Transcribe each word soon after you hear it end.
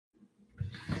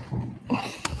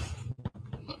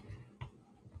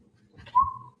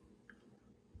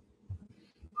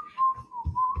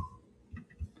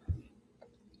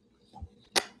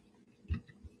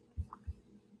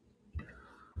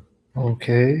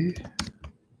Okay.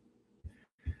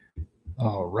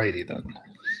 Alrighty then.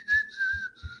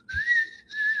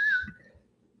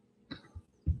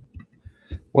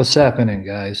 What's happening,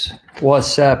 guys?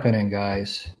 What's happening,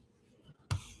 guys?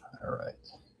 All right.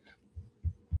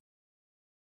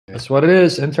 That's what it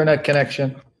is. Internet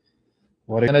connection.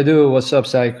 What are you gonna do? What's up,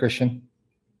 Sai Christian?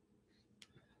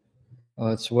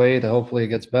 Let's wait. Hopefully it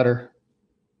gets better.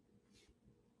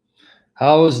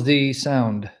 How's the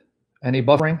sound? Any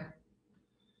buffering?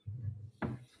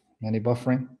 Any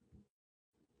buffering?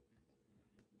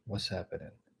 What's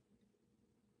happening?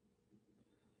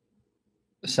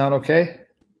 Sound okay?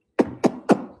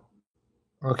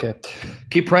 Okay.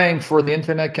 Keep praying for the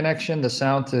internet connection, the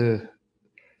sound to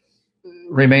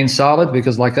remain solid,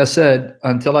 because like I said,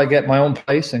 until I get my own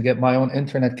place and get my own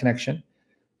internet connection,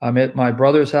 I'm at my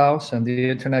brother's house and the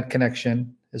internet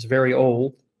connection is very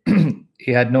old.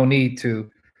 He had no need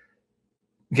to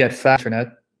get fast internet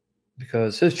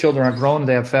because his children are grown.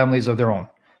 They have families of their own.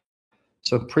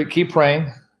 So keep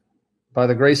praying by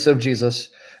the grace of Jesus,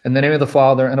 in the name of the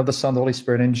Father and of the Son, and the Holy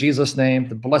Spirit, in Jesus' name,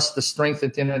 to bless the strength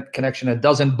of the internet connection that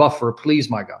doesn't buffer, please,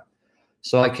 my God,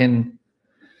 so I can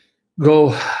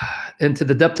go into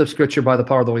the depth of Scripture by the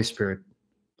power of the Holy Spirit.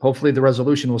 Hopefully the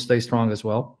resolution will stay strong as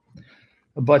well.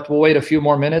 But we'll wait a few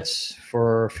more minutes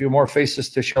for a few more faces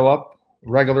to show up,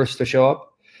 regulars to show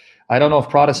up. I don't know if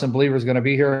Protestant believers are going to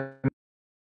be here.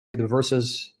 The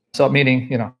verses,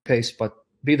 meaning, pace, but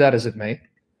be that as it may.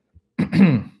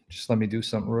 Just let me do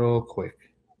something real quick.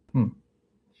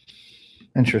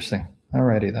 Interesting. All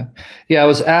righty then. Yeah, I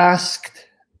was asked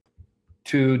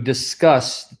to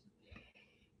discuss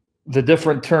the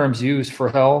different terms used for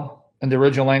hell in the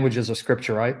original languages of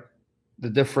Scripture, right? The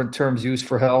different terms used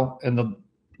for hell in the,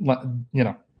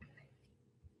 in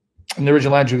the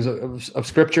original languages of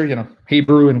Scripture,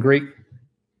 Hebrew and Greek.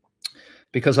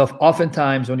 Because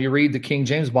oftentimes when you read the King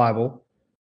James Bible,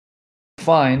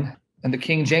 find in the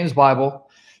King James Bible,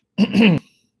 I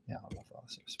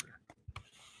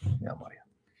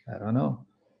don't know.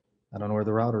 I don't know where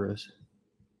the router is.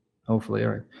 Hopefully,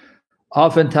 all right.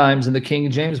 Oftentimes in the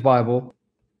King James Bible,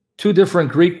 two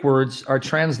different Greek words are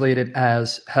translated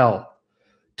as hell.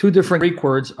 Two different Greek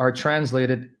words are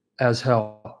translated as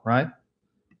hell, right?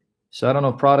 So I don't know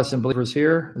if Protestant believers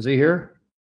here. Is he here?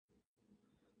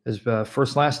 Is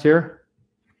first last here?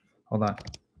 Hold on.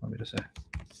 Let me just say.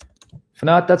 If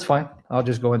not, that's fine. I'll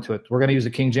just go into it. We're going to use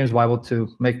the King James Bible to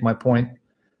make my point.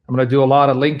 I'm going to do a lot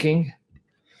of linking,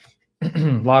 a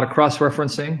lot of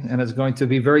cross-referencing, and it's going to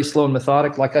be very slow and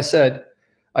methodic. Like I said,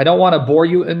 I don't want to bore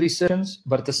you in these sessions,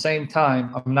 but at the same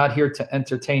time, I'm not here to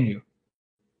entertain you,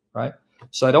 right?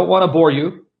 So I don't want to bore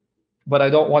you, but I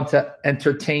don't want to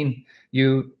entertain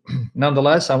you.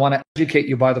 Nonetheless, I want to educate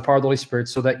you by the power of the Holy Spirit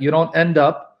so that you don't end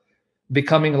up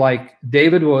becoming like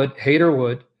David Wood,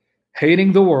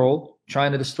 hating the world,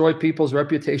 trying to destroy people's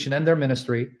reputation and their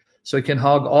ministry so he can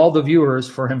hog all the viewers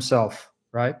for himself,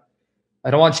 right?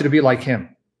 I don't want you to be like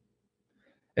him.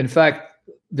 In fact,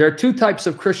 there are two types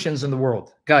of Christians in the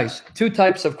world. Guys, two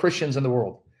types of Christians in the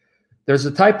world. There's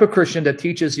a type of Christian that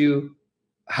teaches you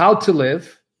how to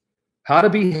live, how to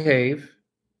behave,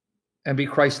 and be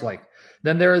Christ-like.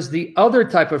 Then there is the other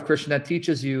type of Christian that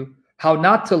teaches you how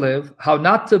not to live, how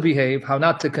not to behave, how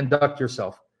not to conduct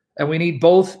yourself. And we need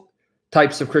both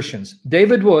types of Christians.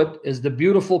 David Wood is the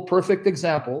beautiful, perfect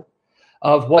example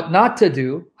of what not to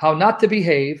do, how not to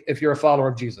behave if you're a follower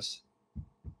of Jesus.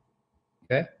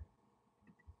 Okay?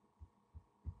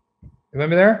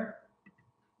 Remember there?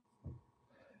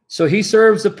 So he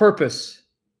serves a purpose.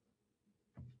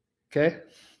 Okay?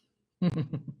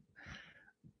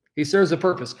 He serves a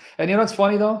purpose. And you know what's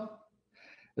funny though?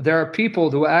 There are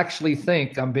people who actually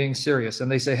think I'm being serious.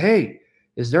 And they say, hey,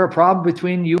 is there a problem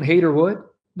between you and Hater Wood?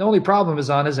 The only problem is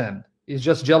on his end. He's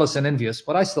just jealous and envious,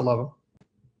 but I still love him.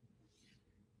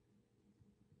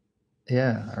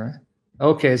 Yeah, all right.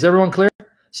 Okay, is everyone clear?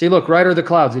 See, look, Rider of the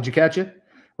Clouds. Did you catch it?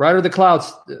 Rider of the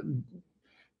Clouds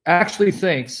actually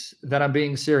thinks that I'm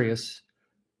being serious,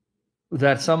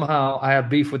 that somehow I have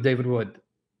beef with David Wood.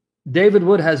 David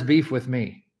Wood has beef with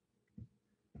me.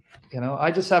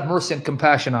 I just have mercy and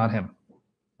compassion on him,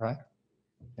 right?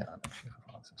 Yeah.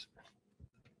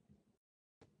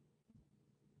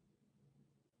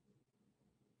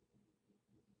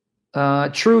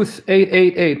 Truth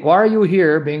 888. Why are you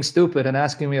here being stupid and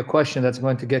asking me a question that's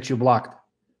going to get you blocked?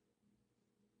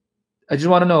 I just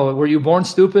want to know, were you born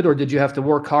stupid or did you have to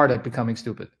work hard at becoming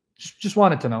stupid? Just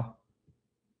wanted to know.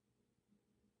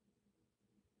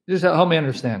 Just help me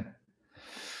understand.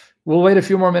 We'll wait a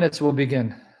few more minutes. We'll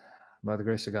begin by the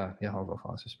grace of God. Yeah, I'll go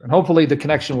Father, Spirit. And hopefully the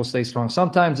connection will stay strong.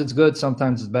 Sometimes it's good.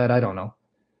 Sometimes it's bad. I don't know.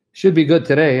 Should be good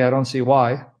today. I don't see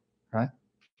why, right?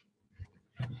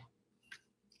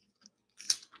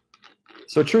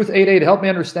 So Truth 88, help me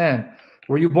understand.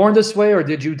 Were you born this way, or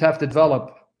did you have to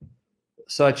develop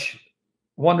such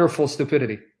wonderful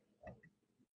stupidity?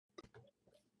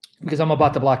 Because I'm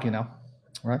about to block you now,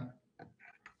 right?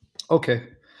 Okay.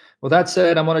 Well, that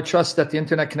said, I'm going to trust that the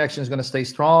internet connection is going to stay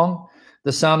strong.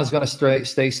 The sound is going to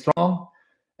stay strong,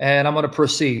 and I'm going to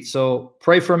proceed. So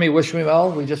pray for me, wish me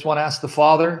well. We just want to ask the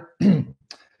Father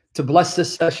to bless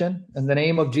this session in the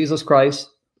name of Jesus Christ.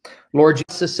 Lord,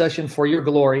 bless this session for your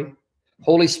glory.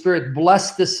 Holy Spirit,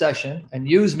 bless this session and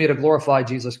use me to glorify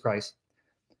Jesus Christ.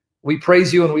 We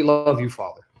praise you and we love you,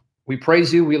 Father. We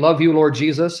praise you. We love you, Lord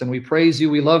Jesus, and we praise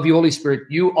you. We love you, Holy Spirit.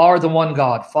 You are the one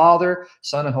God, Father,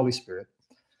 Son, and Holy Spirit.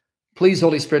 Please,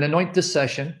 Holy Spirit, anoint this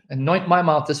session, anoint my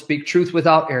mouth to speak truth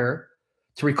without error,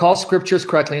 to recall scriptures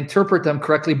correctly, interpret them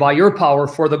correctly by your power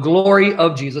for the glory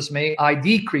of Jesus. May I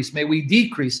decrease, may we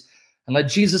decrease, and let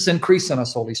Jesus increase in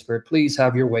us, Holy Spirit. Please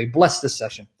have your way. Bless this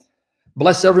session.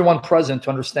 Bless everyone present to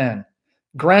understand.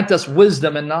 Grant us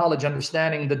wisdom and knowledge,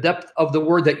 understanding the depth of the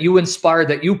word that you inspired,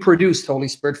 that you produced, Holy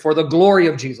Spirit, for the glory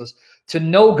of Jesus, to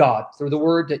know God through the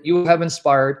word that you have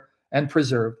inspired and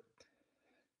preserved.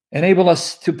 Enable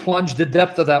us to plunge the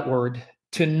depth of that word,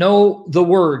 to know the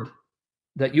word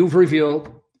that you've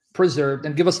revealed, preserved,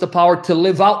 and give us the power to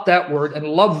live out that word and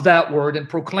love that word and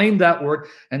proclaim that word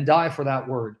and die for that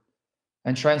word,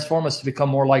 and transform us to become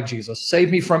more like Jesus. Save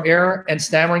me from error and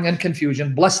stammering and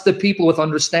confusion. Bless the people with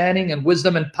understanding and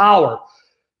wisdom and power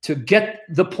to get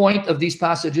the point of these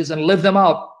passages and live them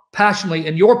out passionately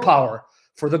in your power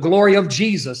for the glory of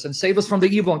Jesus, and save us from the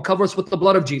evil and cover us with the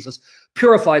blood of Jesus.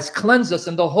 Purify us, cleanse us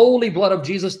in the holy blood of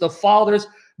Jesus, the Father's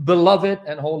beloved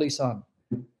and holy Son.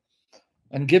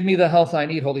 And give me the health I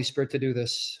need, Holy Spirit, to do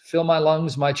this. Fill my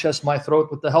lungs, my chest, my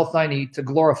throat with the health I need to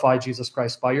glorify Jesus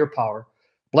Christ by your power.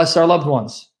 Bless our loved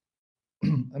ones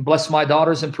and bless my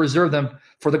daughters and preserve them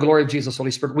for the glory of Jesus,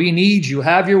 Holy Spirit. We need you.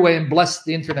 Have your way and bless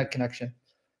the internet connection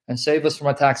and save us from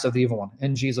attacks of the evil one.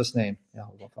 In Jesus' name.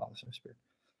 Yahweh, Father, Son, Spirit.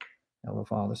 Yahweh,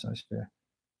 Father, Son, Spirit.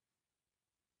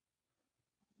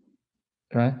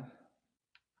 Right?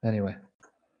 Anyway.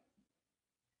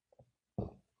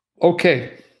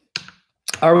 Okay.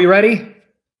 Are we ready?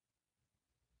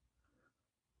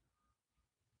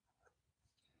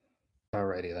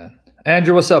 Alrighty then.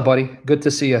 Andrew, what's up, buddy? Good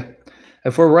to see you.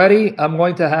 If we're ready, I'm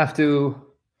going to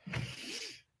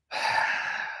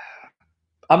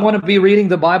be reading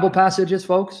the Bible passages,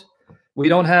 folks. We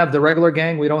don't have the regular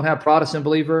gang. We don't have Protestant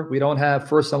believer. We don't have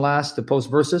first and last to post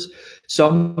verses. So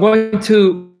I'm going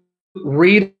to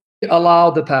read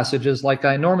aloud the passages like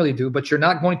I normally do, but you're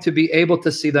not going to be able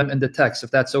to see them in the text, if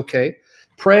that's okay.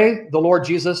 Pray the Lord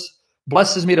Jesus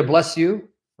blesses me to bless you,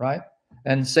 right?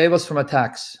 And save us from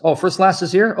attacks. Oh, first last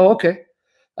is here? Oh, okay.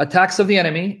 Attacks of the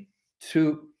enemy,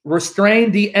 to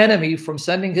restrain the enemy from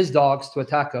sending his dogs to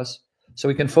attack us so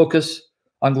we can focus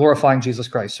on glorifying Jesus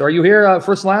Christ. So are you here,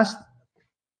 first last?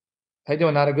 How you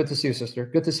doing, Nada? Good to see you, sister.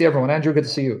 Good to see everyone. Andrew, good to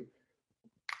see you.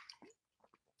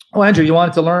 Oh, Andrew, you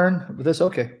wanted to learn this?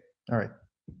 Okay. All right.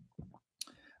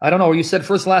 I don't know. You said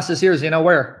first last is here. Zena,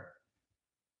 where?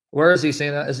 Where is he,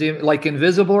 Zena? Is he like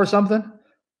invisible or something?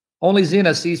 Only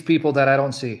Zena sees people that I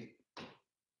don't see.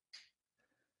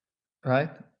 Right?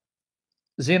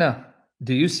 Zena,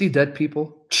 do you see dead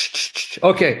people?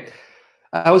 Okay.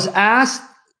 I was asked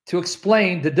to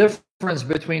explain the difference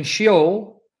between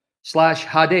Sheol /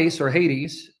 Hades or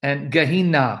Hades and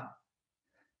Gehenna.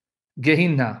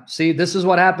 Gehenna. See, this is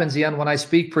what happens, Ian, when I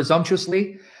speak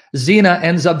presumptuously. Zena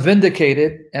ends up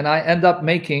vindicated, and I end up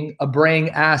making a braying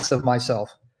ass of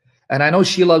myself. And I know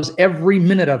she loves every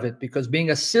minute of it, because being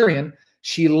Assyrian,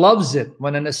 she loves it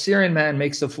when an Assyrian man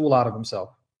makes a fool out of himself.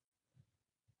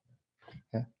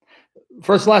 Okay.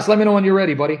 First, last, let me know when you're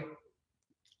ready, buddy.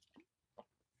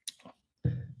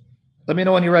 Let me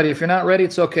know when you're ready. If you're not ready,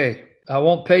 it's okay. I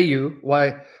won't pay you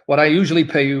what I usually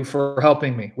pay you for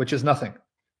helping me, which is nothing.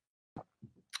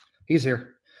 He's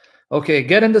here. Okay,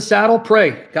 get in the saddle,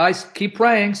 pray. Guys, keep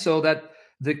praying so that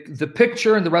the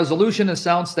picture and the resolution and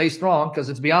sound stay strong, because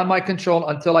it's beyond my control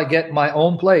until I get my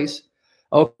own place.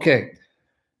 Okay.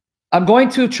 I'm going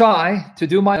to try to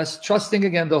do my best, trusting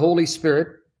again the Holy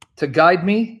Spirit to guide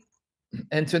me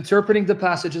and to interpreting the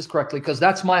passages correctly, because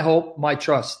that's my hope, my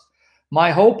trust. My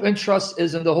hope and trust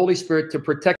is in the Holy Spirit to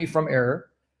protect me from error,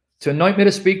 to anoint me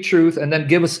to speak truth, and then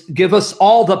give us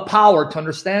all the power to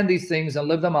understand these things and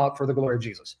live them out for the glory of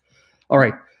Jesus. All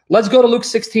right, let's go to Luke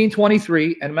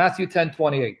 16:23 and Matthew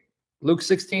 10:28. Luke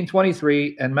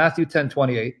 16:23 and Matthew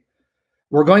 10:28.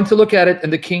 We're going to look at it in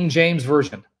the King James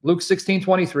Version. Luke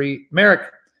 16:23. Merrick,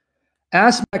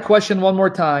 Ask my question one more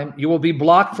time. You will be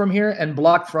blocked from here and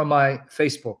blocked from my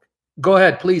Facebook. Go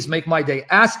ahead, please make my day.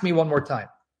 Ask me one more time.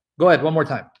 Go ahead, one more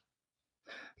time.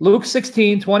 Luke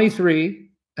 16:23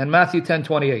 and Matthew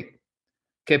 10:28.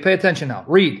 Okay, pay attention now.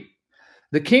 Read.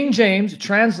 The King James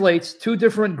translates two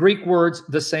different Greek words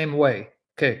the same way.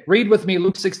 Okay, read with me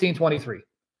Luke 16:23.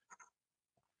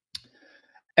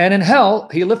 And in hell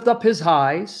he lift up his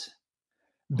eyes,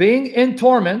 being in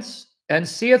torments, and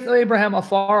seeth Abraham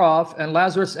afar off, and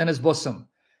Lazarus in his bosom.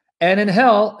 And in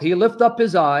hell he lift up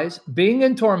his eyes, being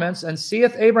in torments, and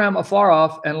seeth Abraham afar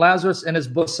off, and Lazarus in his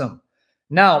bosom.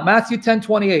 Now, Matthew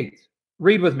 10:28.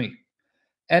 Read with me.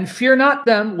 And fear not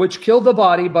them which kill the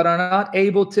body, but are not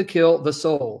able to kill the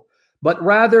soul, but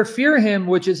rather fear him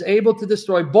which is able to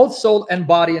destroy both soul and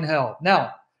body in hell.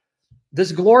 Now,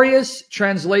 this glorious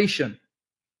translation,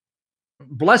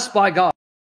 blessed by God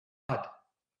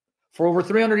for over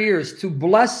 300 years, to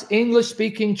bless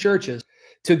English-speaking churches,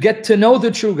 to get to know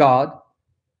the true God,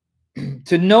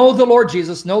 to know the Lord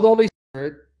Jesus, know the Holy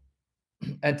Spirit,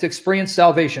 and to experience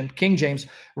salvation, King James,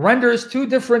 renders two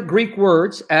different Greek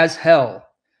words as hell.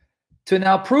 To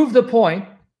now prove the point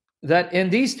that in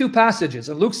these two passages,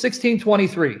 in Luke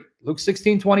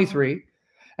 16:23,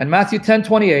 and Matthew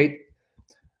 10:28,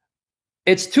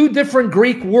 it's two different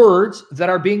Greek words that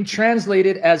are being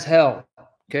translated as hell.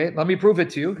 Okay, let me prove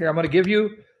it to you. Here, I'm going to give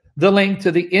you the link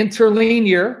to the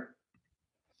interlinear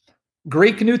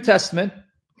Greek New Testament,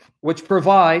 which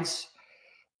provides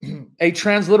a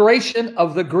transliteration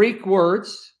of the Greek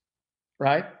words,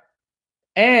 right?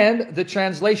 And the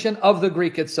translation of the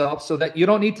Greek itself, so that you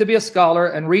don't need to be a scholar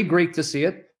and read Greek to see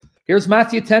it. Here's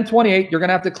Matthew 10:28. You're going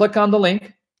to have to click on the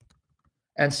link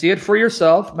and see it for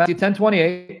yourself. Matthew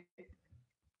 10:28.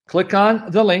 Click on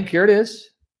the link. Here it is.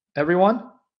 Everyone,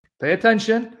 pay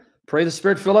attention. Pray the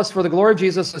Spirit fill us for the glory of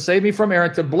Jesus to save me from error,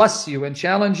 to bless you and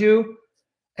challenge you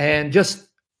and just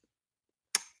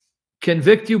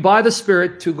convict you by the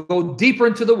Spirit to go deeper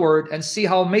into the Word and see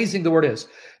how amazing the Word is.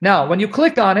 Now, when you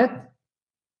click on it,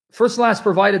 First Last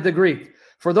provided the Greek.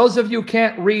 For those of you who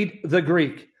can't read the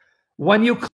Greek, when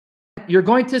you click, you're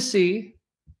going to see,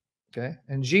 okay,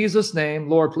 in Jesus' name,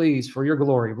 Lord, please, for your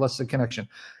glory, bless the connection.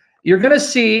 You're going to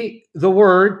see the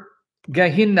word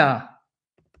Gehenna.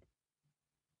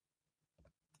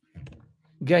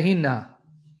 Gehenna.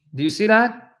 Do you see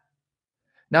that?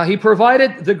 Now, he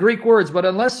provided the Greek words, but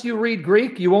unless you read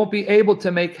Greek, you won't be able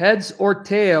to make heads or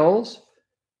tails,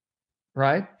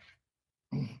 right?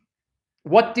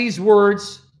 What these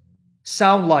words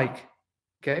sound like,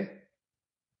 okay?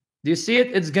 Do you see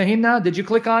it? It's Gehenna. Did you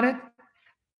click on it?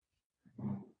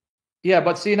 Yeah,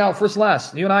 but see now, First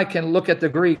Last, you and I can look at the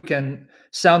Greek and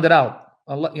sound it out.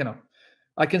 You know,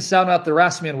 I can sound out the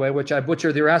Erasmian way, which I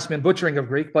butcher the Erasmian butchering of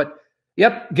Greek, but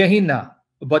yep, Gehenna.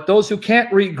 But those who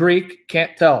can't read Greek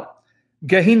can't tell.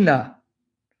 Gehenna.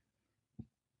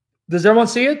 Does everyone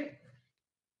see it?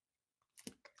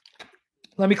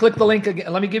 Let me click the link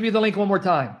again. Let me give you the link one more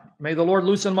time. May the Lord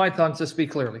loosen my tongue to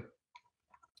speak clearly.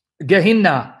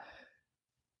 Gehenna.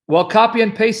 Well, copy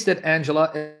and paste it,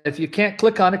 Angela. If you can't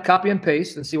click on it, copy and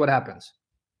paste and see what happens.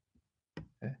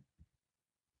 Okay.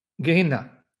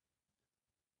 Gehenna.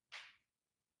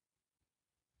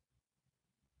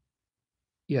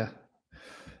 Yeah.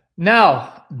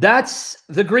 Now, that's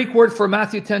the Greek word for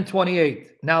Matthew 10:28.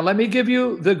 Now, let me give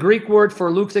you the Greek word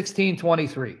for Luke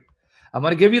 16:23. I'm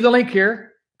going to give you the link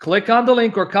here. Click on the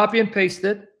link or copy and paste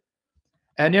it.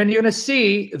 And then you're going to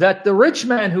see that the rich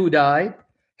man who died,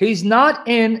 he's not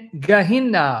in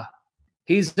Gehenna.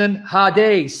 He's in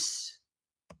Hades.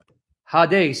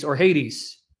 Hades or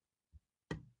Hades.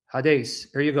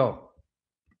 Hades. There you go.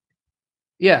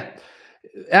 Yeah.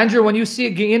 Andrew, when you see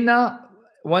Gehenna,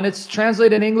 when it's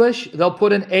translated in English, they'll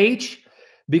put an H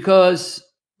because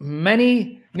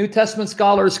many New Testament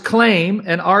scholars claim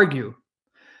and argue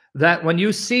that when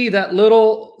you see that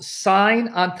little sign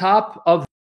on top of,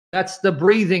 that's the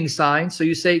breathing sign. So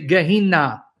you say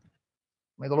Gehenna.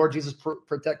 May the Lord Jesus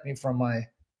protect me from my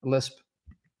lisp.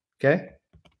 Okay.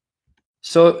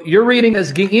 So you're reading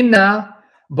as Gehenna,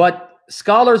 but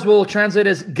scholars will translate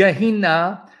as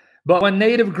Gehenna. But when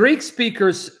native Greek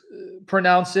speakers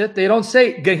pronounce it, they don't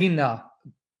say Gehenna.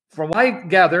 From what I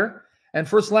gather, and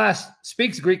First Last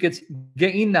speaks Greek, it's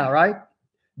Gehenna, right?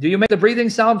 Do you make the breathing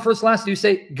sound First Last? Do you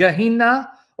say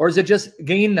Gehenna, or is it just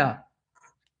Gehenna?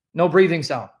 No breathing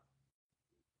sound.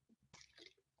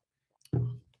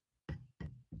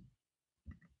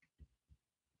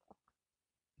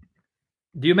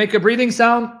 Do you make a breathing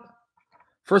sound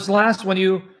First Last when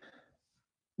you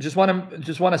just want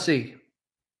to see?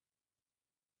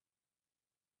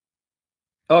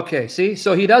 Okay, see?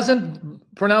 So he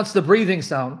doesn't pronounce the breathing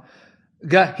sound.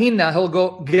 Gehenna, he'll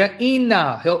go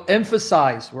Gehenna. He'll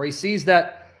emphasize where he sees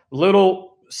that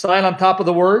little sign on top of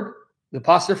the word, the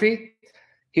apostrophe.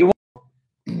 He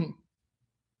won't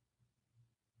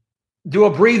do a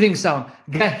breathing sound.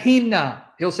 Gehenna.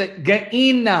 He'll say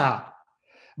Gehenna.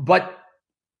 But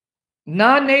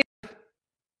non-native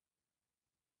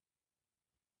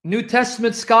New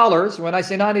Testament scholars, when I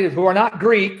say non-native, who are not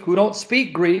Greek, who don't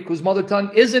speak Greek, whose mother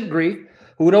tongue isn't Greek,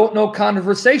 who don't know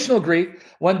conversational Greek,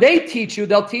 when they teach you,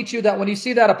 they'll teach you that when you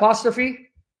see that apostrophe,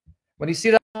 when you see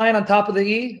that line on top of the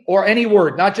E, or any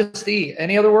word, not just the E,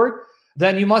 any other word,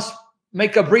 then you must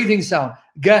make a breathing sound.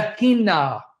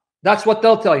 Gehenna. That's what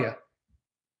they'll tell you.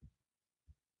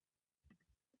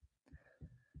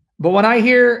 But when I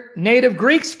hear native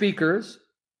Greek speakers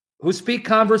who speak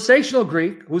conversational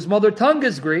Greek, whose mother tongue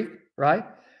is Greek, right?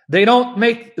 They don't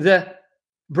make the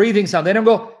breathing sound. They don't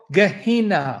go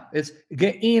Gehenna. It's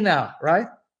Gehenna, right?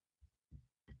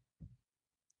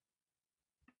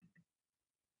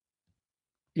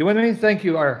 You with me? Thank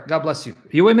you, Ar. God bless you.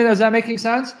 You with me? Is that making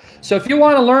sense? So if you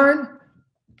want to learn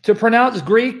to pronounce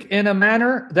Greek in a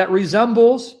manner that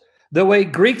resembles the way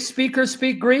Greek speakers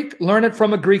speak Greek, learn it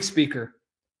from a Greek speaker.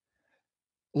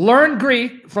 Learn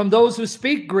Greek from those who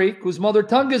speak Greek, whose mother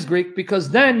tongue is Greek, because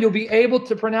then you'll be able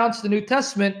to pronounce the New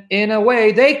Testament in a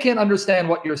way they can understand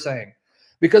what you're saying.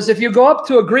 Because if you go up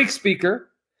to a Greek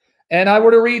speaker, and I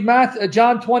were to read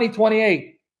John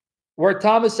 20:28, where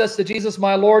Thomas says to Jesus,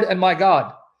 "My Lord and my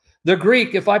God," the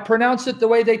Greek, if I pronounce it the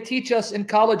way they teach us in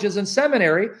colleges and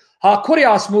seminary, ha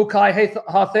kuriasmu kai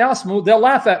ha theasmu, they'll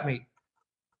laugh at me.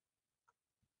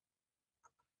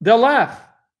 They'll laugh.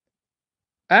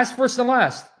 Ask first and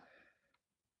last.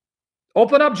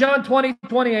 Open up John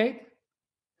 20:28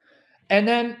 and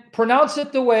then pronounce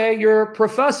it the way your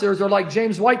professors, or like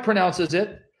James White pronounces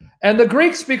it, and the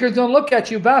Greek speakers don't look at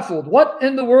you baffled. What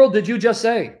in the world did you just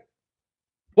say?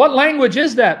 What language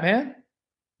is that, man?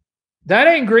 That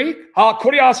ain't Greek. Ha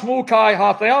kuriasmu kai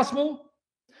ha theasmu.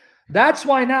 That's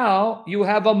why now you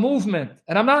have a movement.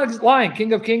 And I'm not lying.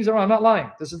 King of Kings, I'm not lying.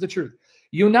 This is the truth.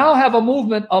 You now have a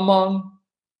movement among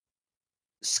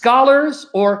scholars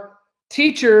or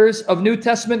teachers of New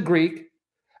Testament Greek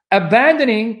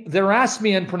abandoning the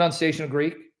Erasmian pronunciation of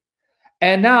Greek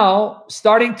and now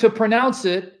starting to pronounce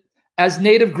it as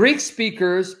native Greek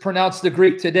speakers pronounce the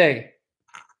Greek today.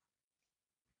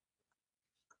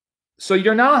 So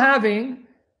you're now having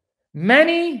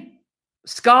many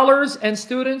scholars and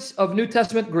students of New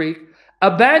Testament Greek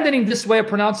abandoning this way of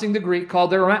pronouncing the Greek called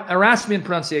the Erasmian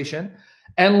pronunciation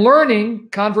and learning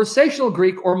conversational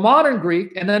Greek or modern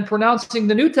Greek and then pronouncing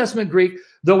the New Testament Greek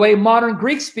the way modern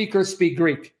Greek speakers speak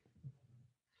Greek.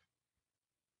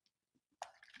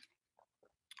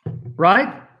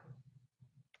 Right?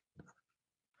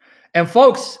 And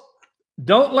folks,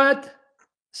 don't let,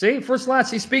 see, first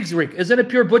last, he speaks Greek. Isn't it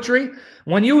pure butchery?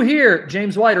 When you hear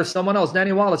James White or someone else,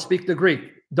 Danny Wallace, speak the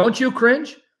Greek, don't you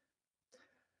cringe?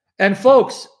 And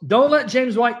folks, don't let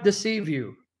James White deceive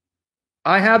you.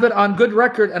 I have it on good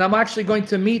record, and I'm actually going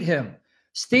to meet him.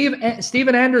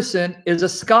 Stephen Anderson is a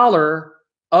scholar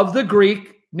of the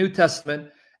Greek New Testament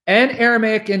and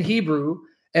Aramaic and Hebrew.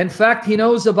 In fact, he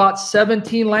knows about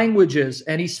 17 languages,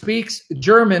 and he speaks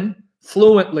German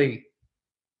fluently.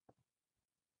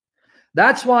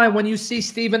 That's why when you see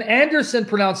Stephen Anderson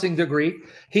pronouncing the Greek,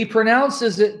 he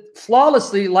pronounces it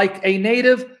flawlessly like a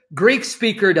native Greek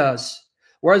speaker does.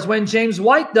 Whereas when James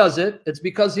White does it, it's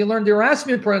because he learned the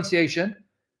Erasmian pronunciation.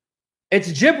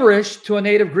 It's gibberish to a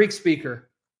native Greek speaker.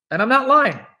 And I'm not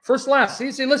lying. First last.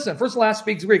 See, listen. First last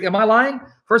speaks Greek. Am I lying?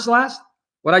 First last?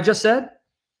 What I just said?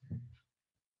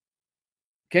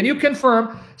 Can you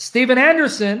confirm Stephen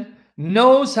Anderson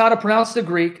knows how to pronounce the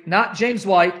Greek, not James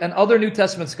White and other New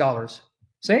Testament scholars?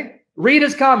 See? Read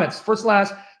his comments. First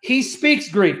last. He speaks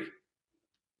Greek.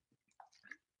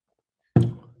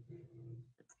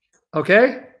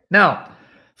 Okay? Now,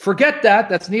 forget that.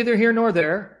 That's neither here nor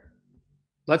there.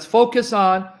 Let's focus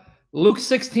on Luke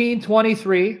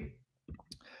 16:23.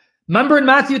 Remember in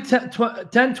Matthew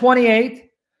 10:28,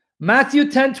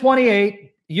 Matthew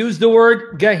 10:28 used the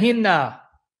word Gehenna.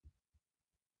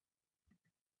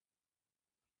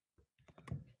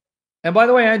 And by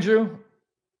the way, Andrew,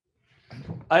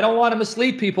 I don't want to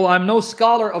mislead people. I'm no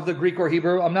scholar of the Greek or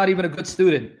Hebrew. I'm not even a good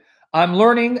student. I'm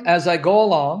learning as I go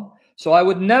along. So I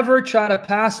would never try to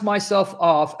pass myself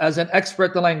off as an expert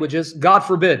in the languages. God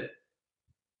forbid.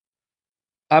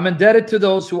 I'm indebted to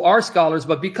those who are scholars,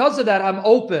 but because of that, I'm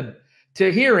open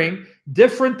to hearing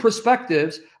different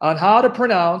perspectives on how to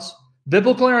pronounce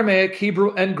Biblical Aramaic,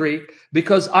 Hebrew, and Greek,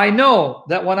 because I know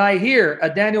that when I hear a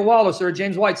Daniel Wallace or a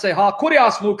James White say, ha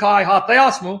kuriasmu kai ha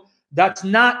theasmu, That's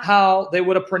not how they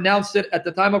would have pronounced it at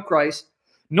the time of Christ,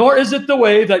 nor is it the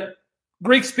way that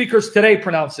Greek speakers today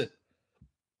pronounce it.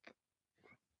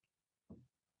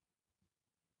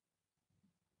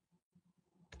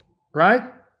 Right?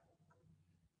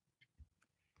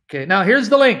 Okay, now here's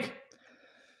the link.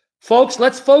 Folks,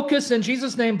 let's focus in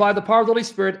Jesus' name by the power of the Holy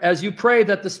Spirit as you pray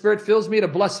that the Spirit fills me to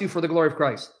bless you for the glory of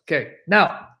Christ. Okay,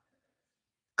 now,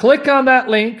 click on that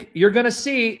link. You're going to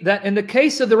see that in the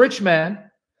case of the rich man,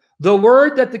 the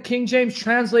word that the King James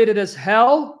translated as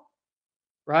hell,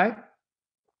 right?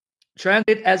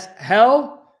 Translated as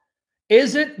hell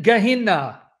isn't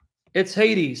Gehenna. It's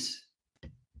Hades.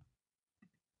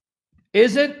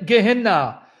 Isn't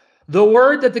Gehenna. The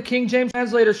word that the King James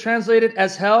translators translated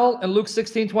as hell in Luke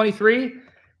 16:23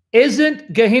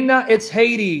 isn't Gehenna, it's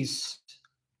Hades.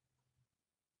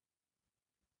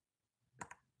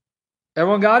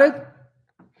 Everyone got it?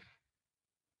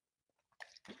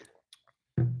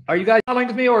 Are you guys following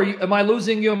with me, or am I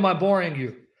losing you? Am I boring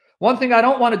you? One thing I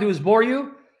don't want to do is bore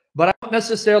you, but I don't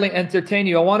necessarily entertain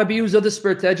you. I want to be used of the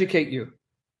Spirit to educate you.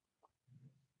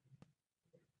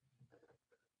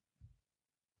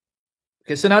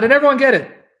 Okay, so now did everyone get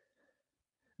it?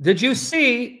 Did you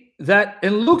see that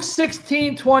in Luke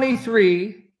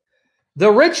 16:23,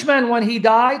 the rich man, when he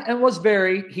died and was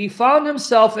buried, he found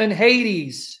himself in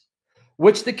Hades,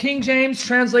 which the King James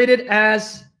translated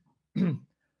as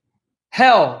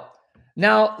hell.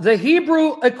 Now, the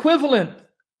Hebrew equivalent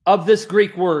of this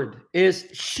Greek word is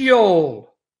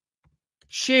Sheol.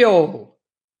 Sheol.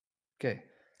 Okay.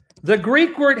 The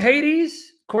Greek word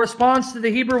Hades corresponds to the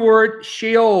Hebrew word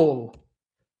Sheol.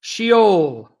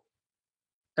 Sheol.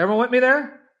 Everyone with me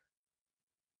there?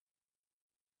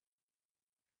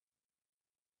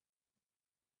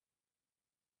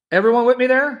 Everyone with me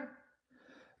there?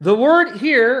 The word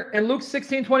here in Luke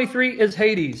 16:23 is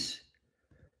Hades.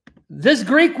 This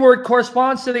Greek word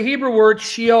corresponds to the Hebrew word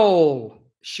Sheol.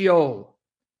 Sheol.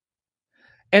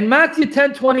 In Matthew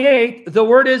 10:28, the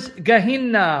word is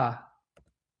Gehenna.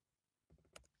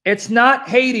 It's not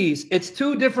Hades. It's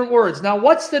two different words. Now,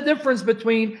 what's the difference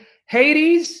between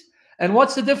Hades and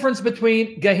what's the difference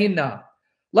between Gehenna?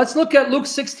 Let's look at Luke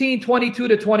 16:22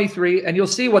 to 23, and you'll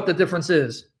see what the difference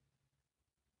is.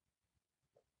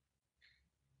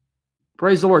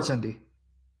 Praise the Lord, Cindy.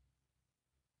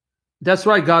 That's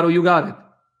right, Gato, you got it.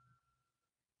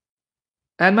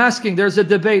 And masking, there's a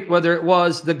debate whether it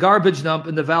was the garbage dump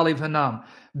in the Valley of Hinnom.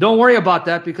 Don't worry about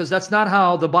that, because that's not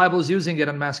how the Bible is using it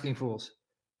on Masking Fools.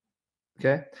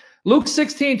 Okay? Luke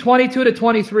 16:22 to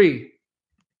 23.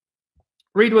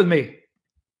 Read with me.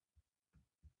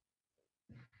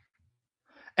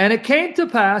 And it came to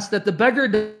pass that the beggar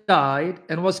died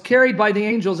and was carried by the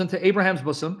angels into Abraham's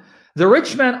bosom. The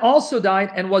rich man also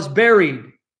died and was buried.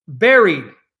 Buried.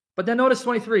 But then notice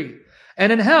 23.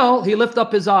 And in hell he lifted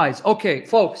up his eyes. Okay,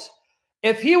 folks.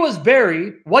 If he was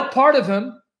buried, what part of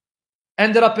him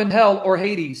ended up in hell or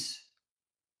Hades?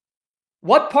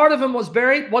 What part of him was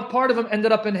buried? What part of him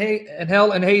ended up in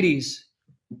hell and Hades?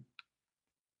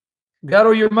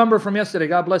 Gato, you remember from yesterday.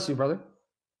 God bless you, brother.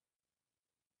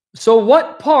 So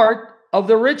what part of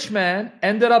the rich man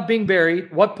ended up being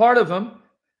buried? What part of him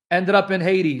ended up in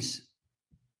Hades?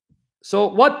 So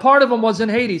what part of him was in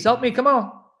Hades? Help me, come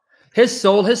on. His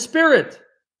soul, his spirit.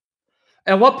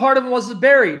 And what part of him was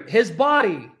buried? His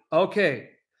body. Okay.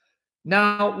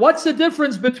 Now, what's the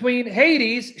difference between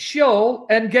Hades, Sheol,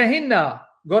 and Gehenna?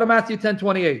 Go to Matthew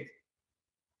 10:28.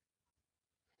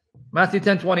 Matthew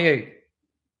 10:28.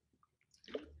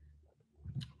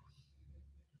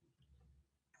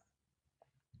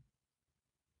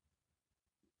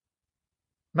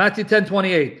 Matthew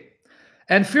 10:28.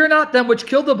 And fear not them which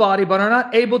kill the body, but are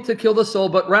not able to kill the soul,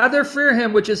 but rather fear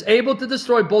him which is able to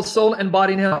destroy both soul and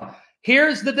body in hell.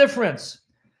 Here's the difference.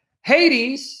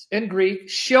 Hades in Greek,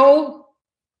 Sheol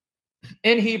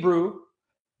in Hebrew,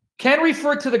 can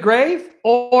refer to the grave,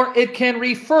 or it can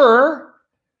refer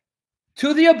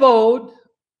to the abode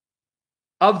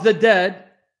of the dead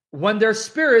when their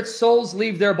spirits, souls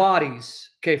leave their bodies.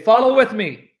 Okay, follow with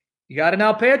me. You got to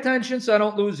now pay attention so I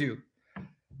don't lose you.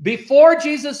 Before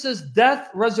Jesus' death,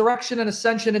 resurrection, and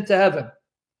ascension into heaven,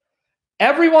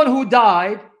 everyone who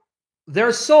died,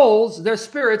 their souls, their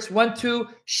spirits went to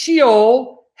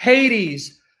Sheol,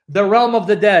 Hades, the realm of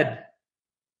the dead.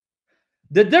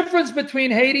 The difference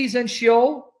between Hades and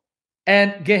Sheol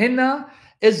and Gehenna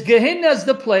is Gehenna is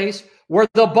the place where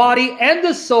the body and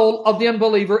the soul of the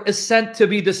unbeliever is sent to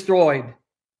be destroyed.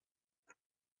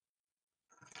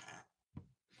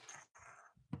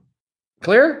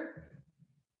 Clear?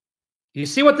 You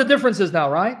see what the difference is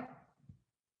now, right?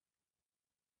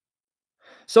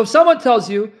 So if someone tells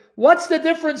you, what's the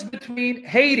difference between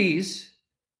Hades,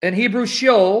 in Hebrew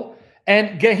Sheol,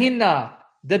 and Gehenna?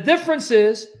 The difference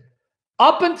is,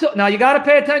 up until, now you got to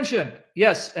pay attention.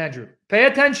 Yes, Andrew, pay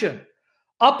attention.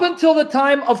 Up until the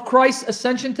time of Christ's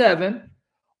ascension to heaven,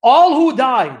 all who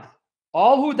died,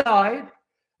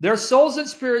 their souls and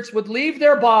spirits would leave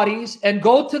their bodies and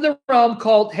go to the realm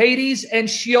called Hades and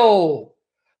Sheol.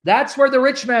 That's where the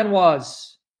rich man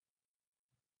was.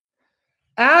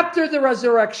 After the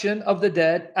resurrection of the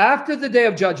dead, after the day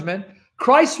of judgment,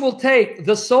 Christ will take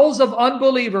the souls of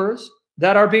unbelievers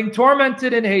that are being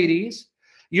tormented in Hades,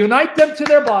 unite them to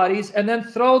their bodies, and then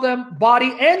throw them,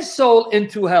 body and soul,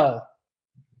 into hell.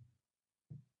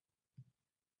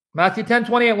 Matthew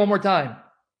 10:28, one more time.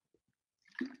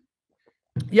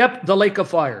 Yep, the lake of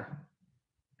fire.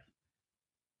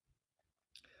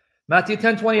 Matthew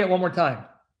 10:28, one more time.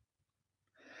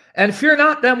 And fear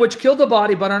not them which kill the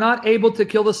body, but are not able to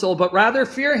kill the soul, but rather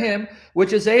fear him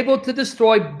which is able to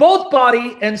destroy both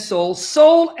body and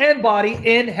soul and body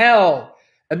in hell.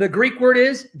 And the Greek word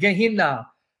is Gehenna.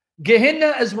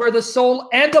 Gehenna is where the soul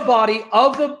and the body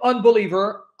of the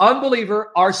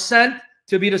unbeliever are sent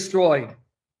to be destroyed.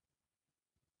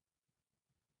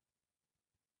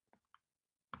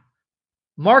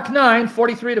 Mark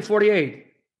 9:43-48.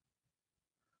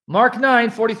 Mark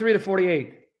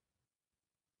 9:43-48.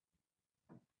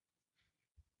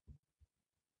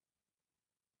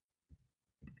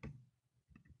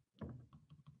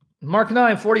 Mark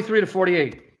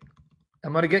 9:43-48.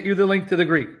 I'm going to get you the link to the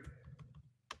Greek.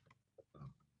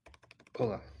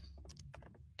 Hold on.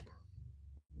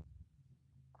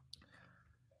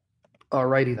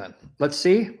 Alrighty then. Let's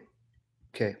see.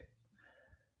 Okay.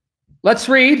 Let's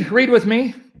read. Read with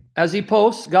me as he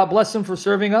posts. God bless him for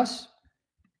serving us.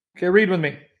 Okay, read with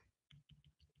me.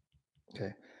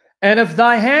 Okay. And if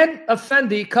thy hand offend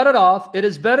thee, cut it off. It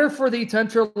is better for thee to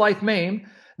enter life maimed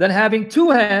than having two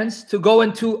hands to go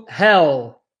into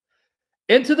hell,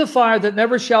 into the fire that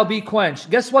never shall be quenched.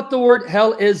 Guess what the word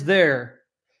hell is there?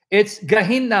 It's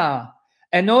Gehenna.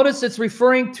 And notice it's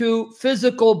referring to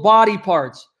physical body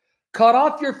parts. Cut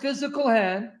off your physical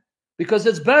hand, because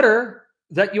it's better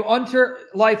that you enter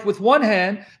life with one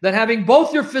hand than having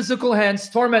both your physical hands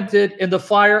tormented in the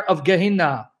fire of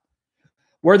Gehenna,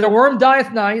 where the worm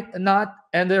dieth not,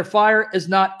 and their fire is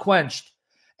not quenched.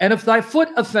 And if thy foot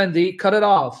offend thee, cut it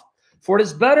off. For it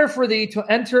is better for thee to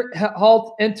enter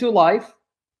halt into life,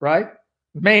 right,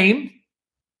 maimed,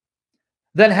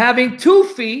 than having 2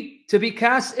 feet to be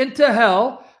cast into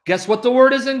hell. Guess what the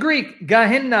word is in Greek?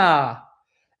 Gehenna.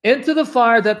 Into the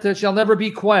fire that there shall never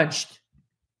be quenched.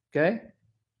 Okay?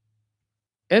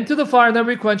 Into the fire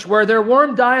never be quenched, where their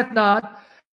worm dieth not,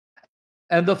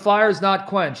 and the fire is not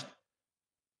quenched.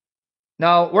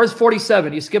 Now, where's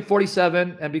 47? You skip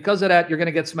 47, and because of that, you're going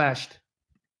to get smashed.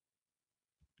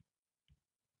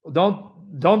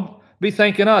 Don't be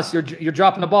thanking us. You're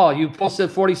dropping the ball. You posted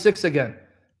 46 again.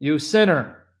 You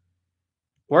sinner.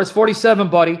 Where's 47,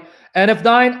 buddy? And if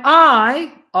thine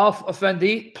eye offend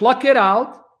thee, pluck it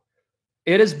out.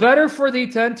 It is better for thee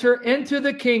to enter into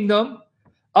the kingdom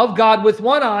of God with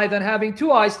one eye than having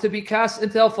 2 eyes to be cast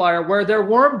into hellfire, where their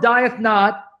worm dieth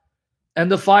not, and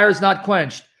the fire is not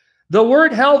quenched. The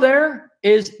word hell there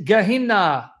is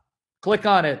Gehenna. Click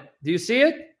on it. Do you see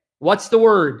it? What's the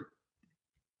word?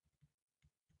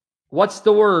 What's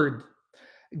the word?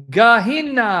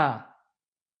 Gehenna.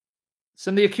 It's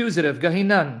in the accusative.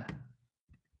 Gehenna.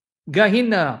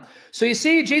 Gehenna. So you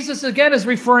see, Jesus again is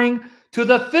referring to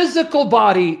the physical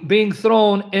body being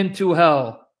thrown into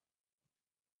hell.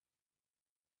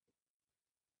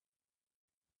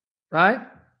 Right?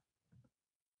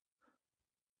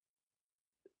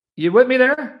 You with me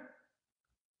there?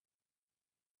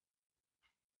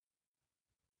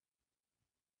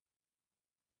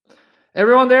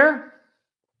 Everyone there?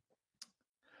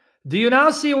 Do you now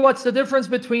see what's the difference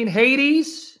between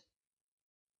Hades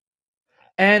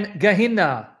and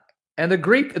Gehenna? And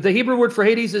the Hebrew word for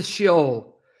Hades is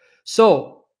Sheol.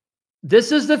 So,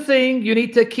 this is the thing you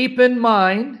need to keep in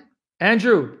mind.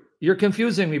 Andrew, you're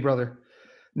confusing me, brother.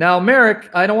 Now, Merrick,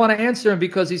 I don't want to answer him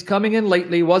because he's coming in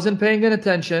lately, wasn't paying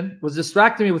attention, was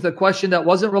distracting me with a question that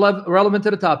wasn't relevant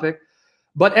to the topic.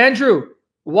 But Andrew,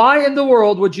 why in the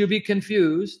world would you be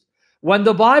confused when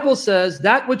the Bible says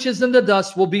that which is in the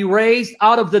dust will be raised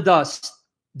out of the dust?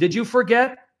 Did you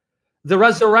forget the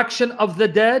resurrection of the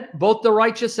dead, both the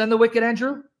righteous and the wicked,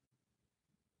 Andrew?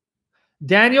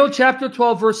 Daniel chapter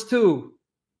 12, verse 2.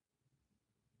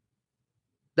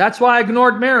 That's why I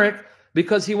ignored Merrick,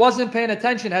 because he wasn't paying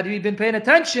attention. Had he been paying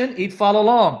attention, he'd follow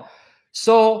along.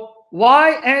 So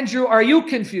why, Andrew, are you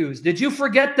confused? Did you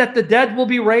forget that the dead will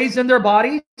be raised in their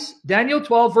bodies? Daniel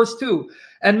 12, verse 2.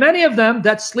 And many of them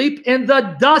that sleep in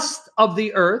the dust of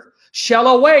the earth shall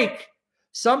awake,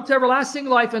 some to everlasting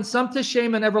life and some to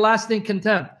shame and everlasting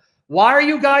contempt. Why are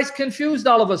you guys confused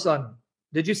all of a sudden?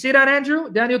 Did you see that,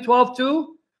 Andrew? Daniel 12,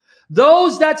 2.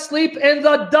 Those that sleep in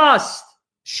the dust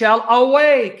shall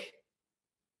awake,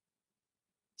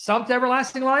 some to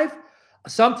everlasting life,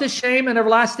 some to shame and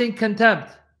everlasting contempt.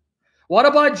 What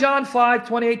about John 5,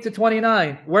 28 to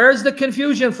 29? Where's the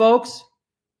confusion, folks?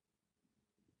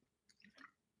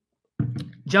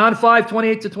 John 5,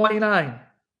 28 to 29.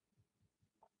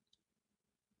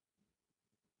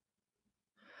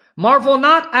 Marvel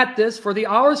not at this, for the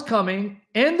hour is coming,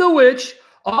 in the which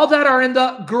all that are in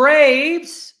the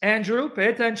graves, Andrew, pay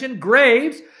attention,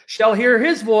 graves, shall hear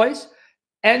his voice,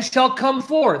 and shall come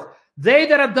forth. They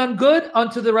that have done good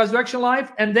unto the resurrection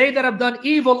life, and they that have done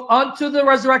evil unto the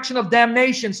resurrection of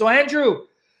damnation. So, Andrew,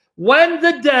 when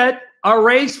the dead are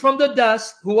raised from the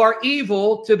dust, who are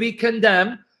evil to be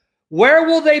condemned, where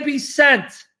will they be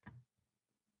sent?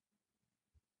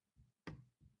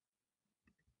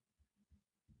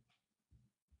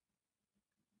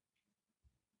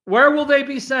 Where will they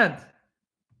be sent?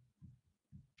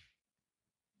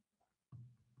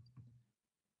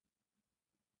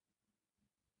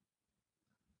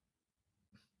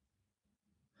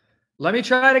 Let me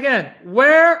try it again.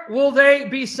 Where will they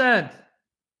be sent?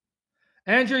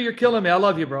 Andrew, you're killing me. I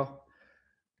love you, bro.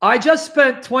 I just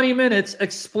spent 20 minutes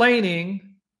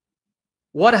explaining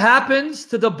what happens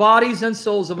to the bodies and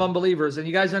souls of unbelievers, and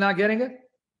you guys are not getting it?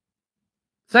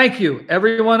 Thank you.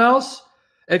 Everyone else,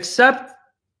 except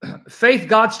Faith,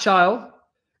 God's child,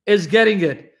 is getting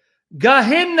it.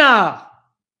 Gehenna.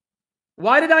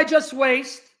 Why did I just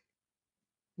waste?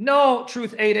 No,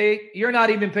 Truth 88, you're not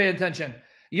even paying attention.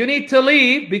 You need to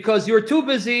leave because you're too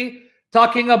busy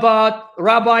talking about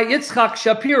Rabbi Yitzchak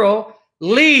Shapiro.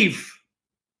 Leave.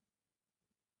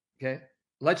 Okay,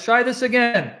 let's try this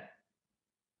again.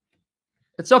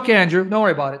 It's okay, Andrew. Don't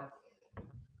worry about it.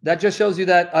 That just shows you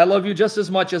that I love you just as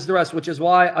much as the rest, which is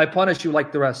why I punish you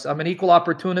like the rest. I'm an equal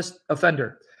opportunist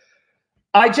offender.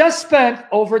 I just spent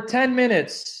over 10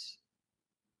 minutes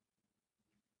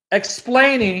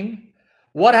explaining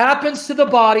what happens to the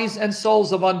bodies and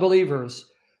souls of unbelievers.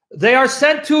 They are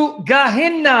sent to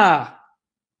Gehenna.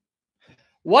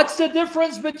 What's the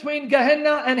difference between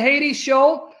Gehenna and Hades,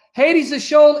 Sheol? Hades, the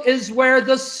Sheol, is where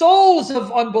the souls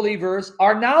of unbelievers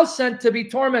are now sent to be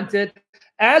tormented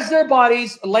as their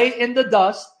bodies lay in the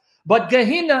dust. But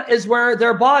Gehenna is where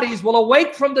their bodies will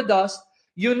awake from the dust,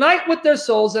 unite with their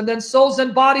souls, and then souls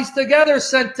and bodies together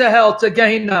sent to hell, to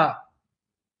Gehenna.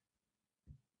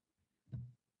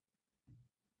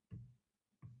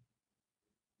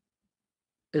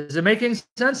 Is it making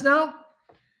sense now?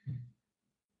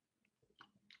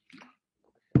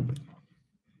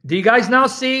 Do you guys now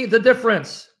see the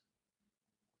difference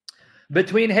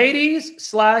between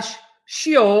Hades /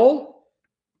 Sheol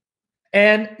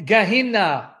and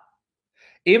Gehenna?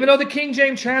 Even though the King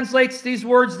James translates these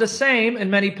words the same in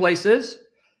many places,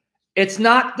 it's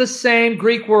not the same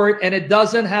Greek word and it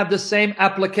doesn't have the same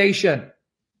application.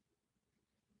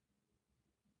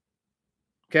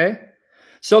 Okay?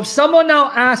 So if someone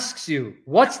now asks you,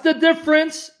 what's the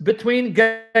difference between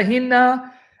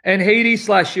Gehenna and Hades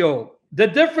 / Sheol? The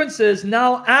difference is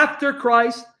now after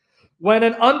Christ, when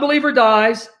an unbeliever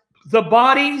dies, the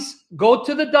bodies go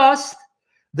to the dust,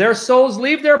 their souls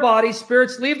leave their bodies,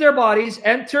 spirits leave their bodies,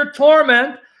 enter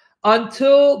torment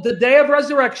until the day of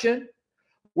resurrection,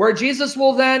 where Jesus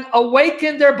will then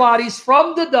awaken their bodies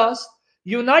from the dust,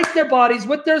 unite their bodies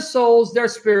with their souls, their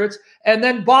spirits, and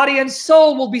then body and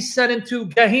soul will be sent into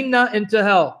Gehenna, into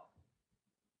hell.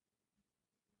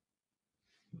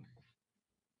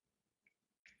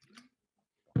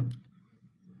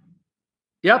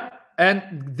 Yep.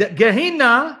 And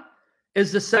Gehenna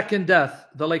is the second death,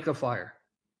 the lake of fire.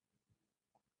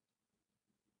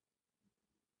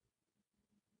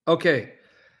 Okay.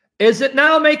 Is it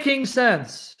now making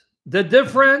sense? The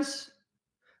difference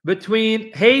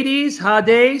between Hades,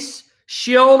 Hades,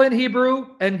 Sheol in Hebrew,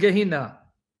 and Gehenna.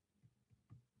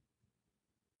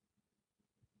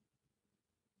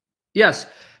 Yes.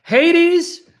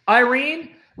 Hades,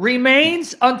 Irene,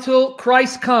 remains until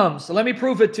Christ comes. So let me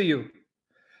prove it to you.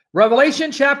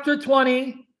 Revelation chapter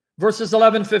 20, verses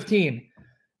 11, 15.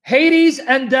 Hades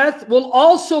and death will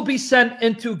also be sent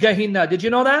into Gehenna. Did you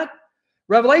know that?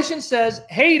 Revelation says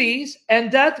Hades and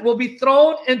death will be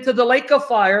thrown into the lake of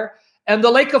fire, and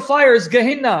the lake of fire is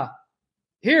Gehenna.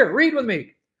 Here, read with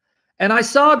me. And I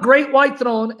saw a great white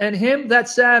throne and him that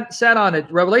sat on it.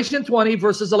 Revelation 20,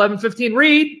 verses 11, 15.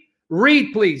 Read.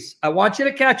 Read, please. I want you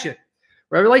to catch it.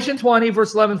 Revelation 20,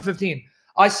 verse 11, 15.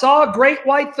 I saw a great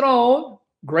white throne,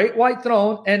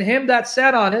 and him that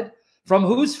sat on it, from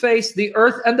whose face the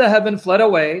earth and the heaven fled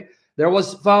away. There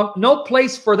was found no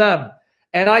place for them.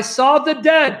 And I saw the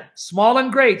dead, small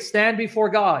and great, stand before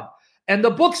God. And the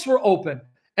books were open.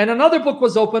 And another book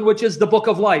was opened, which is the book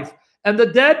of life. And the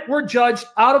dead were judged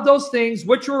out of those things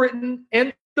which were written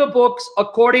in the books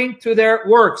according to their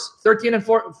works. 13 and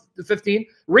 15.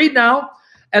 Read now.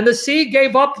 And the sea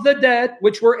gave up the dead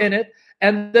which were in it,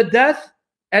 and death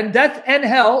and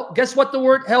hell. Guess what the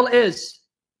word hell is?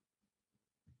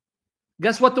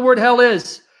 Guess what the word hell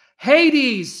is?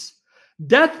 Hades.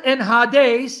 Death and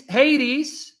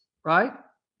Hades, right?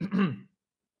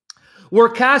 Were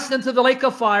cast into the lake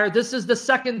of fire. This is the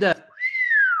second death.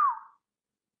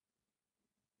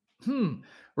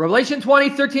 Revelation 20,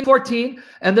 13, 14.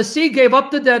 And the sea gave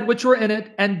up the dead which were in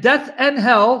it, and death and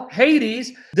hell,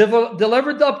 Hades,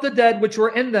 delivered up the dead which were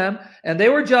in them, and they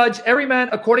were judged, every man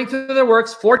according to their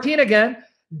works. 14 again.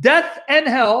 Death and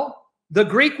hell, the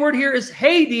Greek word here is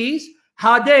Hades,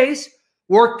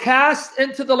 were cast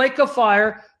into the lake of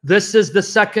fire. This is the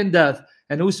second death.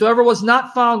 And whosoever was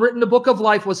not found written in the book of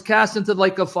life was cast into the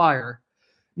lake of fire.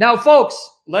 Now, folks,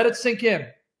 let it sink in.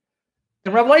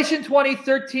 In Revelation 20,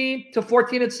 13 to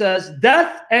 14, it says,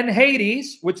 death and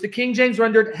Hades, which the King James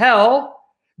rendered hell,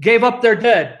 gave up their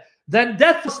dead. Then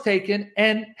death was taken,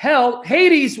 and hell,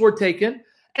 Hades, were taken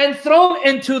and thrown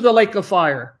into the lake of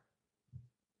fire.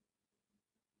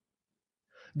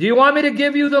 Do you want me to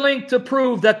give you the link to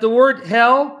prove that the word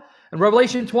hell in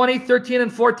Revelation 20, 13,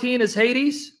 and 14 is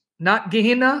Hades, not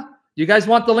Gehenna? Do you guys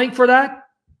want the link for that?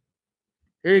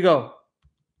 Here you go.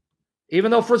 Even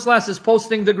though First Class is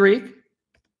posting the Greek.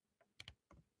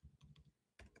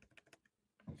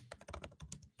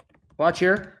 Watch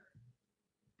here.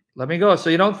 Let me go. So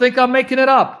you don't think I'm making it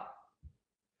up.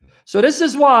 So this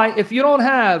is why, if you don't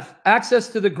have access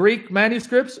to the Greek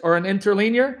manuscripts or an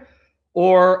interlinear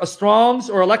or a Strong's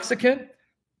or a lexicon,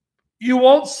 you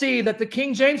won't see that the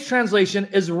King James translation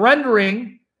is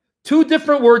rendering two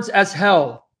different words as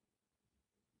hell.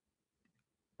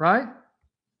 Right?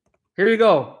 Here you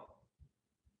go.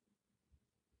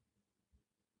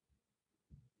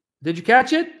 Did you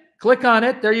catch it? Click on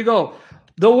it. There you go.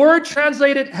 The word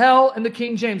translated hell in the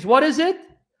King James, what is it?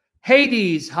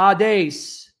 Hades,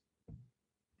 Hades.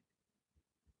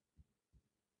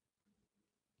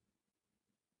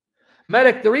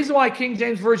 Medic, the reason why King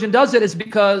James Version does it is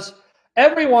because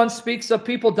everyone speaks of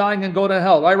people dying and go to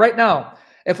hell. Right now,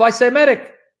 if I say,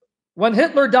 Medic, when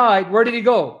Hitler died, where did he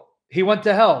go? He went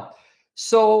to hell.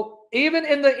 So even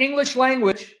in the English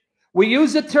language, we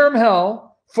use the term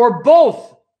hell for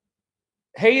both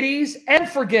Hades and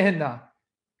for Gehenna.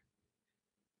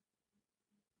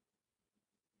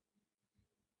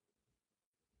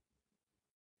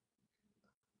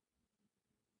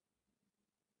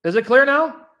 Is it clear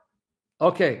now?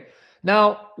 Okay.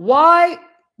 Now, why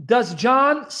does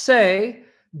John say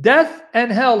death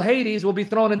and hell, Hades, will be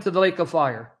thrown into the lake of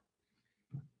fire?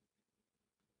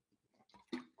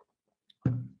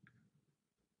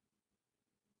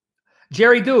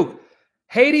 Jerry Duke,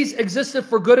 Hades existed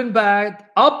for good and bad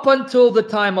up until the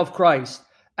time of Christ.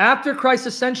 After Christ's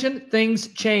ascension, things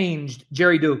changed,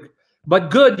 Jerry Duke.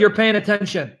 But good, you're paying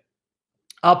attention.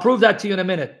 I'll prove that to you in a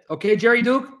minute. Okay, Jerry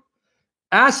Duke?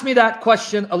 Ask me that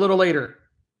question a little later.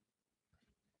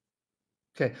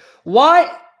 Okay. Why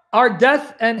are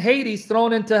death and Hades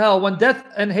thrown into hell when death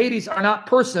and Hades are not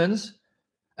persons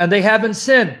and they haven't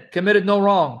sinned, committed no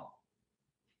wrong?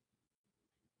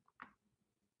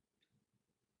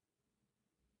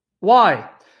 Why?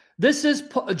 This is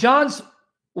John's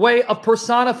way of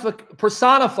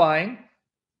personifying,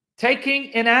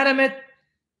 taking inanimate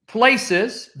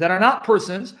places that are not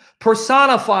persons,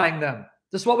 personifying them.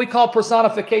 This is what we call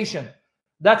personification.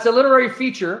 That's a literary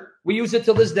feature. We use it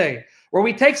till this day, where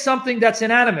we take something that's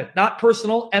inanimate, not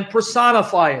personal, and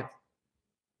personify it.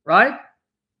 Right?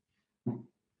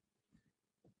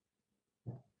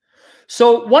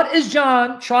 So what is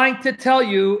John trying to tell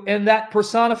you in that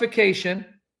personification?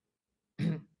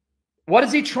 What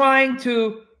is he trying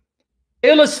to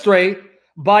illustrate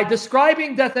by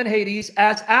describing death and Hades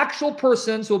as actual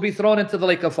persons who will be thrown into the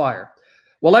lake of fire?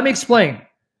 Well, let me explain.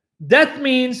 Death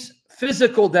means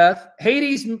physical death.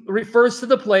 Hades refers to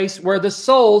the place where the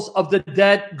souls of the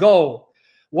dead go.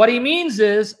 What he means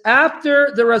is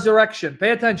after the resurrection,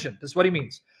 pay attention, this is what he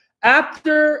means.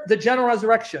 After the general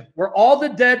resurrection, where all the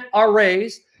dead are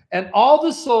raised and all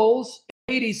the souls of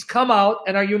Hades come out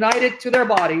and are united to their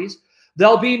bodies,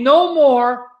 there'll be no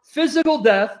more physical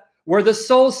death where the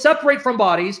souls separate from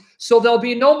bodies, so there'll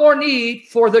be no more need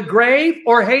for the grave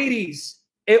or Hades.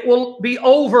 It will be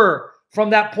over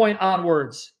from that point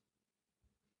onwards.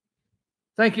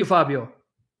 Thank you, Fabio.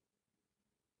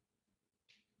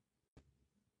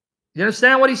 You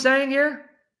understand what he's saying here?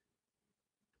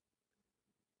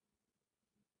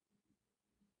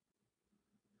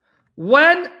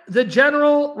 When the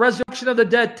general resurrection of the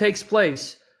dead takes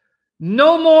place,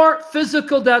 no more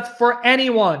physical death for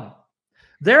anyone.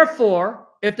 Therefore,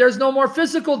 if there's no more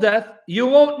physical death, you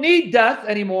won't need death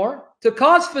anymore to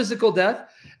cause physical death,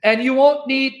 and you won't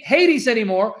need Hades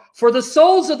anymore for the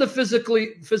souls of the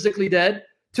physically dead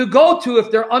to go to if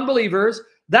they're unbelievers.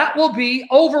 That will be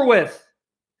over with.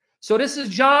 So this is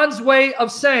John's way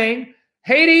of saying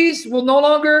Hades will no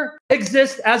longer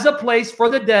exist as a place for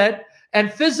the dead,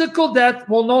 and physical death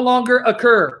will no longer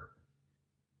occur.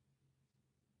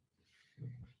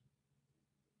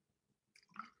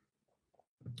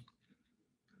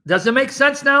 Does it make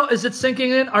sense now? Is it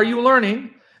sinking in? Are you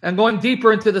learning and going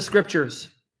deeper into the scriptures?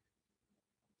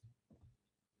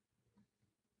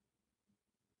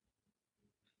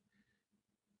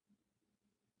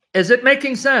 Is it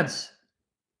making sense?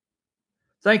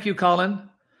 Thank you, Colin,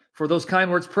 for those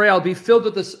kind words. Pray I'll be filled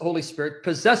with the Holy Spirit,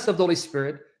 possessed of the Holy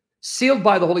Spirit, sealed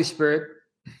by the Holy Spirit,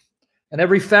 and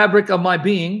every fabric of my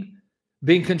being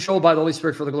controlled by the Holy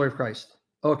Spirit for the glory of Christ.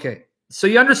 Okay. So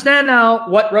you understand now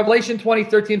what Revelation 20,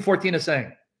 13, 14 is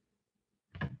saying.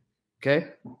 Okay.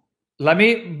 Let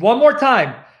me, one more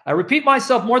time. I repeat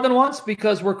myself more than once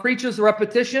because we're creatures of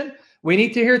repetition. We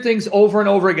need to hear things over and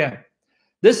over again.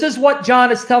 This is what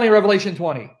John is telling Revelation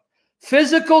 20.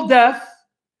 Physical death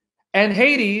and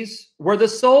Hades, where the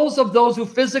souls of those who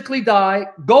physically die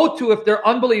go to if they're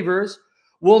unbelievers,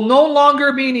 will no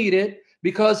longer be needed,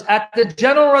 because at the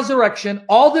general resurrection,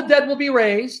 all the dead will be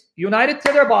raised, united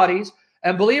to their bodies,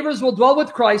 and believers will dwell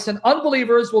with Christ, and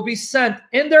unbelievers will be sent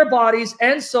in their bodies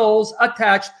and souls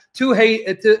attached to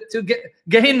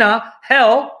Gehenna,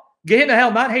 hell,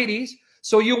 not Hades.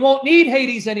 So you won't need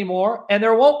Hades anymore, and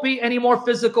there won't be any more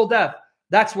physical death.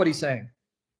 That's what he's saying.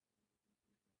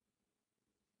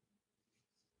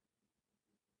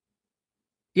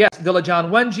 Yes,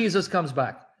 Dilajan, when Jesus comes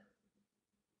back.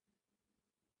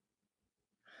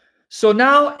 So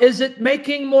now, is it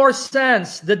making more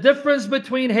sense? The difference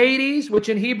between Hades, which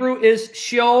in Hebrew is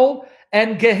Sheol,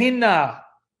 and Gehenna.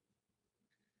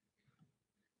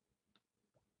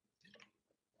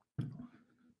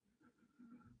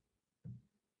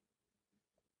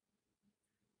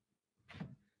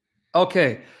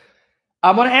 Okay.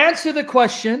 I'm going to answer the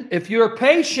question. If you're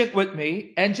patient with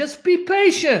me, and just be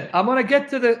patient, I'm going to get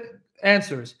to the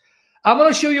answers. I'm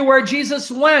going to show you where Jesus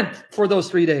went for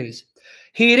those 3 days.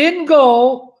 He didn't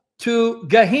go to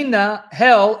Gehenna,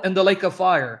 hell, in the lake of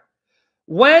fire.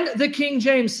 When the King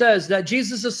James says that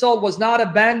Jesus' soul was not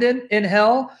abandoned in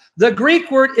hell, the Greek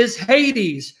word is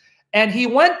Hades. And he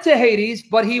went to Hades,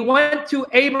 but he went to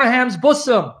Abraham's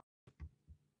bosom.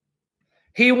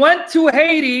 He went to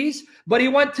Hades, but he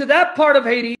went to that part of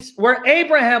Hades where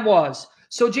Abraham was.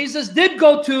 So Jesus did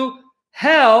go to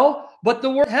hell, but the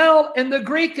word hell in the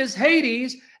Greek is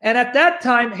Hades. And at that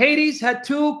time, Hades had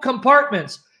 2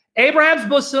 compartments. Abraham's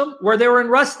bosom, where they were in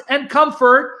rest and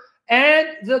comfort, and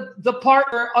the part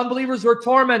where unbelievers were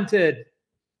tormented.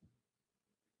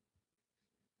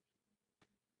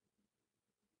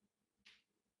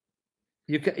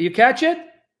 You catch it?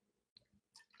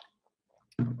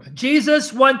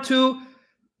 Jesus went to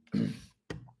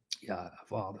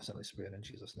Father, Son, Holy Spirit, in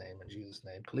Jesus'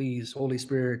 name, please, Holy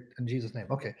Spirit, in Jesus' name.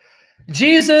 Okay.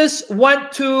 Jesus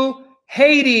went to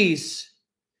Hades.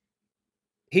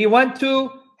 He went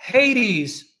to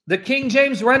Hades. The King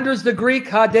James renders the Greek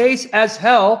Hades as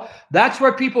hell. That's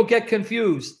where people get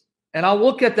confused. And I'll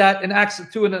look at that in Acts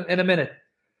 2 in a minute.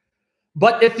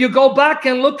 But if you go back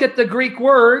and look at the Greek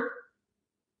word,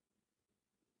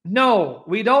 no,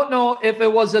 we don't know if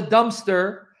it was a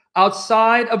dumpster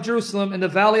outside of Jerusalem in the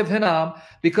Valley of Hinnom,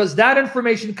 because that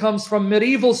information comes from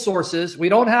medieval sources. We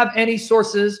don't have any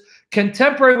sources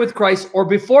contemporary with Christ or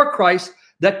before Christ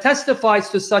that testifies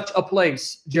to such a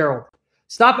place, Gerald.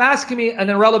 Stop asking me an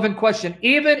irrelevant question.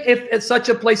 Even if such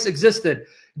a place existed,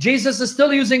 Jesus is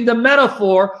still using the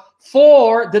metaphor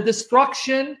for the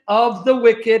destruction of the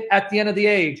wicked at the end of the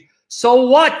age. So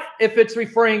what if it's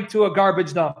referring to a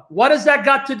garbage dump? What has that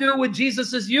got to do with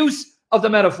Jesus's use of the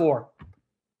metaphor?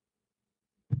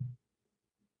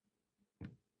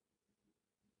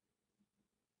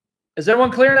 Is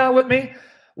everyone clear now with me?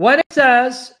 When it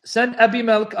says, send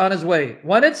Abimelech on his way,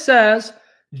 when it says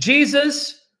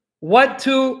Jesus went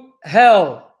to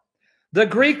hell, the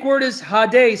Greek word is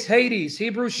Hades, Hades,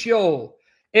 Hebrew Sheol.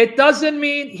 It doesn't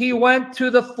mean he went to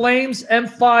the flames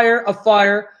and fire of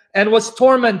fire and was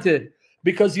tormented.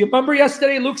 Because you remember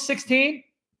yesterday, Luke 16,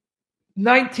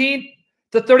 19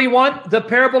 to 31, the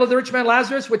parable of the rich man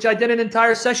Lazarus, which I did an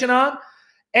entire session on.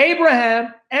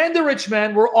 Abraham and the rich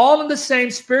man were all in the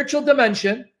same spiritual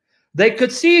dimension. They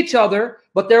could see each other,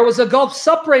 but there was a gulf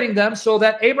separating them so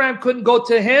that Abraham couldn't go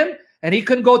to him and he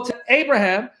couldn't go to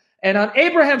Abraham. And on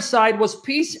Abraham's side was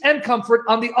peace and comfort.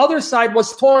 On the other side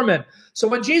was torment. So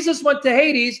when Jesus went to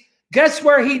Hades, guess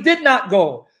where he did not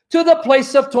go? To the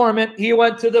place of torment. He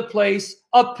went to the place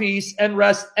of peace and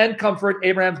rest and comfort,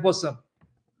 Abraham's bosom.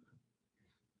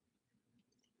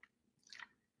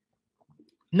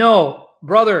 No,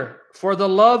 brother, for the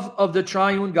love of the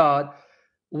triune God,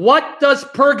 what does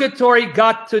purgatory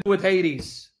got to do with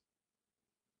Hades?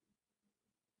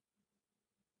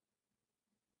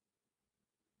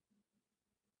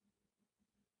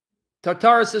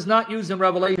 Tartarus is not used in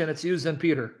Revelation, it's used in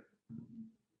Peter.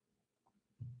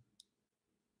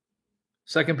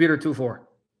 2 Peter 2:4.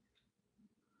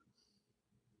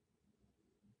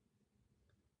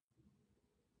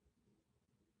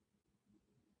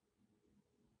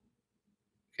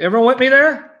 Everyone with me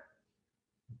there?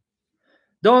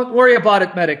 Don't worry about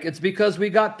it, medic. It's because we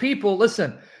got people,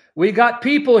 listen, we got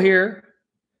people here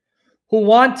who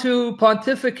want to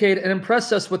pontificate and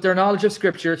impress us with their knowledge of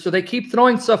Scripture. So they keep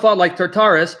throwing stuff out like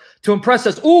Tartarus to impress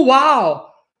us. Oh, wow,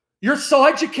 you're so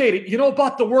educated. You know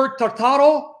about the word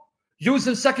tartaro used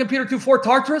in 2 Peter 2:4,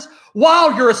 Tartarus? Wow,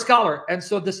 you're a scholar. And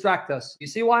so distract us. You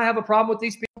see why I have a problem with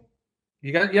these people?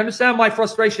 You understand my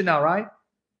frustration now, right?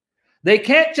 They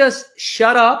can't just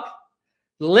shut up,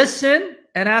 listen,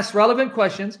 and ask relevant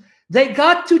questions. They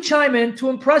got to chime in to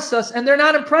impress us, and they're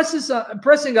not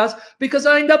impressing us because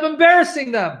I end up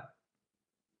embarrassing them.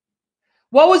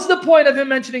 What was the point of him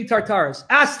mentioning Tartarus?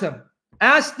 Ask him.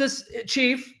 Ask this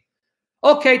chief.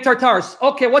 Okay, Tartarus.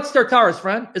 Okay, what's Tartarus,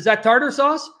 friend? Is that tartar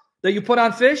sauce that you put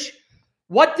on fish?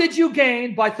 What did you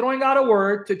gain by throwing out a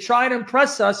word to try and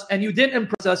impress us, and you didn't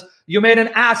impress us? You made an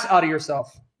ass out of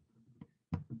yourself.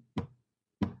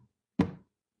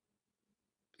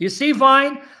 You see,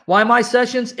 Vine, why my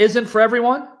sessions isn't for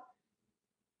everyone?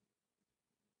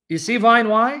 You see, Vine,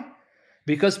 why?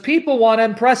 Because people want to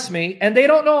impress me, and they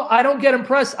don't know. I don't get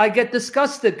impressed. I get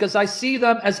disgusted because I see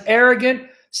them as arrogant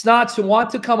snots who want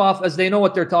to come off as they know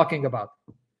what they're talking about.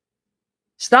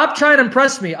 Stop trying to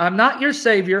impress me. I'm not your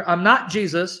Savior. I'm not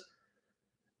Jesus.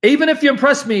 Even if you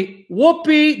impress me,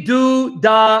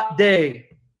 whoopee-doo-da-day.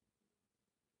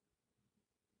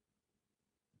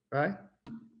 Right?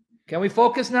 Can we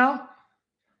focus now?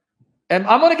 And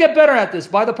I'm going to get better at this.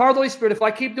 By the power of the Holy Spirit, if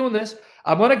I keep doing this,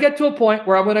 I'm going to get to a point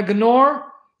where I'm going to ignore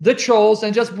the trolls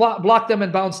and just block them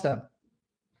and bounce them.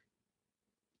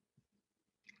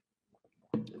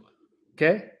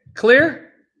 Okay?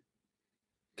 Clear?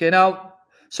 Okay, now,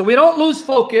 so we don't lose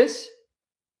focus.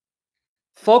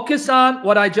 Focus on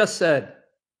what I just said.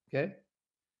 Okay?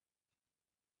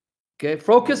 Okay,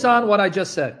 focus on what I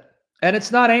just said. And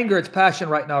it's not anger, it's passion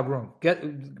right now, groom.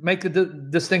 Make the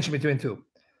distinction between two.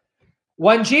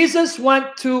 When Jesus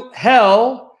went to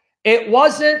hell, it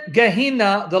wasn't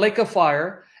Gehenna, the lake of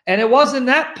fire, and it wasn't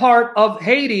that part of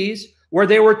Hades where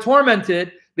they were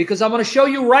tormented, because I'm going to show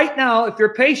you right now, if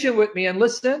you're patient with me and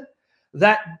listen,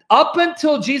 that up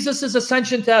until Jesus'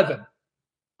 ascension to heaven,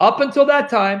 up until that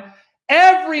time,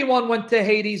 everyone went to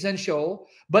Hades and Sheol,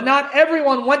 but not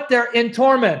everyone went there in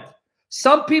torment.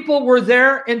 Some people were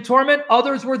there in torment,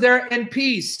 others were there in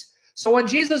peace. So when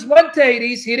Jesus went to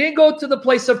Hades, he didn't go to the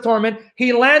place of torment.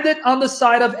 He landed on the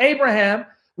side of Abraham,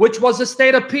 which was a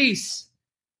state of peace.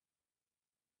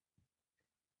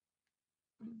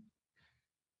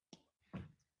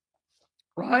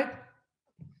 Right?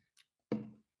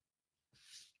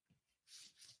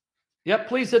 Yep,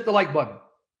 please hit the like button.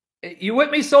 You with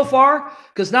me so far?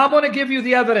 Because now I'm going to give you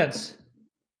the evidence.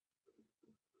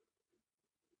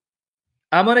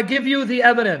 I'm going to give you the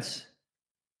evidence.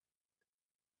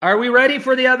 Are we ready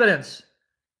for the evidence?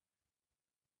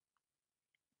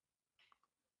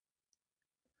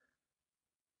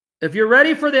 If you're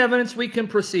ready for the evidence, we can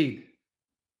proceed.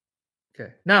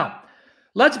 Okay. Now,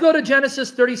 let's go to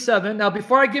Genesis 37. Now,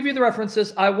 before I give you the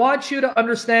references, I want you to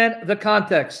understand the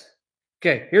context.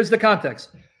 Okay, here's the context.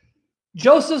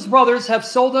 Joseph's brothers have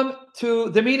sold him to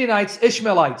the Midianites,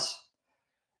 Ishmaelites.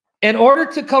 In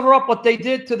order to cover up what they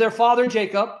did to their father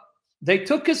Jacob, they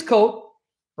took his coat,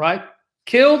 right,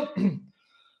 killed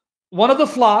one of the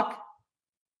flock,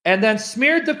 and then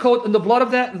smeared the coat in the blood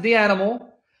of the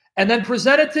animal, and then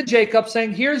presented to Jacob,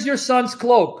 saying, here's your son's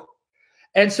cloak.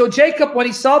 And so Jacob, when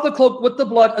he saw the cloak with the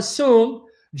blood, assumed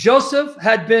Joseph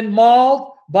had been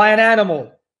mauled by an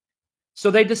animal.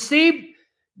 So they deceived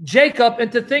Jacob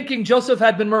into thinking Joseph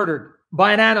had been murdered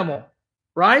by an animal,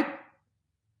 right?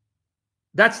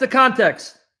 That's the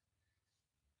context.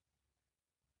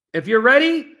 If you're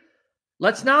ready,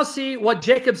 let's now see what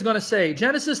Jacob's going to say.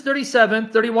 Genesis 37,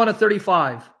 31 to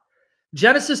 35.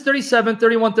 Genesis 37,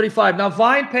 31, 35. Now,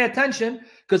 Vine, pay attention,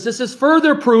 because this is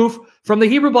further proof from the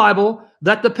Hebrew Bible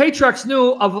that the patriarchs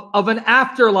knew of an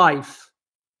afterlife,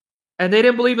 and they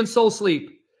didn't believe in soul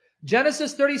sleep.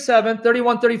 Genesis 37,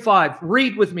 31, 35.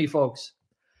 Read with me, folks.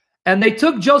 And they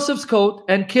took Joseph's coat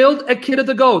and killed a kid of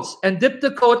the goats and dipped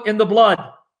the coat in the blood.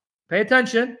 Pay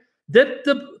attention. Dipped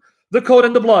the coat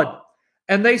in the blood.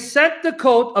 And they sent the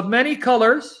coat of many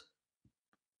colors,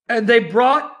 and they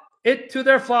brought it to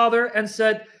their father and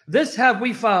said, "This have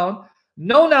we found.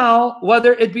 Know now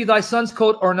whether it be thy son's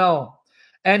coat or no."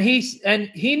 And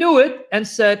he knew it and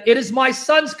said, "It is my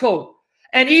son's coat.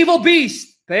 An evil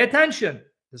beast," pay attention,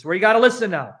 this is where you got to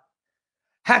listen now,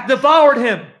 "hath devoured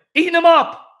him, eaten him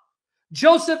up.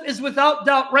 Joseph is without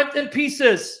doubt rent in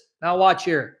pieces." Now watch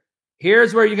here.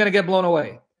 Here's where you're going to get blown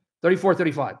away. 34,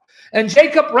 35. "And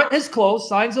Jacob rent his clothes,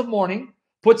 signs of mourning,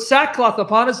 put sackcloth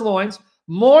upon his loins,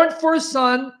 mourned for his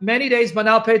son many days." But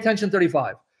now pay attention,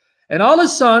 35. "And all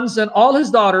his sons and all his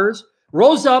daughters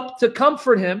rose up to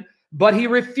comfort him, but he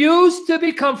refused to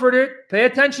be comforted." Pay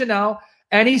attention now.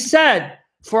 "And he said,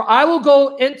 for I will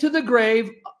go into the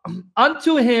grave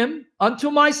unto him,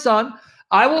 unto my son.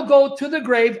 I will go to the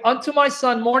grave unto my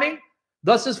son mourning."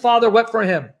 Thus his father wept for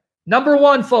him. Number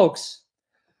one, folks,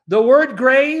 the word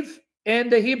grave in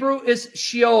the Hebrew is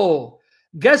Sheol.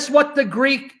 Guess what the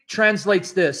Greek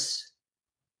translates this?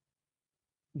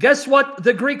 Guess what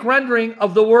the Greek rendering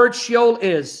of the word Sheol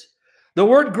is? The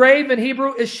word grave in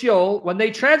Hebrew is Sheol. When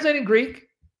they translate in Greek,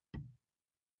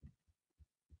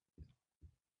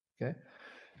 okay,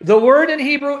 the word in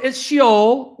Hebrew is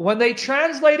Sheol. When they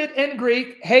translate it in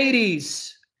Greek,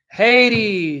 Hades.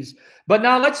 Hades. But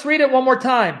now let's read it one more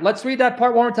time. Let's read that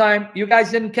part one more time. You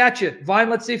guys didn't catch it. Vine,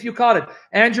 let's see if you caught it.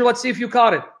 Andrew, let's see if you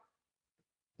caught it.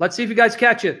 Let's see if you guys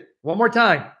catch it. One more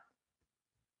time.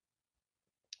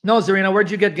 No, Zarina,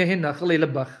 where'd you get Gehenna?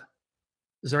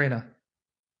 Zarina.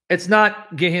 It's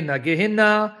not Gehenna.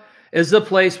 Gehenna is the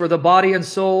place where the body and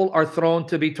soul are thrown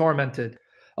to be tormented.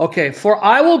 Okay, "For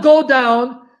I will go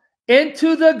down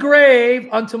into the grave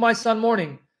unto my son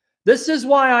mourning." This is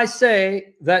why I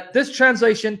say that this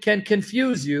translation can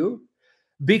confuse you,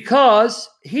 because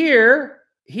here,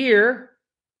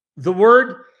 the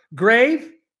word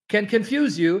grave can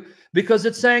confuse you, because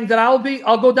it's saying that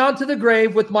I'll go down to the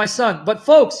grave with my son. But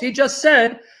folks, he just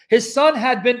said his son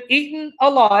had been eaten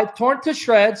alive, torn to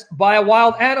shreds by a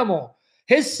wild animal.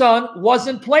 His son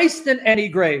wasn't placed in any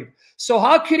grave. So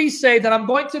how could he say that I'm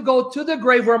going to go to the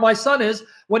grave where my son is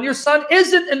when your son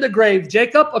isn't in the grave,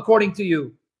 Jacob, according to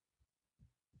you?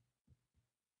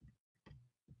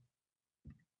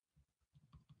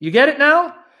 You get it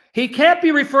now? He can't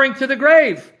be referring to the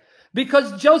grave,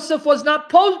 because Joseph was not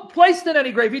placed in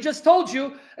any grave. He just told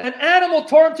you an animal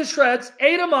tore him to shreds,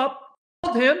 ate him up,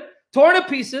 killed him, torn to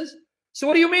pieces. So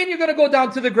what do you mean you're going to go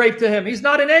down to the grave to him? He's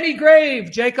not in any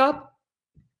grave, Jacob.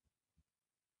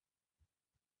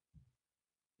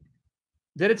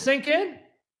 Did it sink in?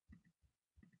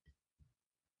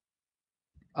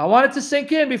 I want it to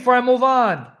sink in before I move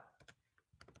on.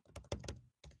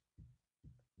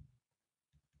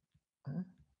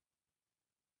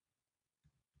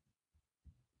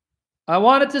 I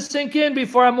want it to sink in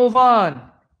before I move on.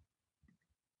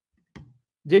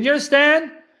 Did you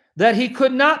understand that he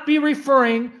could not be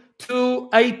referring to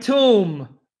a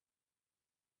tomb?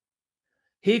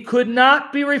 He could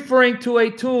not be referring to a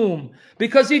tomb,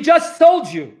 because he just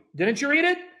told you. Didn't you read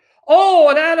it? Oh,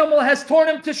 an animal has torn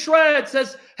him to shreds,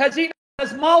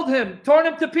 has mauled him, torn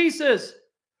him to pieces.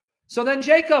 So then,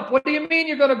 Jacob, what do you mean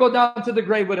you're going to go down to the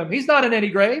grave with him? He's not in any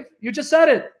grave. You just said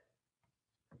it.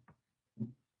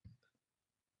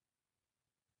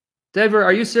 David,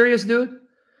 are you serious, dude?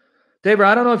 David,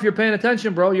 I don't know if you're paying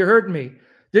attention, bro. You're hurting me.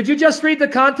 Did you just read the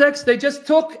context? They just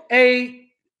took a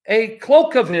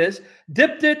cloak of his,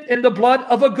 dipped it in the blood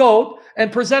of a goat, and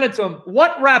presented to him.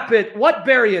 What wrap it? What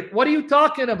bury it? What are you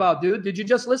talking about, dude? Did you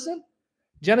just listen?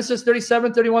 Genesis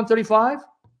 37, 31, 35.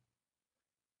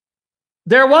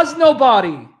 There was no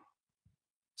body.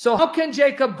 So how can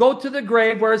Jacob go to the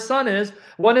grave where his son is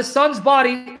when his son's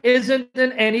body isn't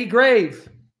in any grave?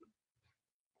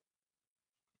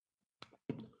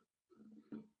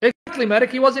 Exactly,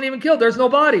 medic. He wasn't even killed. There's no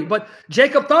body. But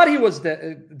Jacob thought he was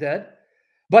dead.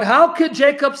 But how could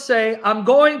Jacob say, I'm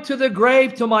going to the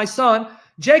grave to my son?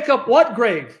 Jacob, what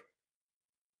grave?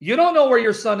 You don't know where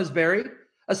your son is buried.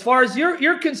 As far as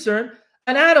you're concerned,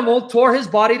 an animal tore his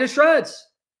body to shreds.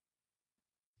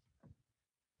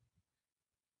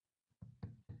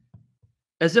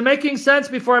 Is it making sense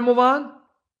before I move on?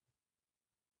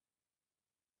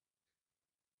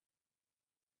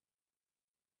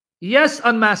 Yes,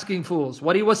 unmasking fools.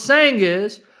 What he was saying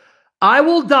is, I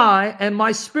will die and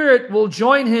my spirit will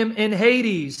join him in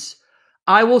Hades.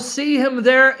 I will see him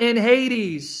there in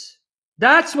Hades.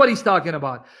 That's what he's talking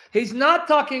about. He's not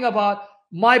talking about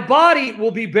my body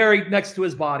will be buried next to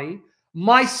his body.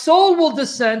 My soul will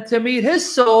descend to meet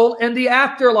his soul in the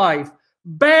afterlife.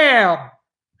 Bam!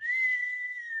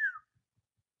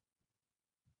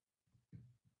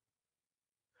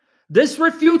 This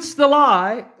refutes the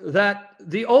lie that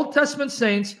the Old Testament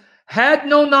saints had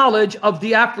no knowledge of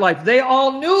the afterlife. They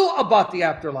all knew about the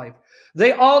afterlife.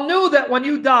 They all knew that when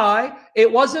you die,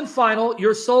 it wasn't final.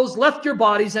 Your souls left your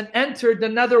bodies and entered the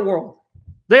netherworld.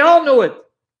 They all knew it.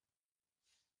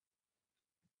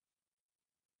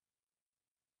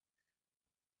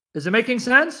 Is it making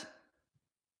sense?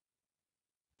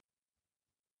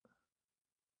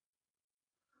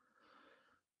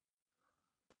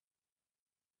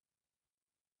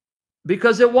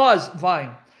 Because it was,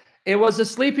 fine. It was a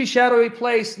sleepy, shadowy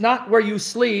place, not where you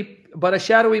sleep, but a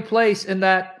shadowy place in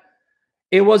that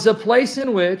it was a place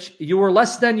in which you were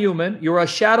less than human. You were a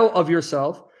shadow of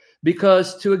yourself,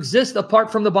 because to exist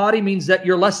apart from the body means that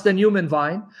you're less than human,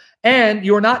 vine, and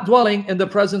you're not dwelling in the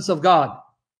presence of God,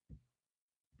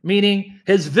 meaning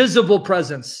his visible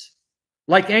presence,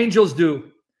 like angels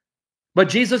do. But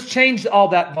Jesus changed all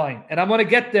that, vine, and I'm going to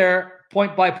get there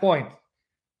point by point.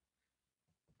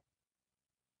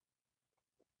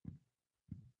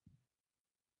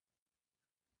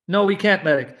 No, we can't,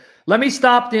 Medic. Let me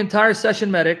stop the entire session,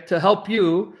 Medic, to help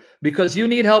you, because you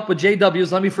need help with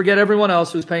JWs. Let me forget everyone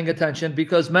else who's paying attention,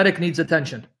 because Medic needs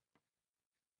attention.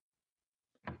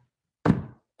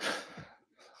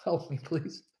 Help me,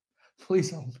 please.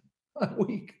 Please help me. I'm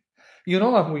weak. You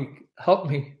know I'm weak. Help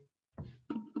me.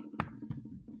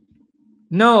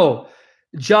 No,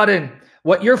 Jadin,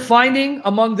 what you're finding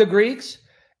among the Greeks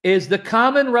is the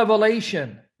common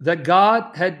revelation that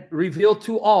God had revealed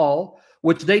to all,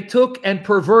 which they took and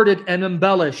perverted and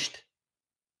embellished.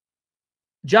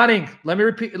 Johnny, let me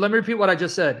repeat what I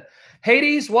just said.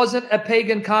 Hades wasn't a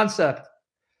pagan concept.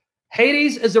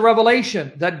 Hades is a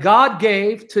revelation that God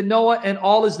gave to Noah and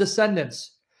all his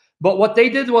descendants. But what they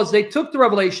did was they took the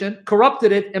revelation,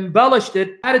 corrupted it, embellished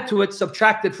it, added to it,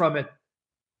 subtracted from it.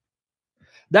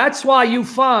 That's why you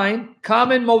find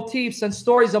common motifs and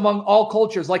stories among all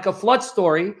cultures, like a flood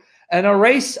story and a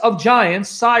race of giants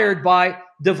sired by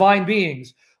divine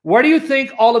beings. Where do you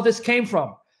think all of this came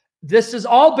from? This is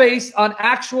all based on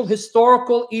actual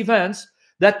historical events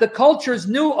that the cultures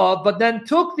knew of, but then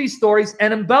took these stories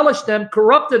and embellished them,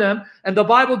 corrupted them, and the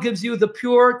Bible gives you the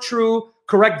pure, true,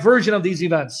 correct version of these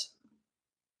events.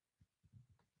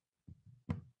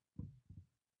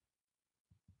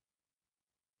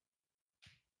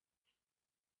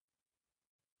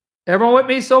 Everyone with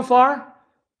me so far?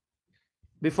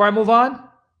 Before I move on?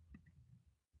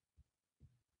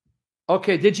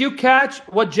 Okay, did you catch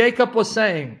what Jacob was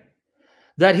saying?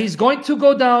 That he's going to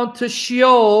go down to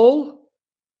Sheol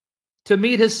to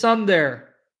meet his son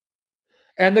there.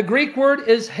 And the Greek word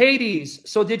is Hades.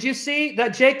 So did you see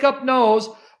that Jacob knows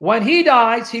when he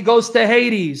dies, he goes to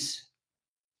Hades?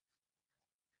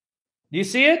 Do you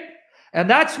see it? And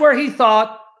that's where he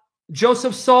thought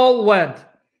Joseph's soul went,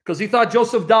 because he thought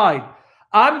Joseph died.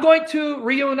 I'm going to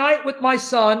reunite with my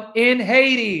son in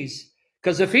Hades,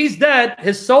 because if he's dead,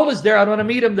 his soul is there. I want to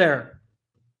meet him there.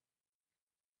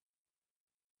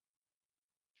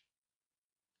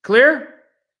 Clear?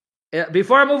 Yeah,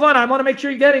 before I move on, I want to make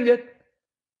sure you're getting it.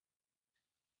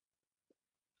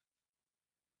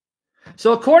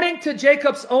 So according to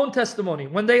Jacob's own testimony,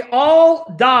 when they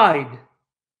all died,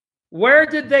 where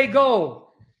did they go?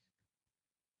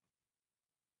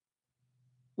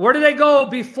 Where did they go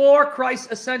before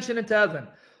Christ's ascension into heaven?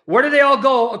 Where did they all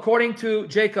go according to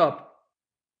Jacob?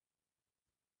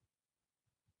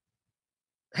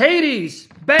 Hades.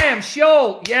 Bam.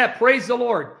 Sheol. Yeah, praise the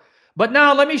Lord. But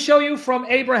now let me show you from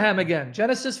Abraham again.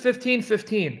 Genesis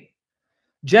 15:15.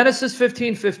 Genesis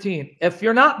 15:15. If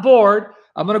you're not bored,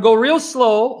 I'm going to go real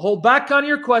slow. Hold back on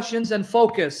your questions and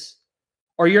focus,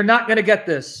 or you're not going to get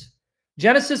this.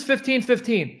 Genesis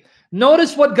 15:15.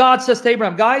 Notice what God says to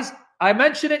Abraham. Guys, I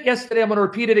mentioned it yesterday. I'm going to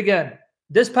repeat it again.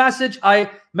 This passage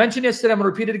I mentioned yesterday. I'm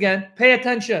going to repeat it again. Pay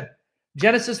attention.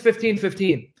 Genesis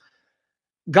 15:15.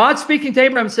 God speaking to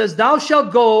Abraham says, thou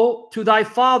shalt go to thy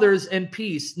fathers in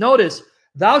peace. Notice,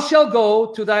 thou shalt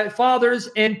go to thy fathers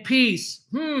in peace.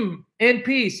 In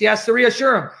peace. He has to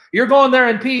reassure him. You're going there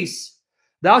in peace.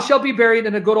 thou shalt be buried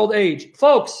in a good old age.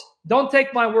 Folks, don't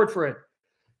take my word for it.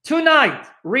 Tonight,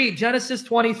 read Genesis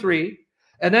 23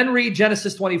 and then read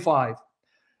Genesis 25.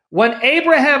 When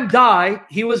Abraham died,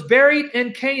 he was buried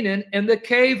in Canaan in the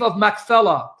cave of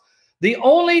Machpelah. The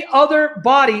only other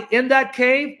body in that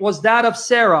cave was that of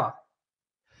Sarah.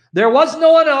 There was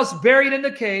no one else buried in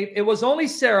the cave. It was only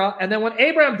Sarah. And then when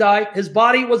Abraham died, his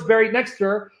body was buried next to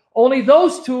her. Only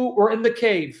those two were in the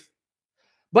cave.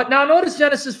 But now notice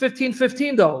Genesis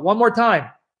 15:15 though, one more time.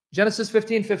 Genesis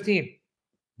 15:15.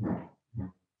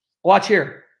 Watch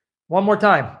here. One more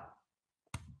time.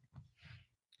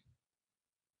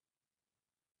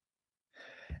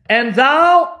 And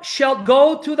thou shalt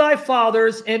go to thy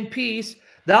fathers in peace.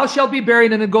 Thou shalt be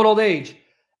buried in a good old age.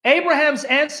 Abraham's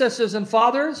ancestors and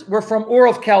fathers were from Ur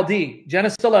of Chaldee.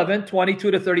 Genesis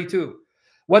 11:22-32.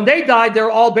 When they died, they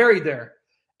were all buried there.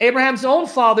 Abraham's own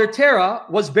father, Terah,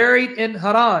 was buried in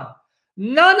Haran.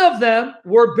 None of them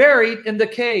were buried in the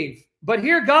cave. But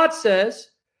here God says,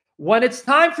 when it's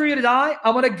time for you to die,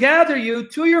 I'm going to gather you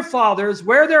to your fathers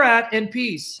where they're at in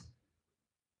peace.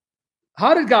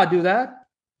 How did God do that?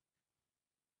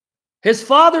 His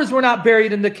fathers were not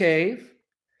buried in the cave.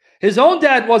 His own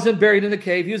dad wasn't buried in the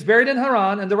cave. He was buried in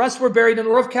Haran, and the rest were buried in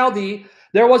Ur of Chaldee.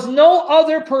 There was no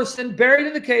other person buried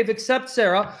in the cave except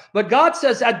Sarah. But God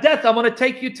says, at death, I'm going to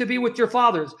take you to be with your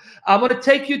fathers. I'm going to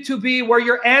take you to be where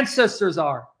your ancestors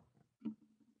are.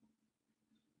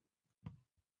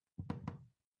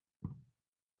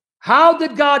 How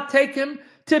did God take him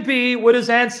to be with his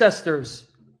ancestors?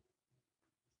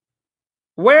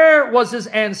 Where was his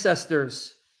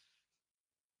ancestors?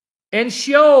 In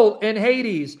Sheol, in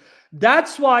Hades.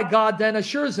 That's why God then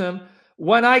assures him,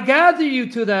 when I gather you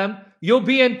to them, you'll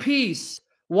be in peace.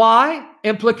 Why?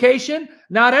 Implication,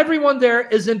 not everyone there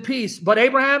is in peace. But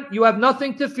Abraham, you have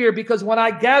nothing to fear, because when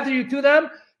I gather you to them,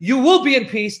 you will be in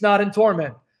peace, not in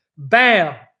torment.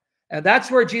 Bam. And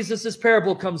that's where Jesus'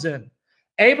 parable comes in.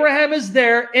 Abraham is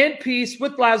there in peace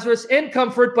with Lazarus, in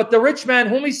comfort, but the rich man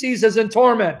whom he sees is in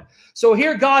torment. So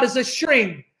here God is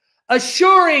assuring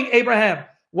Abraham,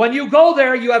 when you go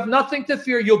there, you have nothing to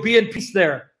fear. You'll be in peace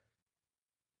there.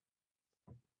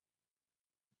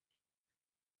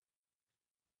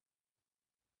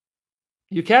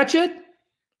 You catch it?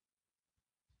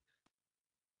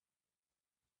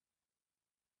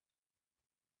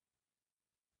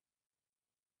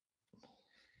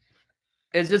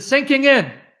 Is it sinking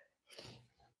in?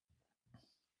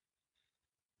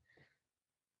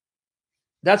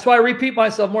 That's why I repeat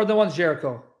myself more than once,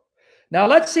 Jericho. Now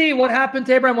let's see what happened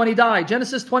to Abraham when he died.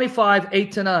 Genesis 25,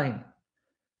 8-9.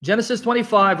 Genesis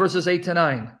 25, verses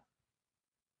 8-9.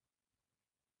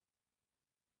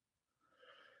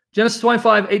 Genesis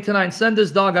 25, 8-9. Send this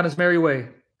dog on his merry way.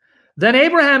 Then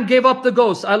Abraham gave up the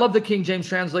ghost. I love the King James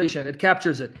translation. It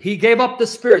captures it. He gave up the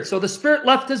spirit. So the spirit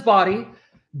left his body,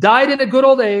 died in a good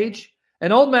old age,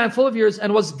 an old man full of years,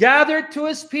 and was gathered to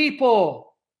his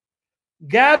people.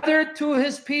 Gathered to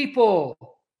his people.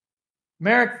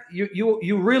 Merrick,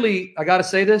 you really, I got to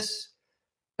say this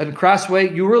in a crass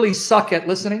way, you really suck at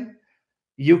listening.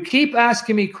 You keep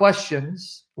asking me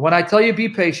questions. When I tell you be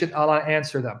patient, I'll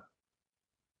answer them.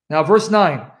 Now, verse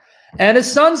 9. And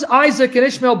his sons Isaac and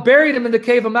Ishmael buried him in the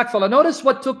cave of Machpelah. Notice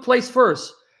what took place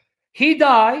first. He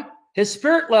died, his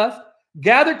spirit left,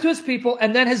 gathered to his people,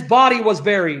 and then his body was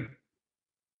buried.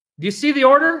 Do you see the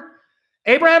order?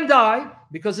 Abraham died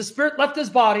because his spirit left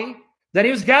his body. Then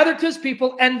he was gathered to his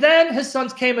people, and then his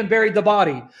sons came and buried the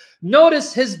body.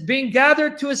 Notice his being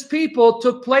gathered to his people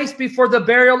took place before the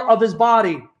burial of his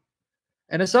body.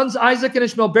 And his sons Isaac and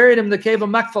Ishmael buried him in the cave of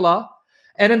Machpelah.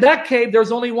 And in that cave,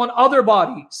 there's only one other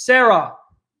body, Sarah.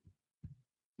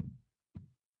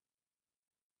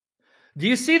 Do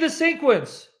you see the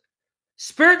sequence?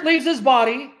 Spirit leaves his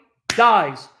body,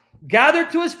 dies, gathered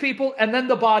to his people, and then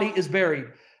the body is buried.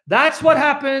 That's what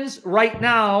happens right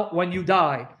now when you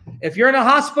die. If you're in a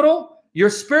hospital, your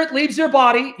spirit leaves your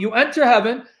body, you enter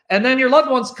heaven, and then your loved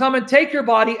ones come and take your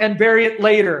body and bury it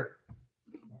later.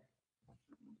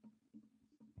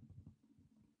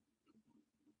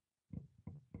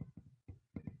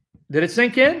 Did it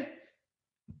sink in?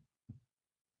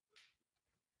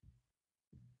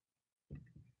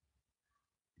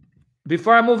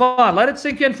 Before I move on, let it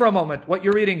sink in for a moment, what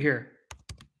you're reading here.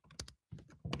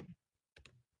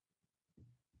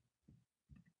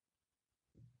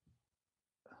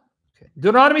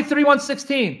 Deuteronomy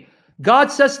 3:1-16. God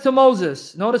says to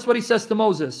Moses, notice what he says to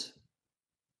Moses.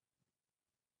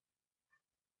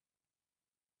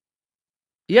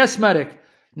 Yes, medic.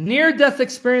 Near-death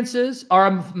experiences are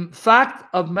a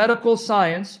fact of medical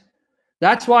science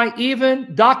That's why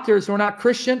even doctors who are not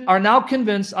Christian are now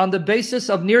convinced on the basis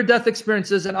of near-death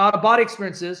experiences and out-of-body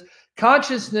experiences,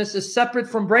 consciousness is separate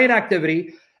from brain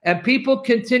activity, and people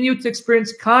continue to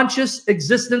experience conscious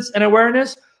existence and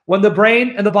awareness when the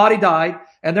brain and the body died,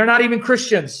 and they're not even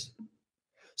Christians.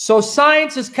 So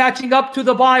science is catching up to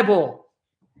the Bible.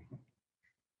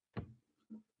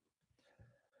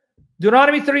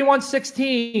 Deuteronomy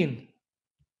 31:16.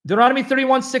 Deuteronomy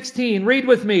 31:16. Read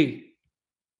with me.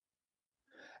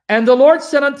 And the Lord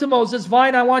said unto Moses,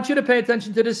 Vine, I want you to pay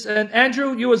attention to this, and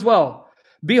Andrew, you as well.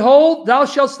 Behold, thou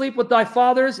shalt sleep with thy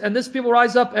fathers, and this people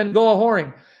rise up and go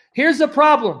a-whoring. Here's the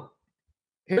problem.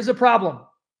 Here's the problem.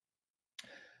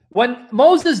 When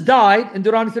Moses died in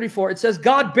Deuteronomy 34, it says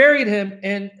God buried him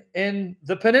in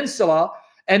the peninsula,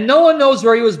 and no one knows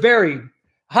where he was buried.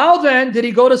 How then did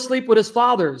he go to sleep with his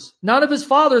fathers? None of his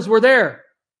fathers were there.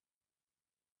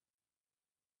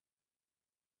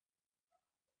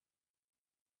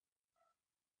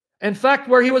 In fact,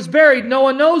 where he was buried, no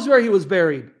one knows where he was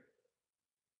buried.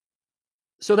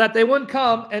 So that they wouldn't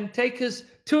come and take his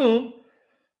tomb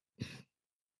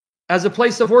as a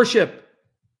place of worship.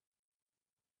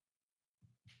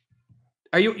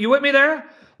 Are you with me there?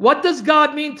 What does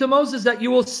God mean to Moses that you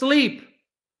will sleep?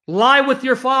 Lie with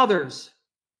your fathers.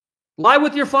 Lie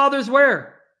with your fathers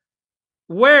where?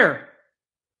 Where?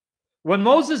 When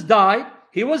Moses died,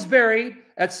 he was buried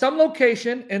at some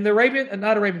location in the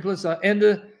not Arabian Peninsula, in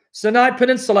the Sinai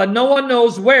Peninsula. No one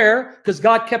knows where, because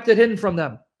God kept it hidden from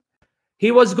them.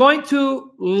 He was going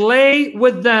to lay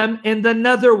with them in the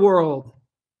netherworld.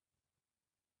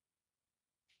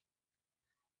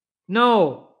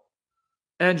 No,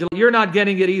 Angela, you're not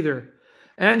getting it either.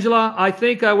 Angela, I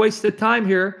think I wasted time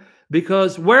here,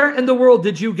 because where in the world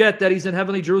did you get that he's in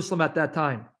heavenly Jerusalem at that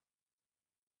time?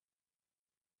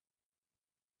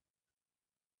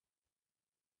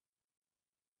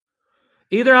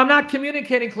 Either I'm not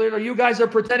communicating clearly or you guys are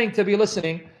pretending to be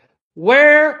listening.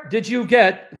 Where did you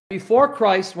get before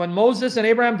Christ, when Moses and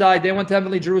Abraham died, they went to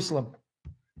heavenly Jerusalem?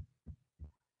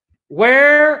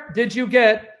 Where did you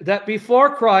get that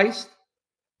before Christ,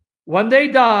 when they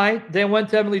died, they went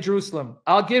to heavenly Jerusalem?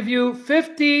 I'll give you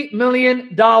 $50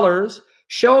 million.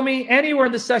 Show me anywhere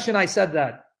in the session I said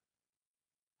that.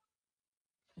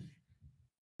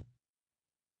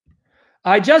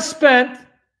 I just spent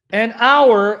an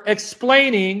hour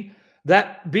explaining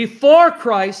that before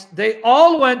Christ, they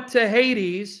all went to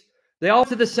Hades. They all went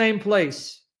to the same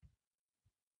place.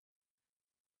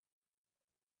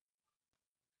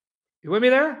 You with me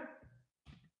there?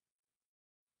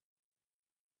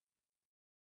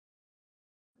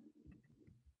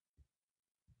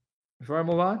 Before I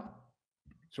move on?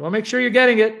 So I want to make sure you're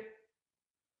getting it.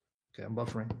 Okay, I'm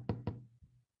buffering.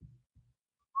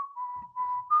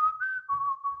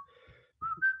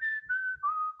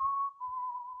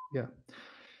 Yeah.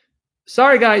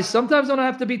 Sorry, guys. Sometimes I don't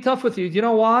have to be tough with you. Do you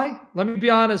know why? Let me be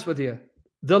honest with you.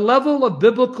 The level of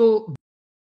biblical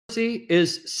literacy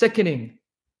is sickening.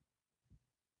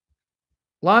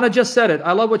 Lana just said it.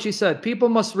 I love what she said. People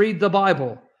must read the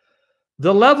Bible.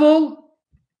 The level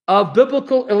of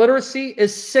biblical illiteracy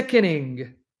is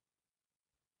sickening.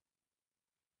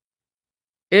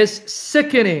 Is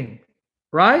sickening,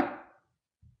 right?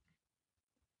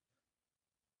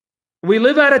 We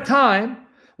live at a time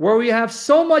where we have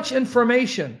so much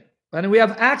information and we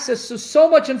have access to so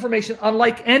much information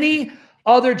unlike any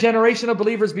other generation of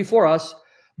believers before us,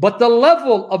 but the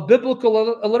level of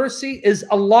biblical illiteracy is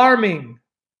alarming.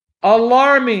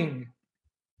 Alarming.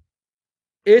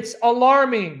 It's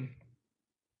alarming.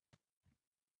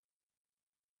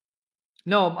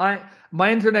 No,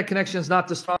 my internet connection is not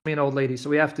the strong, me, an old lady, so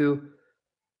we have to,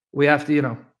 you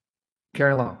know,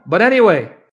 carry along. But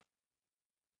anyway,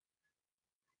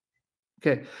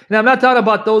 okay. Now, I'm not talking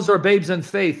about those who are babes in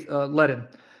faith, Ledin.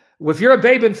 If you're a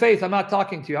babe in faith, I'm not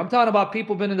talking to you. I'm talking about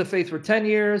people who've been in the faith for 10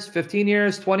 years, 15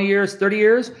 years, 20 years, 30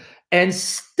 years, and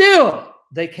still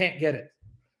they can't get it.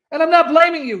 And I'm not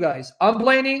blaming you guys. I'm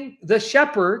blaming the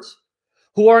shepherds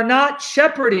who are not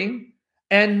shepherding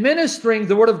and ministering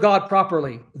the word of God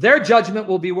properly. Their judgment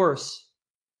will be worse.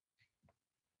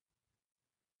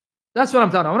 That's what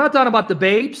I'm talking about. I'm not talking about the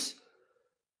babes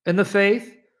in the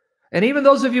faith. And even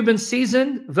those of you who've been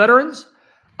seasoned veterans,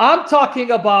 I'm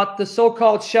talking about the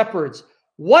so-called shepherds.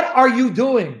 What are you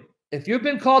doing? If you've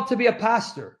been called to be a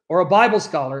pastor or a Bible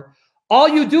scholar, all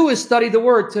you do is study the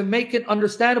word to make it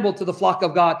understandable to the flock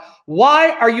of God.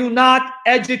 Why are you not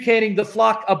educating the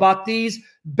flock about these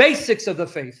basics of the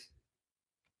faith?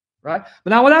 Right? But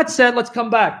now with that said, let's come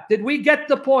back. Did we get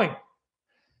the point?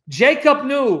 Jacob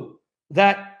knew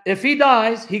that if he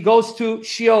dies, he goes to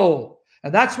Sheol.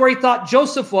 And that's where he thought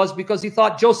Joseph was, because he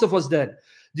thought Joseph was dead.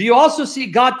 Do you also see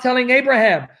God telling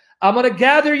Abraham, I'm going to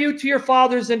gather you to your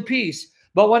fathers in peace?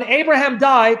 But when Abraham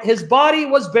died, his body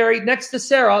was buried next to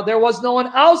Sarah. There was no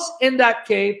one else in that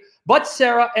cave but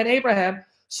Sarah and Abraham.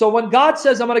 So when God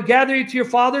says, I'm going to gather you to your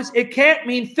fathers, it can't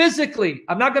mean physically.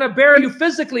 I'm not going to bury you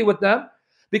physically with them,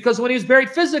 because when he was buried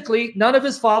physically, none of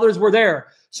his fathers were there.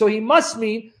 So he must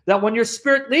mean that when your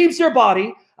spirit leaves your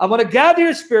body, I'm going to gather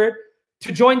your spirit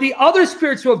to join the other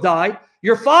spirits who have died,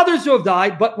 your fathers who have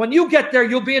died. But when you get there,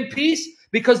 you'll be in peace,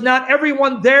 because not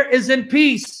everyone there is in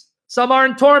peace. Some are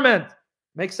in torment.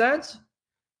 Make sense?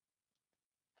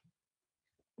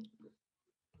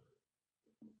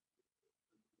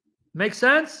 Make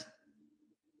sense?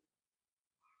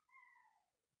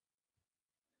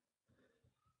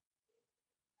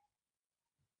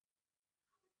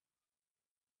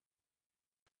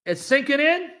 It's sinking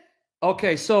in?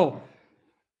 Okay, so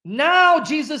now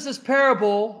Jesus'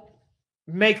 parable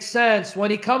makes sense when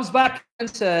he comes back and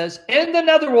says, in the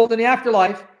netherworld, in the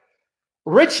afterlife,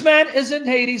 rich man is in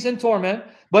Hades in torment,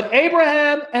 but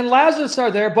Abraham and Lazarus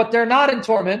are there, but they're not in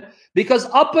torment, because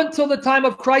up until the time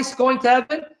of Christ going to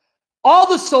heaven, all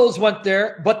the souls went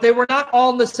there, but they were not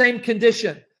all in the same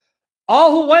condition.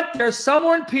 All who went there, some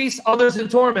were in peace, others in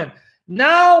torment.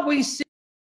 Now we see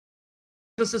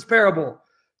this parable.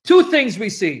 Two things we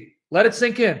see. Let it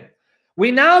sink in. We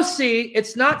now see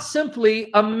it's not simply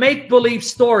a make-believe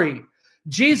story.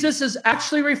 Jesus is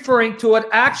actually referring to what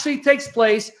actually takes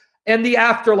place in the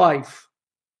afterlife.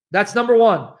 That's number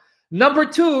one. Number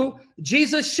two,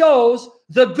 Jesus shows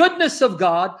the goodness of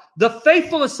God, the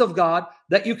faithfulness of God,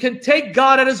 that you can take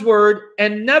God at his word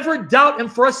and never doubt him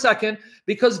for a second,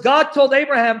 because God told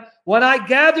Abraham, when I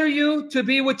gather you to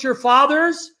be with your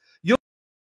fathers, you'll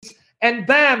be peace. And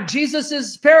bam,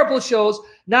 Jesus' parable shows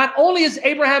not only is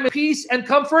Abraham in peace and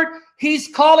comfort, he's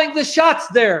calling the shots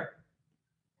there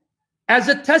as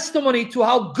a testimony to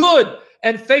how good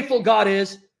and faithful God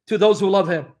is to those who love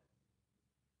him.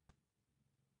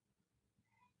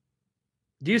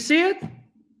 Do you see it?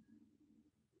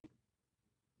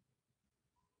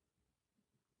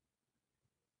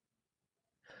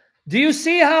 Do you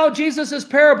see how Jesus'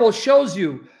 parable shows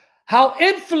you how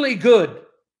infinitely good,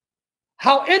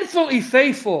 how infinitely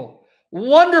faithful,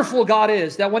 wonderful God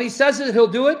is, that when he says it, he'll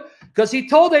do it? Because he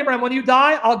told Abraham, when you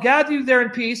die, I'll gather you there in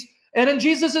peace. And in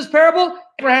Jesus' parable,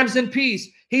 Abraham's in peace.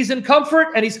 He's in comfort,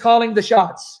 and he's calling the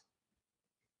shots.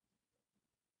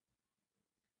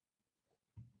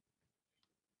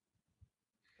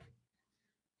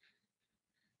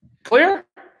 Clear?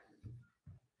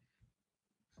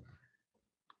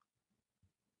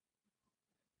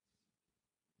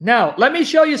 Now, let me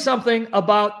show you something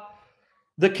about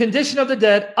the condition of the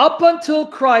dead up until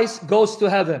Christ goes to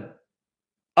heaven.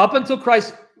 Up until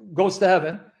Christ goes to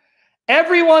heaven,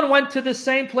 everyone went to the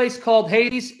same place called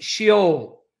Hades,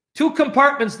 Sheol. Two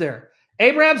compartments there.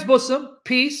 Abraham's bosom,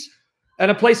 peace,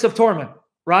 and a place of torment,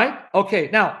 right? Okay,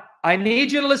 now, I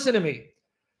need you to listen to me.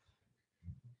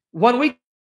 When we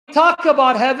talk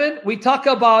about heaven, we talk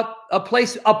about a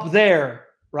place up there,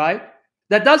 right?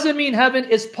 That doesn't mean heaven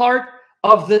is part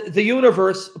of the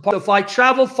universe. If I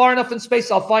travel far enough in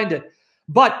space, I'll find it.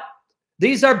 But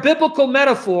these are biblical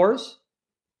metaphors,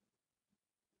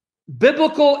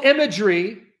 biblical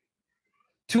imagery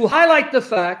to highlight the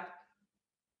fact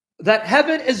that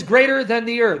heaven is greater than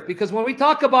the earth. Because when we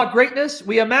talk about greatness,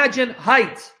 we imagine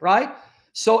height, right?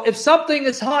 So if something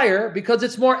is higher, because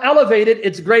it's more elevated,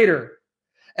 it's greater.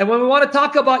 And when we want to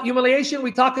talk about humiliation,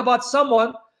 we talk about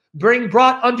someone being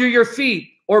brought under your feet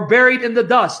or buried in the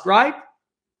dust, right?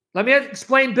 Let me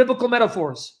explain biblical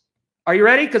metaphors. Are you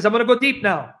ready? Because I'm going to go deep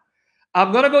now.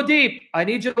 I'm going to go deep. I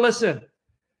need you to listen.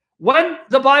 When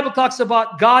the Bible talks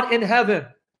about God in heaven,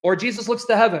 or Jesus looks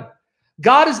to heaven,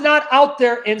 God is not out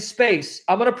there in space.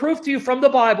 I'm going to prove to you from the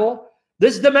Bible,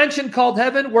 this dimension called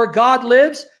heaven where God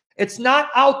lives, it's not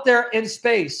out there in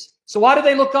space. So why do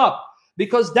they look up?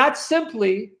 Because that's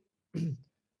simply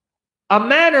a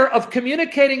manner of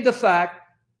communicating the fact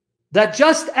that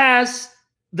just as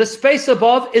the space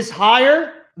above is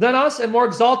higher than us and more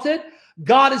exalted,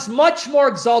 God is much more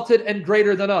exalted and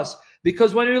greater than us.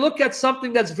 Because when we look at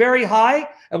something that's very high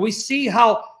and we see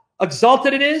how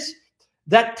exalted it is,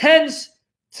 that tends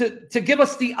to give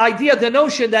us the idea, the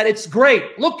notion that it's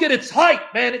great. Look at its height,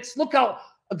 man. Look how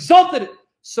exalted it is.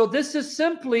 So this is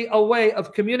simply a way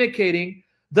of communicating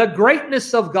the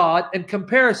greatness of God in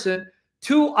comparison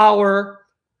to our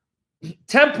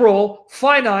temporal,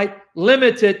 finite,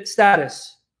 limited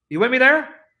status. You with me there?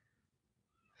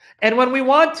 And when we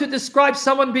want to describe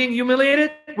someone being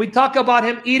humiliated, we talk about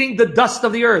him eating the dust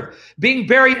of the earth, being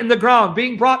buried in the ground,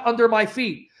 being brought under my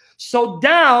feet. So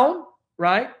down,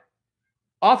 right?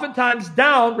 Oftentimes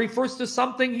down refers to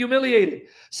something humiliated,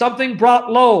 something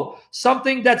brought low,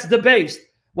 something that's debased.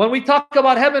 When we talk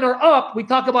about heaven or up, we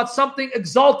talk about something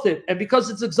exalted. And because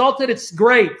it's exalted, it's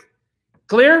great.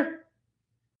 Clear?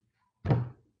 I'm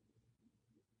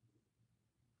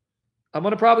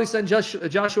going to probably send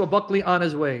Joshua Buckley on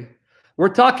his way. We're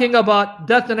talking about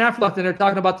death and afterlife, and they're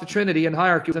talking about the Trinity and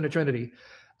hierarchy within the Trinity.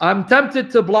 I'm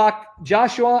tempted to block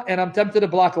Joshua, and I'm tempted to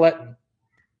block Letton.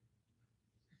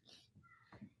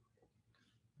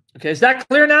 Okay, is that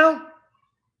clear now?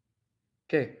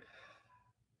 Okay.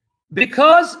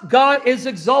 Because God is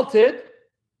exalted,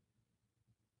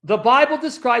 the Bible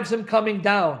describes him coming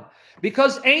down.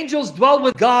 Because angels dwell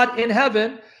with God in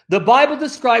heaven, the Bible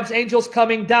describes angels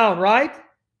coming down, right?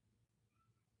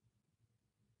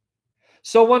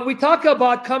 So when we talk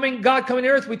about God coming to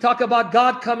earth, we talk about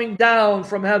God coming down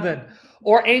from heaven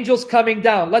or angels coming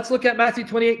down. Let's look at Matthew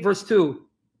 28, verse 2.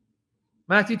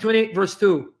 Matthew 28, verse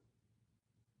 2.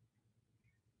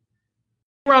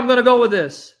 Where I'm going to go with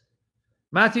this.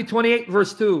 Matthew 28,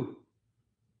 verse 2.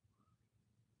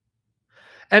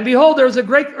 And behold, there was a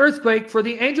great earthquake, for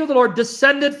the angel of the Lord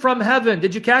descended from heaven.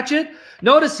 Did you catch it?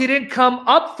 Notice he didn't come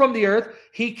up from the earth.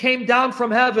 He came down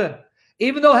from heaven.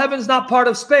 Even though heaven's not part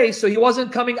of space, so he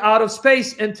wasn't coming out of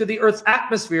space into the earth's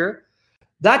atmosphere.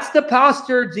 That's the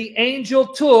posture the angel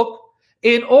took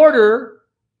in order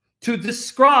to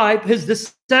describe his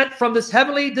descent from this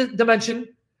heavenly dimension,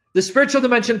 the spiritual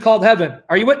dimension called heaven.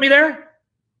 Are you with me there?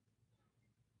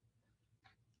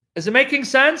 Is it making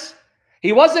sense?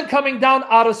 He wasn't coming down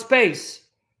out of space.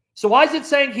 So why is it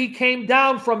saying he came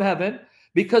down from heaven?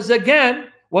 Because again,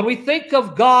 when we think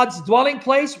of God's dwelling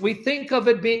place, we think of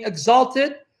it being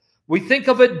exalted. We think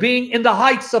of it being in the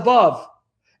heights above.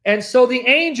 And so the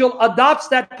angel adopts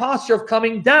that posture of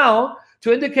coming down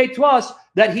to indicate to us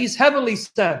that he's heavenly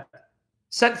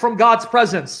sent from God's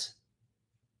presence.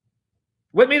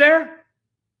 With me there?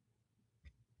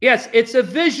 Yes, it's a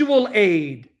visual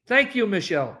aid. Thank you,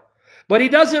 Michelle. But he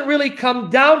doesn't really come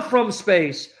down from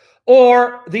space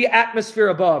or the atmosphere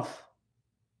above.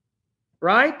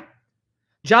 Right?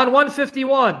 John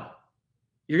 1:51.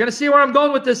 You're going to see where I'm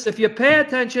going with this. If you pay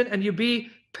attention and you be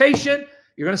patient,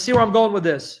 you're going to see where I'm going with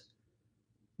this.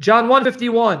 John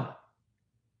 1:51.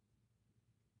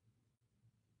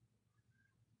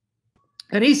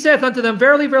 And he saith unto them,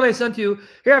 Verily, verily, I say unto you,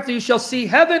 hereafter you shall see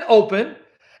heaven open,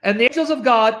 and the angels of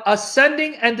God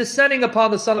ascending and descending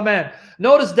upon the Son of Man.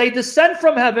 Notice they descend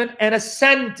from heaven and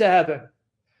ascend to heaven.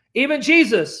 Even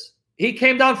Jesus, he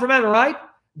came down from heaven, right?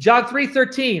 John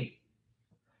 3:13.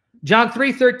 John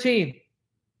 3:13.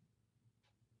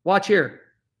 Watch here.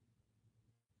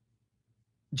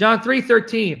 John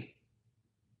 3:13.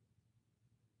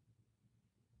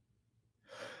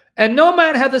 And no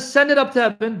man hath ascended up to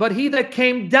heaven, but he that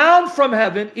came down from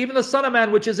heaven, even the Son of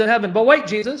Man which is in heaven. But wait,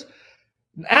 Jesus,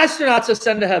 astronauts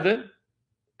ascend to heaven,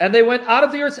 and they went out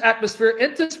of the earth's atmosphere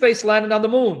into space, landed on the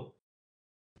moon.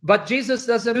 But Jesus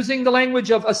doesn't using the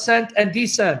language of ascent and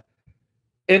descent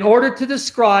in order to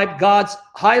describe God's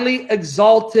highly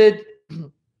exalted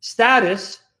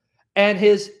status and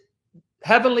his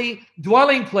heavenly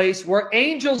dwelling place where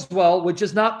angels dwell, which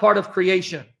is not part of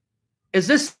creation. Is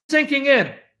this sinking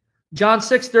in? John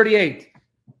 6:38.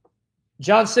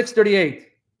 John 6:38.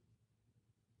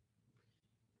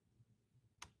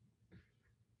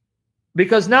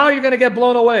 Because now you're going to get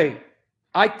blown away.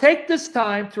 I take this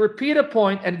time to repeat a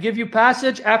point and give you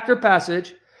passage after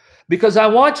passage because I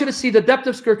want you to see the depth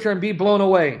of Scripture and be blown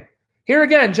away. Here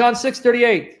again, John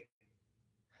 6:38.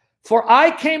 For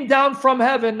I came down from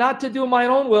heaven not to do my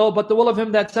own will, but the will of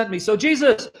him that sent me. So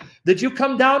Jesus, did you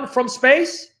come down from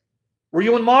space? Were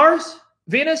you in Mars?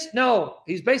 Venus? No.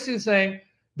 He's basically saying,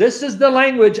 this is the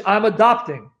language I'm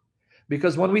adopting.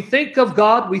 Because when we think of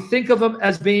God, we think of him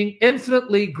as being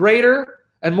infinitely greater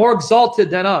and more exalted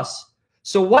than us.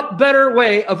 So what better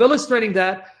way of illustrating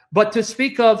that but to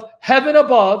speak of heaven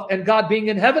above and God being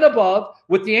in heaven above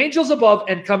with the angels above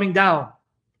and coming down?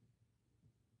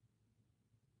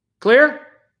 Clear?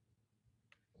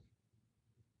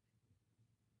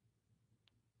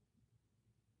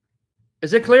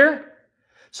 Is it clear?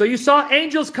 So you saw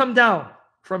angels come down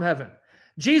from heaven.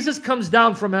 Jesus comes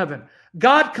down from heaven.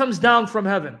 God comes down from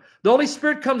heaven. The Holy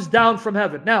Spirit comes down from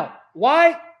heaven. Now,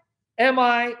 why am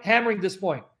I hammering this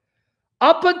point?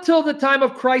 Up until the time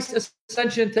of Christ's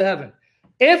ascension to heaven,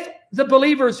 if the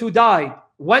believers who died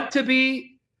went to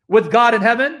be with God in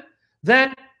heaven,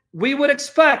 then we would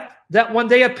expect that when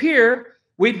they appear,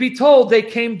 we'd be told they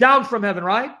came down from heaven,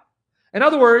 right? In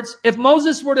other words, if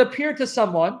Moses were to appear to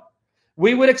someone,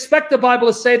 we would expect the Bible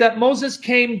to say that Moses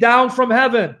came down from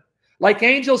heaven. like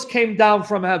angels came down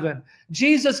from heaven.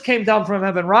 Jesus came down from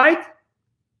heaven, right?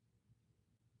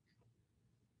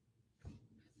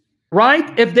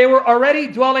 Right? If they were already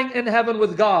dwelling in heaven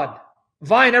with God.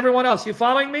 Vine, everyone else, you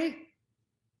following me?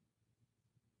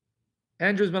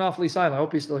 Andrew's been awfully silent. I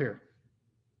hope he's still here.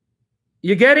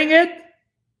 You getting it?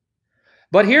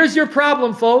 But here's your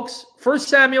problem, folks. 1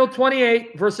 Samuel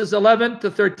 28, verses 11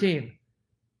 to 13.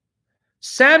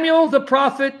 Samuel the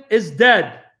prophet is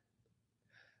dead.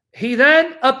 He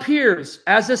then appears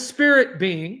as a spirit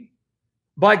being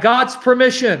by God's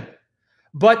permission.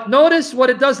 But notice what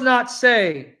it does not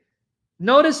say.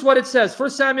 Notice what it says. 1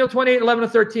 Samuel 28, 11 to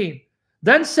 13.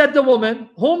 Then said the woman,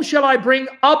 whom shall I bring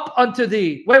up unto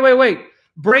thee? Wait.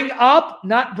 Bring up,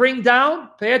 not bring down.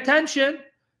 Pay attention.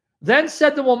 Then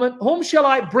said the woman, whom shall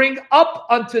I bring up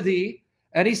unto thee?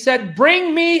 And he said,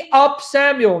 bring me up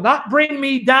Samuel, not bring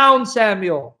me down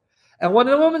Samuel. And when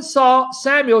the woman saw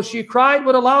Samuel, she cried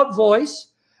with a loud voice.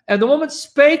 And the woman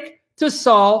spake to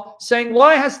Saul, saying,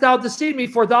 why hast thou deceived me,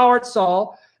 for thou art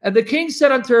Saul? And the king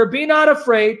said unto her, be not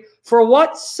afraid, for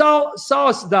what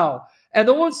sawest thou? And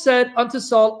the woman said unto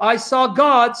Saul, I saw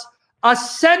gods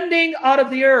ascending out of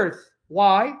the earth.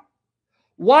 Why?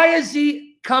 Why is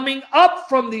he coming up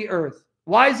from the earth?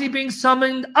 Why is he being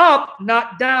summoned up,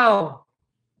 not down?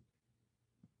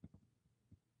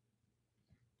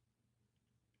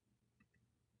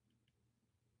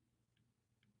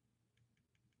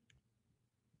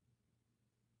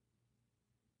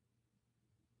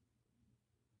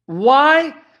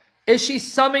 Why is she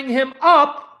summoning him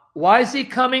up? Why is he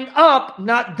coming up,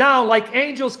 not down, like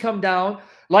angels come down,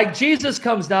 like Jesus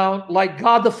comes down, like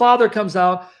God the Father comes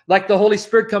down, like the Holy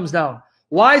Spirit comes down?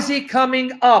 Why is he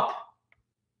coming up?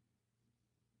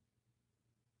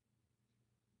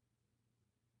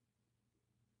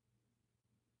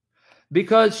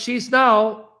 Because she's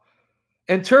now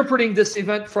interpreting this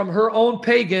event from her own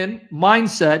pagan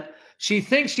mindset. She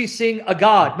thinks she's seeing a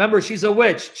God. Remember, she's a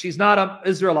witch. She's not an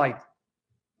Israelite.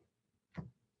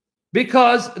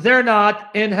 Because they're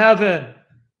not in heaven.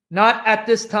 Not at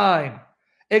this time.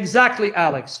 Exactly,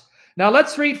 Alex. Now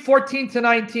let's read 14 to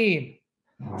 19.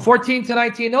 14 to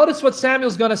 19. Notice what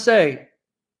Samuel's going to say.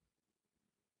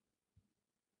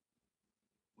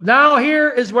 Now here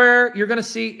is where you're going to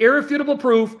see irrefutable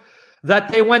proof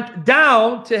that they went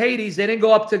down to Hades. They didn't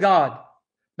go up to God.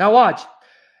 Now watch.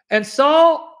 And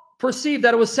Saul perceived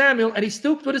that it was Samuel, and he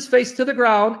stooped with his face to the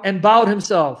ground and bowed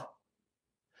himself.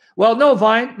 Well, no,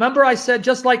 Vine. Remember I said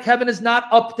just like heaven is not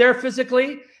up there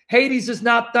physically, Hades is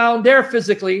not down there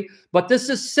physically, but this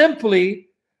is simply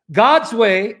God's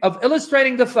way of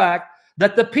illustrating the fact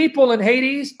that the people in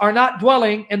Hades are not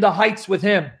dwelling in the heights with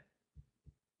him.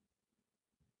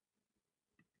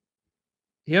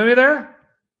 You hear me there?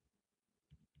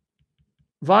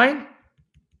 Vine?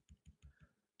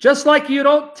 Just like you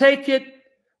don't take it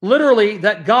literally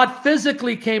that God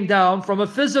physically came down from a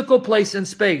physical place in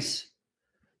space.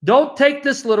 Don't take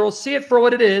this literal. See it for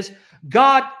what it is.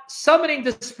 God summoning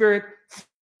the spirit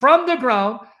from the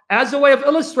ground as a way of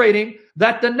illustrating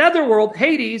that the netherworld,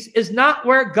 Hades, is not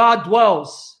where God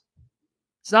dwells.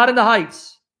 It's not in the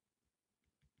heights.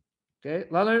 Okay,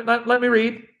 let me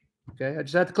read. Okay, I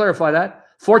just have to clarify that.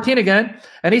 14 again.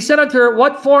 And he said unto her,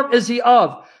 what form is he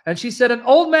of? And she said, an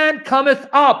old man cometh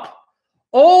up.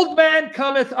 Old man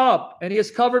cometh up, and he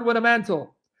is covered with a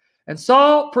mantle. And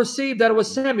Saul perceived that it was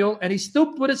Samuel, and he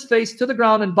stooped with his face to the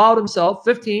ground and bowed himself.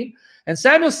 15. And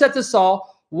Samuel said to Saul,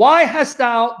 why hast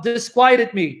thou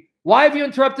disquieted me? Why have you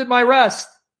interrupted my rest?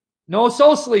 No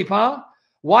soul sleep, huh?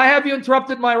 Why have you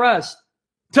interrupted my rest?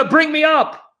 To bring me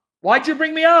up. Why'd you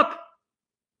bring me up?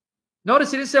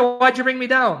 Notice he didn't say, why'd you bring me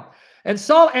down? And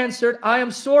Saul answered, I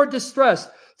am sore distressed,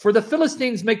 for the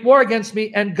Philistines make war against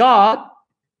me, and God...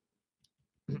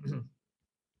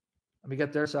 Let me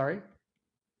get there, sorry.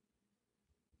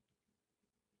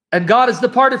 And God is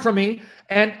departed from me,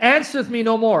 and answereth me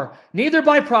no more, neither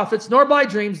by prophets, nor by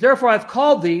dreams. Therefore I have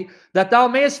called thee, that thou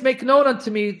mayest make known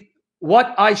unto me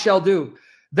what I shall do.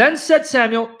 Then said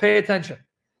Samuel, pay attention.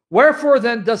 Wherefore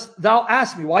then dost thou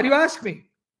ask me? Why do you ask me?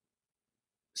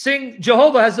 Seeing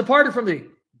Jehovah has departed from thee,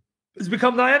 has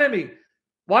become thy enemy.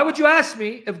 Why would you ask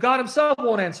me if God himself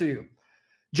won't answer you?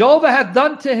 Jehovah hath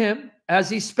done to him as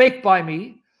he spake by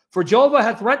me, for Jehovah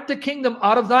hath rent the kingdom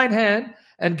out of thine hand,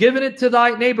 and given it to thy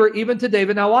neighbor, even to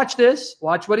David. Now watch this.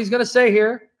 Watch what he's going to say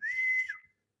here.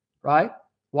 Right?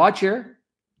 Watch here.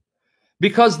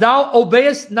 Because thou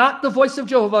obeyest not the voice of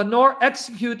Jehovah, nor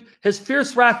execute his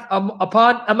fierce wrath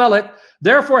upon Amalek.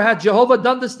 Therefore hath Jehovah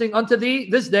done this thing unto thee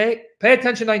this day. Pay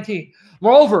attention, 19.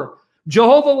 Moreover,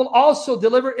 Jehovah will also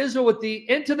deliver Israel with thee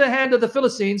into the hand of the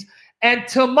Philistines, and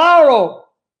tomorrow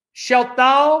shalt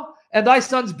thou and thy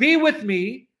sons be with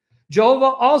me,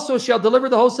 Jehovah also shall deliver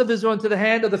the hosts of Israel into the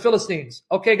hand of the Philistines.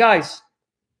 Okay, guys.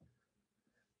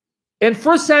 In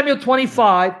 1 Samuel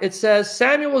 25, it says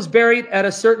Samuel was buried at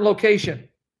a certain location.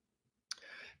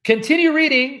 Continue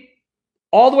reading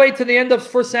all the way to the end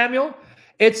of 1 Samuel.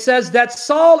 It says that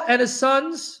Saul and his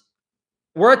sons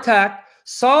were attacked.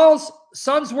 Saul's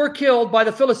sons were killed by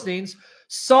the Philistines.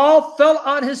 Saul fell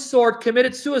on his sword,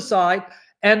 committed suicide,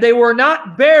 and they were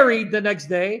not buried the next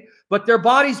day, but their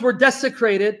bodies were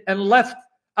desecrated and left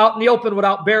out in the open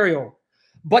without burial.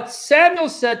 But Samuel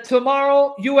said,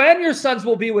 tomorrow you and your sons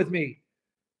will be with me.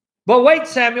 But wait,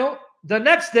 Samuel, the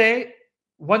next day,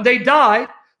 when they died,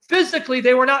 physically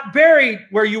they were not buried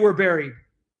where you were buried.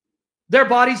 Their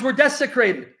bodies were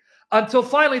desecrated until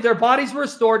finally their bodies were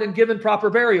restored and given proper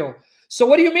burial. So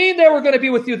what do you mean they were going to be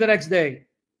with you the next day?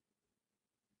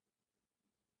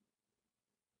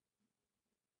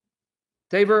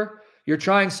 Tabor, you're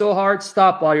trying so hard.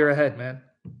 Stop while you're ahead, man.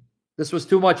 This was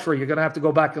too much for you. You're going to have to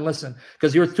go back and listen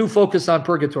because you're too focused on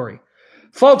purgatory.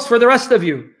 Folks, for the rest of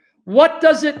you, what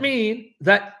does it mean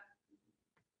that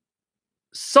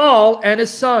Saul and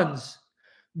his sons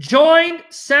joined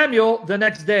Samuel the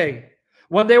next day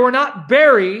when they were not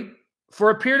buried for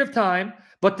a period of time,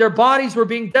 but their bodies were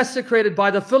being desecrated by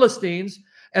the Philistines,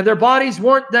 and their bodies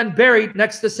weren't then buried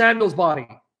next to Samuel's body?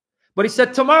 But he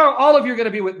said, tomorrow all of you are going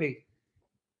to be with me.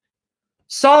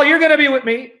 Saul, you're going to be with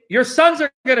me. Your sons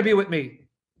are going to be with me.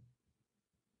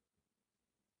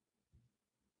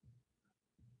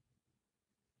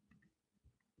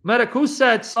 Medic, who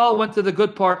said Saul went to the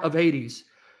good part of Hades?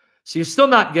 So you're still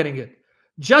not getting it.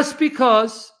 Just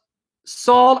because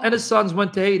Saul and his sons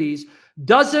went to Hades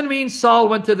doesn't mean Saul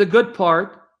went to the good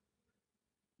part,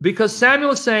 because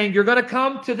Samuel is saying you're going to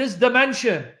come to this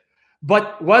dimension.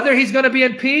 But whether he's going to be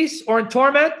in peace or in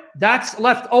torment, that's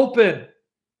left open.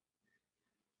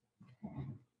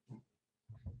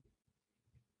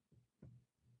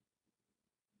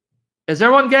 Is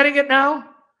everyone getting it now?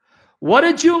 What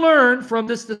did you learn from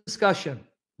this discussion?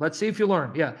 Let's see if you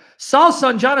learned. Yeah. Saul's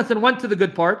son Jonathan went to the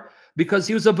good part because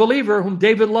he was a believer whom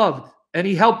David loved, and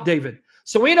he helped David.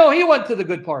 So we know he went to the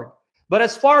good part. But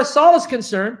as far as Saul is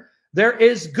concerned, there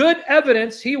is good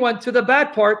evidence he went to the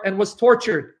bad part and was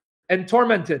tortured and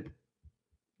tormented.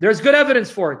 There's good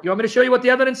evidence for it. You want me to show you what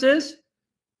the evidence is?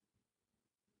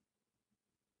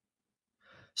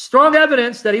 Strong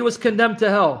evidence that he was condemned to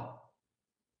hell.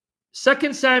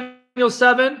 2 Samuel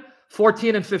 7,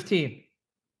 14 and 15.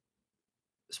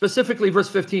 Specifically verse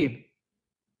 15.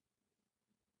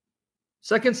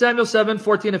 2 Samuel 7,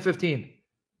 14 and 15.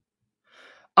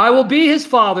 I will be his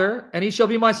father, and he shall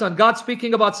be my son. God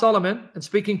speaking about Solomon and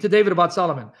speaking to David about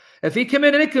Solomon. If he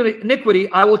commit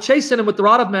iniquity, I will chasten him with the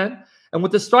rod of men and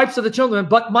with the stripes of the children.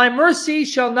 But my mercy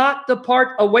shall not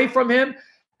depart away from him,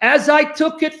 as I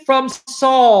took it from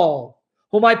Saul,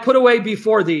 whom I put away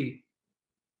before thee.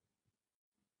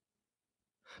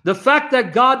 The fact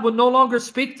that God would no longer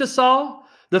speak to Saul,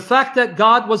 the fact that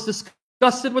God was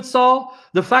disgusted with Saul,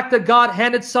 the fact that God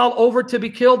handed Saul over to be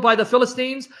killed by the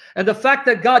Philistines, and the fact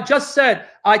that God just said,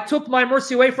 I took my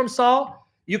mercy away from Saul,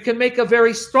 you can make a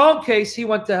very strong case he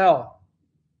went to hell.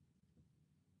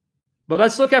 But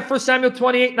let's look at 1 Samuel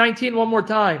 28, 19 one more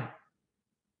time.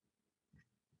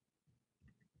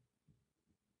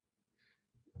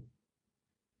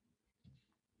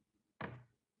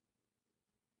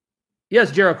 Yes,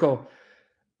 Jericho.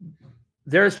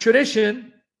 There is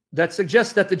tradition that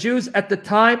suggests that the Jews at the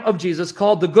time of Jesus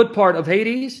called the good part of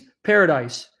Hades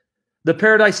paradise. The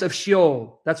paradise of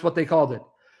Sheol. That's what they called it.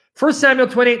 1 Samuel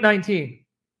 28, 19.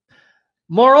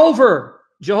 Moreover,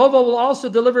 Jehovah will also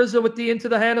deliver Israel with thee into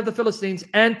the hand of the Philistines,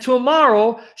 and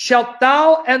tomorrow shalt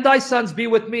thou and thy sons be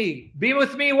with me. Be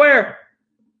with me where?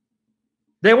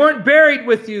 They weren't buried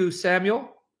with you, Samuel.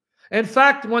 In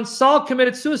fact, when Saul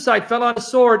committed suicide, fell on a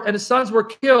sword, and his sons were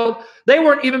killed, they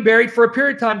weren't even buried for a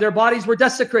period of time. Their bodies were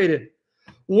desecrated.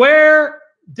 Where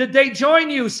did they join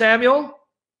you, Samuel?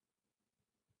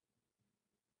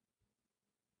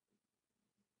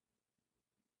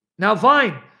 Now,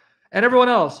 Vine and everyone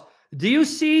else, do you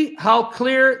see how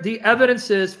clear the evidence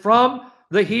is from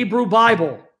the Hebrew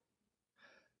Bible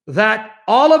that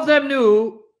all of them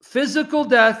knew physical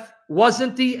death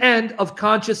wasn't the end of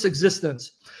conscious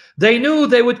existence? They knew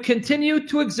they would continue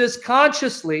to exist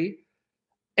consciously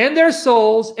in their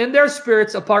souls, in their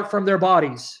spirits, apart from their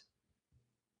bodies.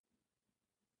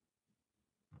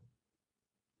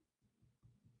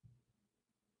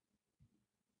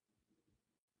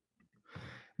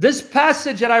 This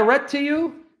passage that I read to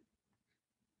you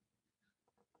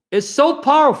is so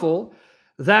powerful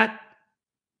that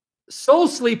soul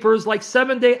sleepers like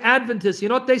Seventh-day Adventists, you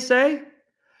know what they say?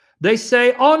 They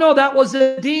say, oh no, that was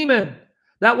a demon.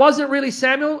 That wasn't really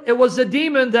Samuel. It was a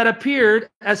demon that appeared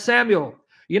as Samuel.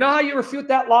 You know how you refute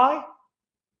that lie?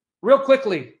 Real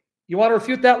quickly. You want to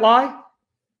refute that lie?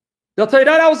 They'll tell you,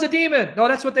 no, that was a demon. No,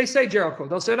 that's what they say, Jericho.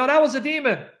 They'll say, no, that was a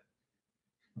demon.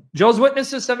 Joe's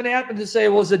Witnesses, 70 Adventists say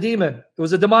it was a demon. It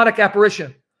was a demonic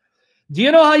apparition. Do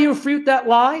you know how you refute that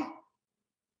lie?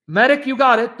 Medic, you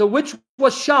got it. The witch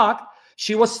was shocked.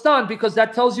 She was stunned because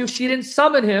that tells you she didn't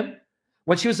summon him.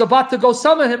 When she was about to go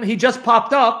summon him, he just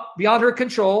popped up beyond her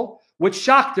control, which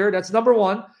shocked her. That's number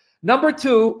one. Number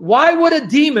two, why would a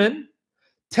demon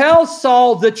tell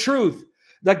Saul the truth?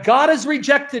 That God has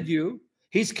rejected you.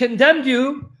 He's condemned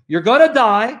you. You're going to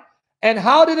die. And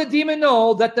how did the demon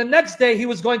know that the next day he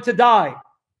was going to die?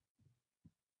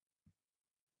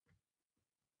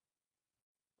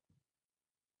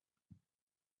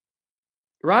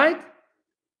 Right?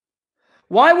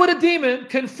 Why would a demon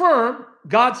confirm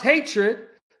God's hatred,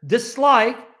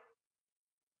 dislike,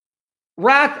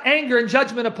 wrath, anger, and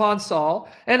judgment upon Saul?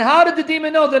 And how did the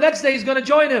demon know the next day he's going to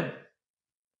join him?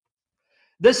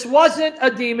 This wasn't a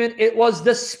demon. It was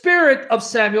the spirit of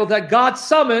Samuel that God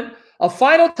summoned a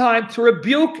final time to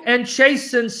rebuke and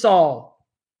chasten Saul.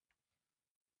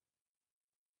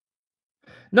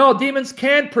 No, demons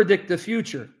can predict the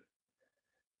future.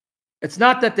 It's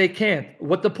not that they can't.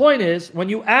 What the point is, when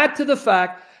you add to the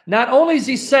fact, not only is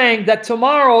he saying that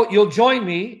tomorrow you'll join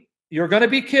me, you're going to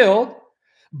be killed,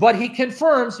 but he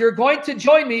confirms you're going to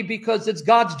join me because it's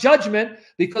God's judgment,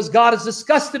 because God is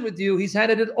disgusted with you. He's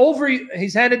handed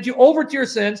you over to your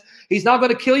sins. He's not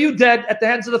going to kill you dead at the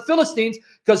hands of the Philistines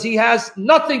because he has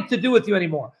nothing to do with you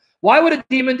anymore. Why would a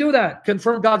demon do that?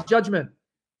 Confirm God's judgment.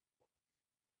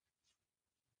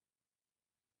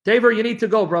 Tabor, you need to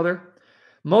go, brother.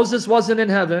 Moses wasn't in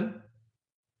heaven.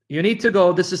 You need to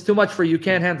go. This is too much for you. You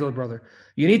can't handle it, brother.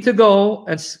 You need to go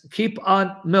and keep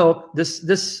on milk.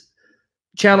 This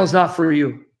channel's not for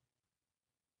you.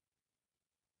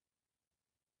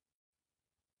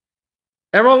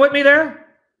 Everyone with me there?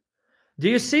 Do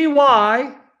you see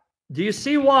why? Do you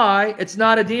see why it's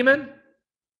not a demon?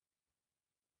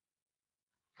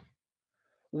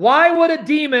 Why would a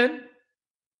demon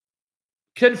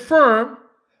confirm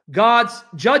God's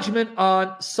judgment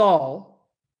on Saul?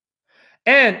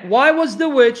 And why was the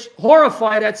witch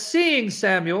horrified at seeing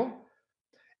Samuel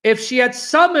if she had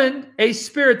summoned a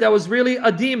spirit that was really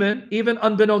a demon, even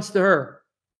unbeknownst to her?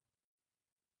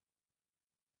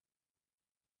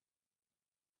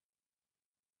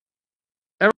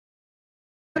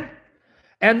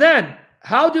 And then,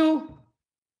 how do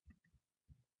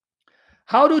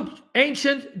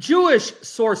ancient Jewish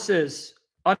sources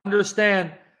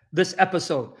understand this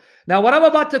episode? Now, what I'm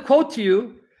about to quote to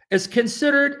you is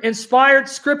considered inspired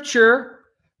scripture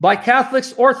by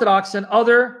Catholics, Orthodox, and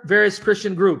other various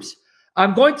Christian groups.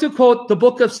 I'm going to quote the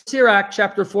book of Sirach,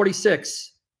 chapter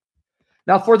 46.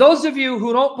 Now, for those of you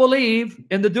who don't believe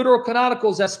in the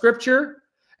Deuterocanonicals as scripture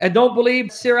and don't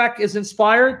believe Sirach is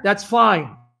inspired, that's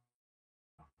fine.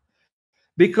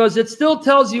 Because it still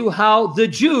tells you how the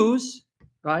Jews,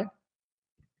 right?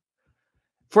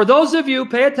 For those of you,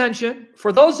 pay attention,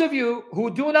 for those of you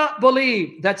who do not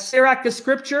believe that Sirach is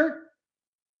scripture,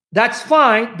 that's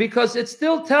fine, because it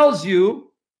still tells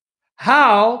you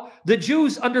how the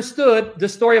Jews understood the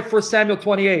story of 1 Samuel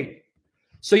 28.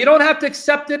 So you don't have to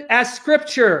accept it as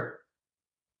scripture,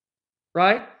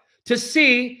 right? To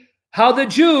see how the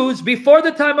Jews, before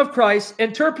the time of Christ,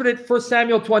 interpreted 1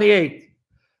 Samuel 28.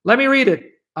 Let me read it.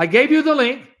 I gave you the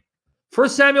link. 1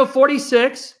 Samuel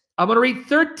 46. I'm going to read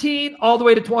 13 all the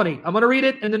way to 20. I'm going to read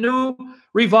it in the New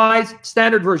Revised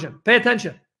Standard Version. Pay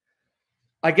attention.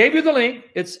 I gave you the link.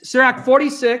 It's Sirach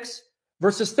 46,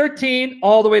 verses 13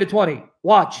 all the way to 20.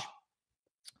 Watch.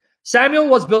 Samuel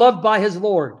was beloved by his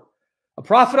Lord. A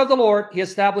prophet of the Lord, he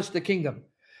established the kingdom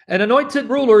and anointed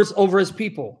rulers over his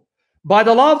people. By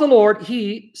the law of the Lord,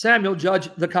 he, Samuel,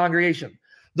 judged the congregation.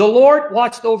 The Lord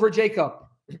watched over Jacob.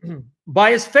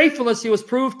 By his faithfulness, he was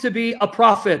proved to be a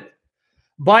prophet.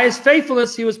 By his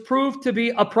faithfulness, he was proved to be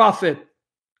a prophet.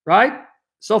 Right?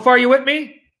 So far, you with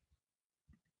me?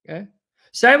 Okay.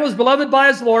 Samuel was beloved by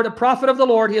his Lord, a prophet of the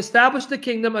Lord. He established the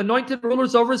kingdom, anointed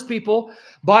rulers over his people.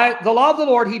 By the law of the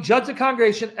Lord, he judged the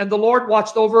congregation, and the Lord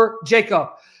watched over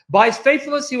Jacob. By his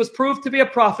faithfulness, he was proved to be a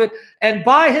prophet, and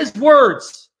by his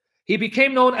words, he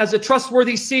became known as a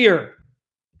trustworthy seer.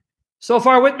 So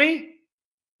far with me?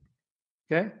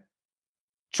 Okay.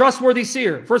 Trustworthy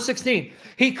seer. Verse 16.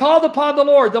 He called upon the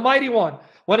Lord, the mighty one,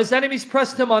 when his enemies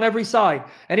pressed him on every side.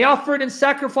 And he offered in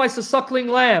sacrifice a suckling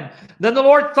lamb. Then the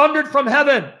Lord thundered from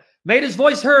heaven, made his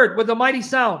voice heard with a mighty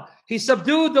sound. He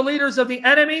subdued the leaders of the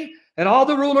enemy and all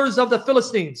the rulers of the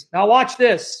Philistines. Now watch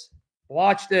this.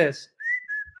 Watch this.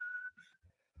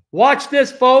 Watch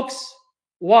this, folks.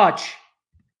 Watch.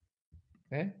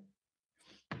 Okay.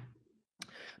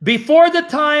 Before the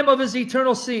time of his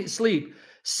eternal sleep,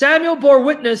 Samuel bore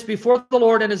witness before the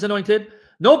Lord and his anointed.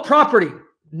 No property,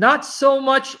 not so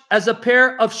much as a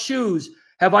pair of shoes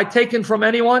have I taken from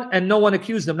anyone, and no one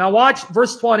accused him. Now watch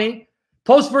verse 20.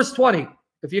 Post verse 20,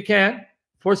 if you can.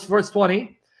 Post verse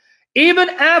 20. Even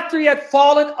after he had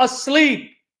fallen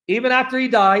asleep, even after he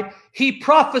died, he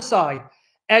prophesied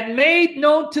and made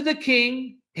known to the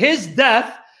king his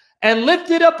death, and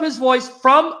lifted up his voice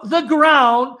from the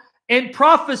ground in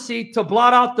prophecy to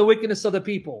blot out the wickedness of the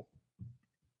people.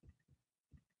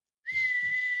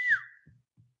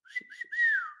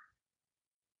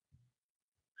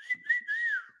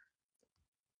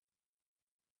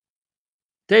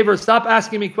 David, stop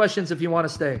asking me questions if you want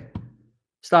to stay.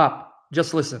 Stop.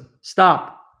 Just listen.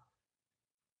 Stop.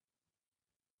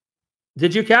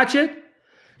 Did you catch it?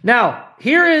 Now,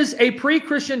 here is a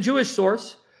pre-Christian Jewish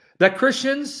source that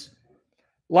Christians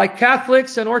like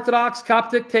Catholics and Orthodox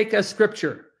Coptic take as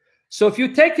scripture. So if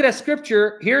you take it as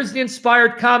scripture, here's the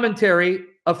inspired commentary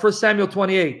of 1 Samuel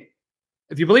 28.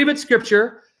 If you believe it's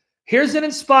scripture, here's an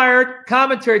inspired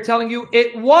commentary telling you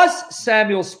it was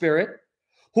Samuel's spirit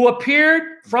who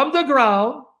appeared from the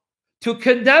ground to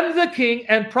condemn the king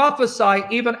and prophesy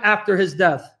even after his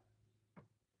death.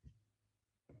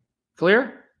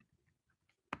 Clear?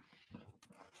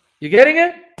 You getting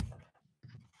it?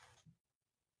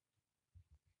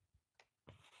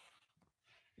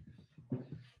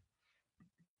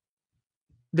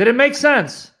 Did it make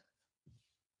sense?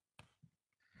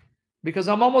 Because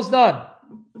I'm almost done.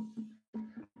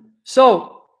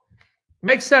 So,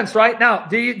 makes sense, right? Now,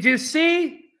 do you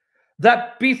see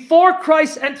that before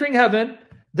Christ entering heaven,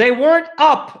 they weren't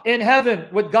up in heaven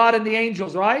with God and the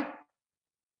angels, right?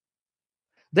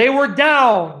 They were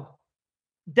down,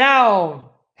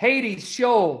 Hades,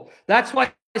 Sheol. That's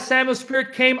why Samuel's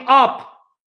spirit came up.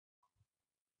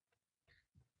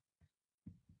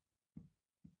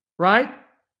 Right?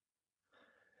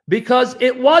 Because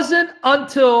it wasn't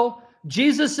until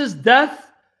Jesus'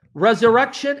 death,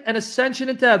 resurrection, and ascension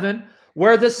into heaven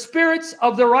where the spirits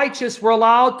of the righteous were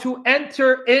allowed to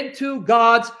enter into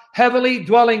God's heavenly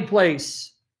dwelling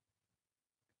place.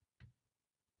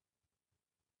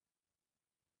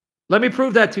 Let me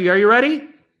prove that to you. Are you ready?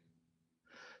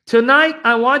 Tonight,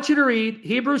 I want you to read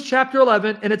Hebrews chapter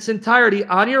 11 in its entirety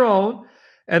on your own,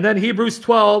 and then Hebrews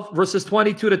 12, verses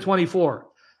 22 to 24.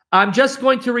 I'm just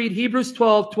going to read Hebrews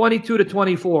 12, 22 to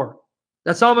 24.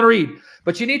 That's all I'm going to read.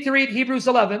 But you need to read Hebrews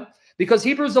 11, because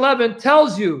Hebrews 11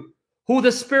 tells you who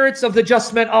the spirits of the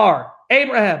just men are.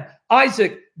 Abraham,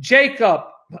 Isaac, Jacob,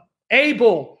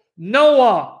 Abel,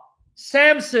 Noah,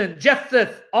 Samson,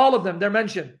 Jephthah, all of them, they're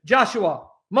mentioned. Joshua,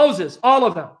 Moses, all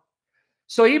of them.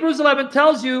 So Hebrews 11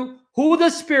 tells you who the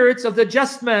spirits of the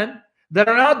just men that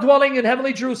are now dwelling in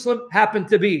heavenly Jerusalem happen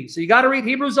to be. So you got to read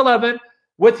Hebrews 11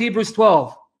 with Hebrews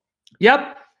 12.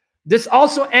 Yep. This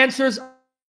also answers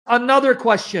another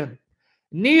question.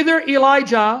 Neither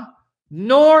Elijah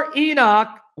nor Enoch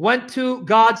went to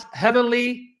God's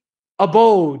heavenly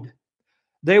abode.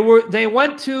 They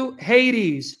went to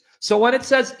Hades. So when it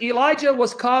says Elijah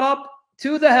was caught up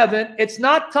to the heaven, it's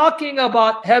not talking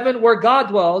about heaven where God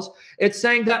dwells. It's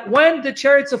saying that when the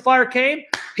chariots of fire came,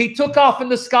 he took off in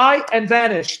the sky and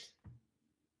vanished.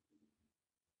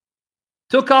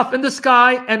 Took off in the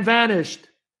sky and vanished.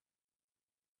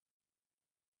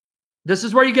 This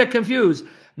is where you get confused.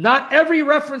 Not every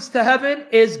reference to heaven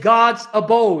is God's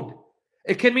abode.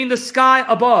 It can mean the sky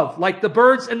above, like the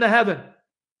birds in the heaven.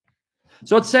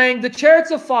 So it's saying the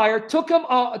chariots of fire took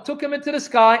him into the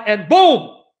sky and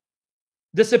boom,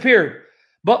 disappeared.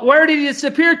 But where did he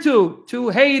disappear to? To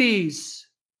Hades.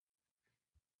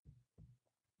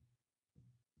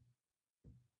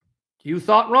 You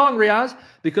thought wrong, Riaz,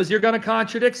 because you're going to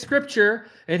contradict scripture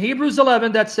in Hebrews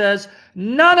 11 that says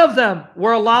none of them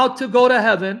were allowed to go to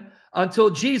heaven until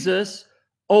Jesus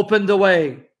opened the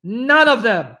way. None of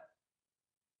them.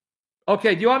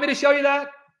 Okay, do you want me to show you that?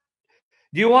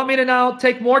 Do you want me to now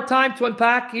take more time to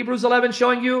unpack Hebrews 11,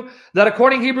 showing you that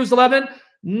according to Hebrews 11,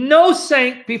 no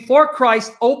saint before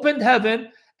Christ opened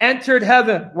heaven, entered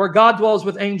heaven, where God dwells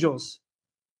with angels?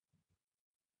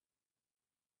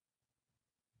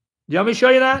 Do you want me to show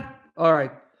you that? All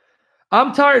right.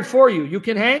 I'm tired for you. You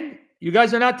can hang? You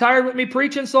guys are not tired with me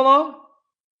preaching so long?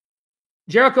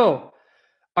 Jericho,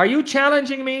 are you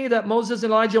challenging me that Moses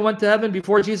and Elijah went to heaven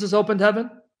before Jesus opened heaven?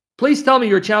 Please tell me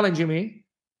you're challenging me.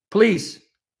 Please.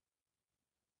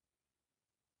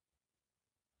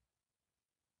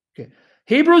 Okay.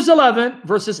 Hebrews 11,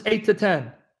 verses 8 to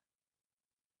 10.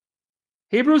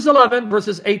 Hebrews 11,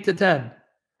 verses 8 to 10.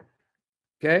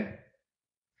 Okay?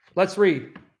 Let's read.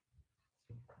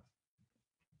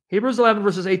 Hebrews 11,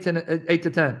 verses 8 to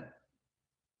 10.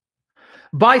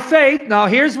 By faith, now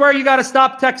here's where you got to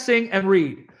stop texting and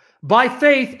read. By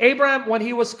faith, Abraham, when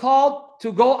he was called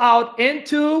to go out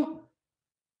into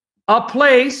a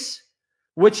place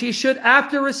which he should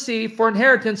after receive for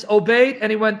inheritance, obeyed,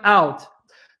 and he went out,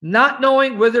 not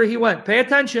knowing whither he went. Pay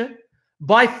attention.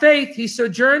 By faith, he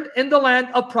sojourned in the land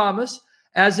of promise,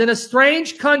 as in a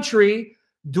strange country,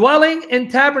 dwelling in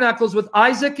tabernacles with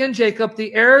Isaac and Jacob,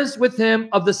 the heirs with him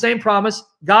of the same promise.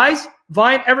 Guys,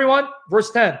 vine, everyone, verse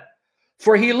 10.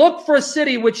 For he looked for a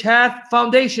city which hath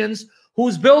foundations,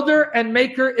 whose builder and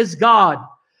maker is God.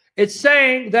 It's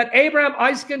saying that Abraham,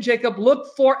 Isaac, and Jacob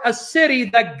looked for a city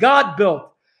that God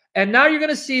built. And now you're going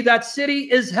to see that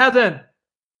city is heaven.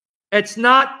 It's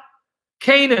not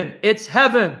Canaan, it's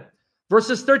heaven.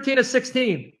 Verses 13 to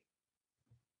 16.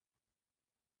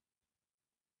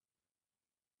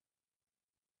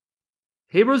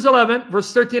 Hebrews 11,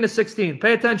 verse 13 to 16.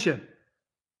 Pay attention.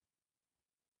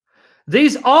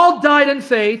 These all died in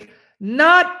faith,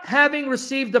 not having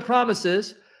received the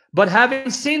promises, but having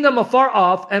seen them afar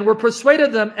off, and were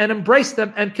persuaded them, and embraced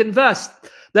them, and confessed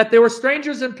that they were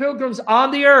strangers and pilgrims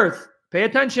on the earth. Pay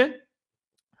attention.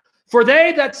 For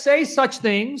they that say such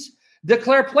things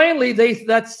declare plainly they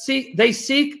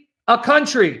seek a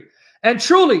country. And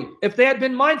truly, if they had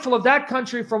been mindful of that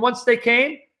country from whence they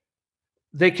came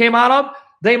out of,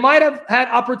 they might have had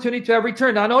opportunity to have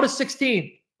returned. Now notice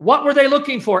 16. What were they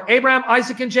looking for? Abraham,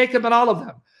 Isaac, and Jacob, and all of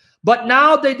them. But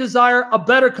now they desire a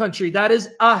better country, that is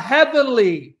a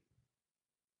heavenly.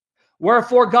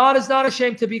 Wherefore God is not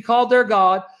ashamed to be called their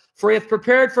God, for he hath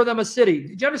prepared for them a city.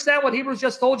 Did you understand what Hebrews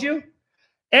just told you?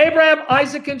 Abraham,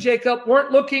 Isaac, and Jacob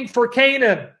weren't looking for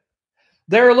Canaan.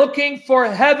 They're looking for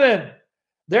heaven.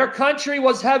 Their country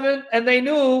was heaven, and they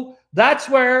knew that's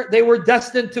where they were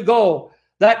destined to go.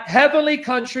 That heavenly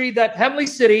country, that heavenly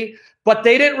city, but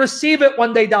they didn't receive it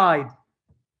when they died.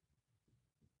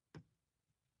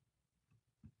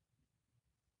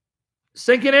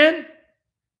 Sinking in?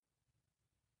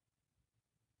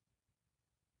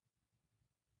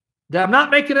 I'm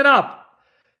not making it up.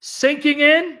 Sinking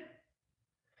in?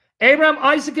 Abraham,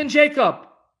 Isaac, and Jacob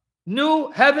knew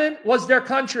heaven was their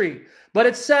country. But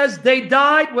it says they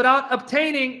died without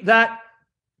obtaining that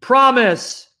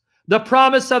promise. The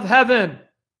promise of heaven.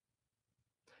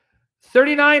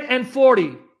 39 and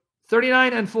 40.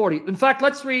 39 and 40. In fact,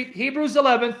 let's read Hebrews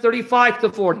 11, 35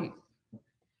 to 40.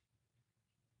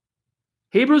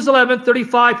 Hebrews 11,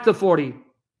 35 to 40.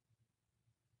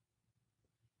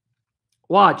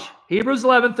 Watch. Hebrews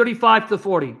 11, 35 to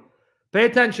 40. Pay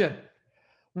attention.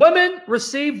 Women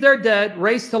received their dead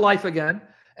raised to life again,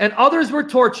 and others were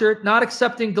tortured, not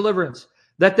accepting deliverance,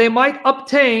 that they might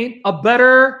obtain a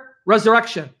better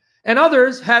resurrection. And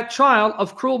others had trial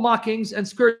of cruel mockings and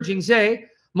scourgings, yea,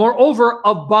 moreover,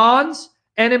 of bonds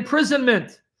and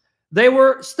imprisonment. They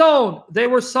were stoned, they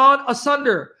were sawn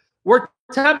asunder, were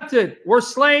tempted, were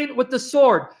slain with the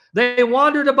sword. They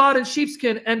wandered about in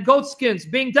sheepskin and goatskins,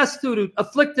 being destitute,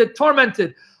 afflicted,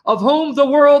 tormented, of whom the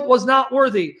world was not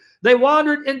worthy. They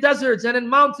wandered in deserts and in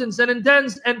mountains and in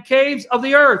dens and caves of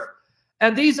the earth.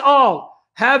 And these all,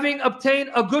 having obtained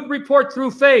a good report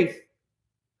through faith,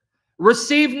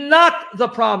 received not the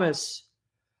promise,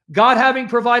 God having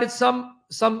provided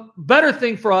some better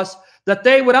thing for us, that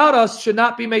they without us should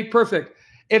not be made perfect.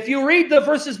 If you read the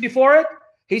verses before it,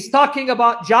 he's talking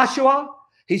about Joshua,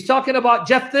 he's talking about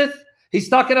Jephthah, he's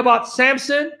talking about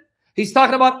Samson, he's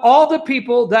talking about all the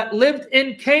people that lived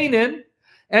in Canaan,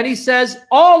 and he says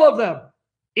all of them,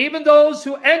 even those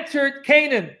who entered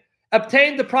Canaan,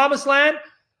 obtained the promised land,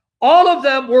 all of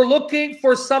them were looking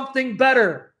for something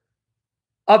better,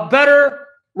 a better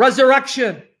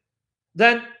resurrection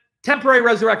than temporary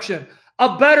resurrection,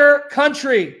 a better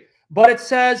country. But it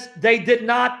says they did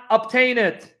not obtain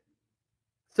it.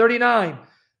 39.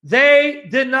 They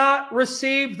did not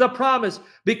receive the promise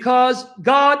because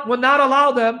God would not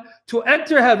allow them to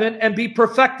enter heaven and be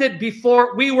perfected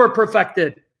before we were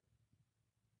perfected.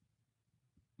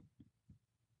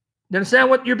 You understand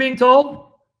what you're being told?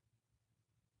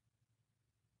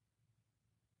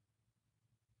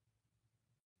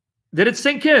 Did it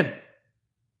sink in?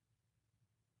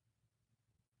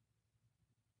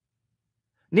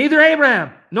 Neither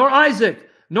Abraham, nor Isaac,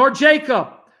 nor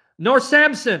Jacob, nor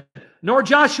Samson, nor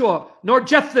Joshua, nor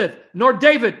Jephthah, nor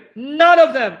David, none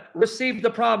of them received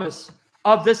the promise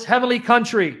of this heavenly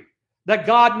country that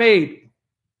God made.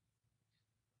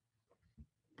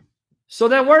 So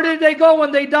then where did they go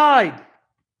when they died?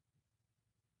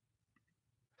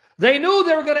 They knew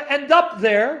they were going to end up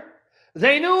there,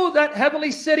 They knew that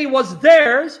heavenly city was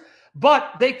theirs,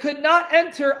 but they could not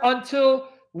enter until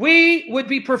we would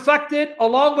be perfected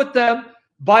along with them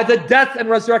by the death and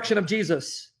resurrection of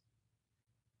Jesus.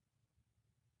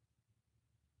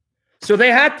 So they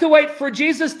had to wait for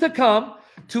Jesus to come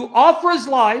to offer his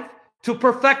life to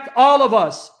perfect all of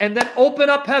us and then open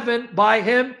up heaven by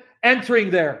him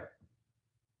entering there.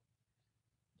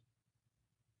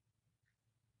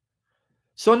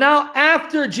 So now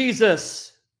after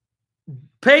Jesus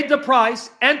paid the price,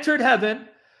 entered heaven,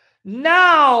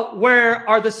 now where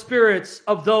are the spirits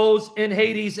of those in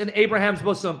Hades in Abraham's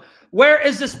bosom? Where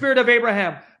is the spirit of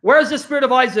Abraham? Where is the spirit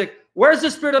of Isaac? Where is the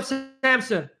spirit of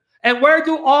Samson? And where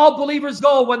do all believers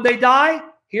go when they die?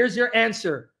 Here's your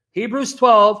answer. Hebrews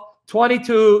 12,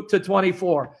 22 to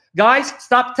 24. Guys,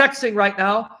 stop texting right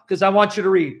now because I want you to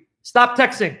read. Stop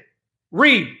texting.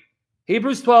 Read.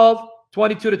 Hebrews 12,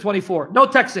 22 to 24. No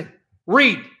texting.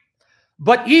 Read.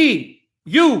 But ye,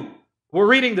 you, we're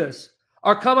reading this,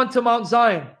 are come unto Mount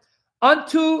Zion,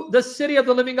 unto the city of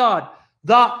the living God,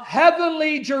 the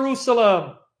heavenly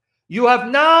Jerusalem. You have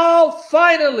now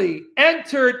finally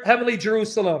entered heavenly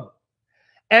Jerusalem,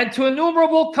 and to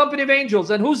innumerable company of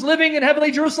angels. And who's living in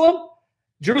heavenly Jerusalem?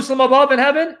 Jerusalem above in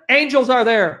heaven? Angels are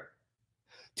there.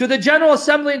 To the general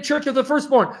assembly and church of the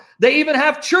firstborn. They even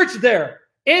have church there.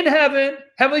 In heaven,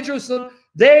 heavenly Jerusalem,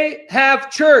 they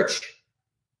have church.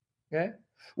 Okay?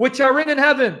 Which are in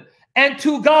heaven. And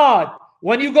to God.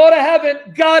 When you go to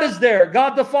heaven, God is there.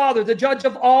 God the Father, the judge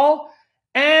of all.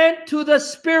 And to the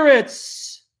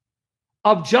spirits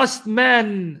of just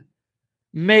men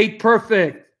made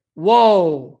perfect.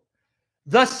 Whoa.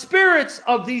 The spirits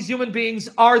of these human beings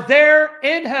are there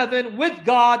in heaven with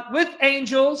God, with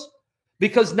angels,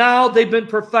 because now they've been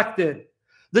perfected.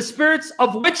 The spirits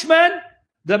of which men?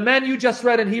 The men you just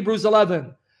read in Hebrews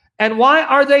 11. And why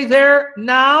are they there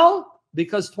now?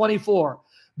 Because 24.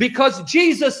 Because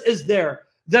Jesus is there,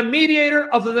 the mediator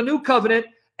of the new covenant,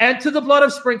 and to the blood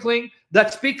of sprinkling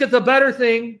that speaketh a better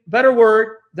thing, better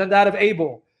word than that of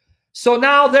Abel. So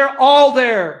now they're all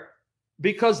there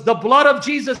because the blood of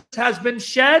Jesus has been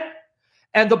shed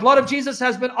and the blood of Jesus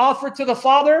has been offered to the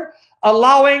Father,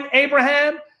 allowing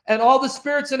Abraham and all the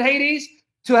spirits in Hades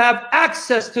to have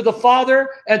access to the Father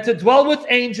and to dwell with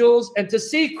angels and to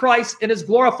see Christ in his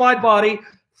glorified body.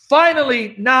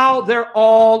 Finally, now they're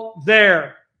all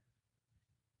there.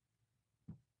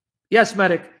 Yes,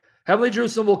 medic. Heavenly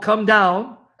Jerusalem will come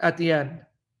down at the end.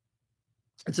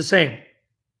 It's the same.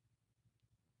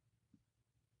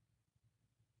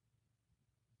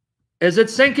 Is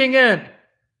it sinking in?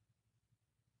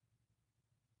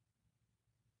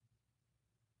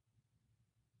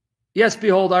 Yes,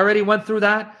 behold, I already went through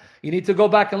that. You need to go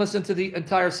back and listen to the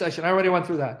entire session. I already went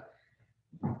through that.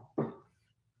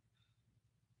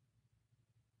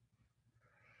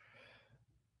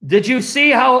 Did you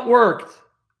see how it worked?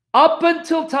 Up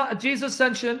until Jesus'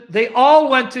 ascension, they all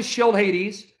went to Sheol,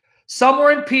 Hades. Some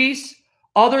were in peace.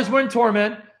 Others were in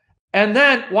torment. And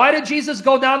then, why did Jesus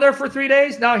go down there for 3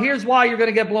 days? Now, here's why you're going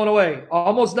to get blown away.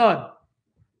 Almost done.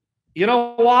 You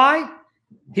know why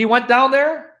he went down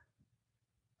there?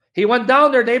 He went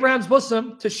down there to Abraham's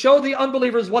bosom to show the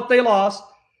unbelievers what they lost.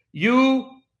 You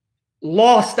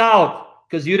lost out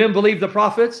because you didn't believe the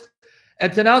prophets.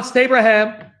 And to announce to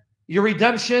Abraham, your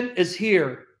redemption is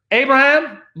here.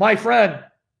 Abraham, my friend.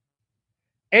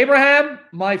 Abraham,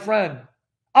 my friend.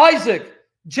 Isaac,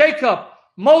 Jacob,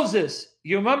 Moses.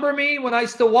 You remember me when I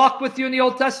used to walk with you in the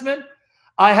Old Testament?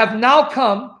 I have now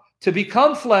come to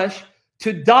become flesh,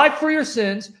 to die for your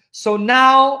sins. So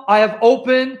now I have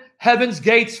opened heaven's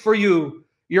gates for you.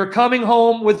 You're coming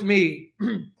home with me.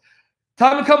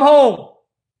 Time to come home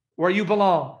where you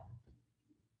belong.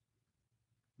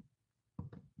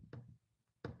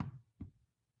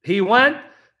 He went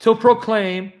to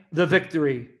proclaim the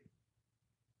victory.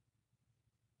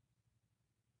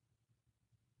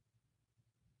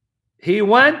 He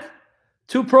went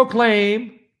to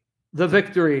proclaim the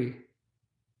victory.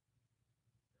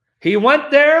 He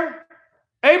went there.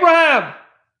 Abraham,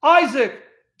 Isaac,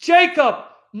 Jacob,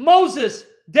 Moses,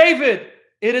 David,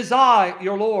 it is I,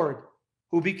 your Lord,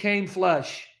 who became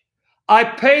flesh. I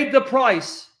paid the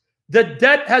price. The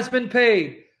debt has been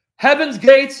paid. Heaven's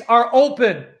gates are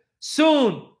open.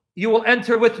 Soon you will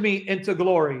enter with me into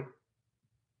glory.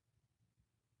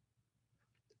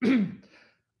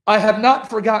 I have not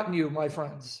forgotten you, my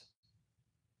friends.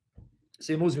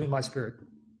 See, it moves me in my spirit.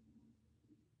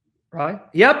 Right?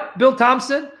 Yep, Bill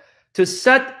Thompson, to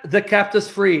set the captives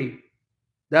free.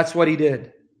 That's what he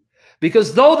did.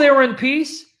 Because though they were in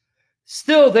peace,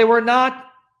 still they were not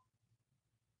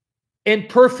in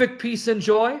perfect peace and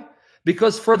joy.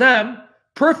 Because for them,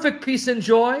 perfect peace and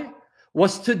joy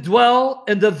was to dwell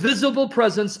in the visible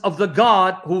presence of the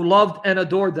God who loved and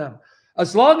adored them.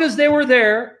 As long as they were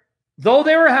there, though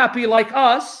they were happy like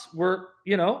us,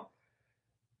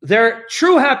 their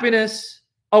true happiness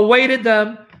awaited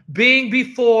them, being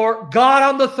before God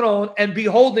on the throne and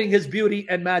beholding his beauty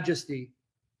and majesty.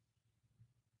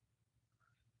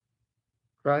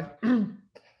 Right?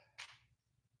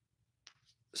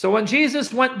 So when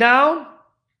Jesus went down,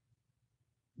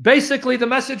 basically the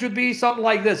message would be something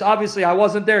like this. Obviously, I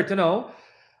wasn't there to know,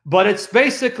 but it's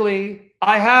basically,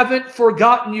 I haven't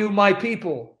forgotten you, my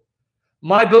people,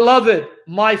 my beloved,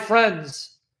 my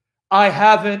friends. I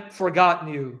haven't forgotten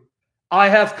you. I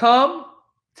have come,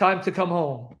 time to come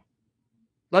home.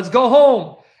 Let's go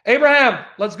home. Abraham,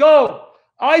 let's go.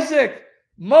 Isaac,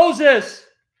 Moses,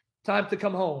 time to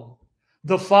come home.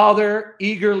 The Father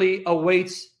eagerly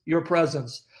awaits your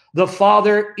presence. The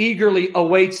Father eagerly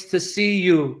awaits to see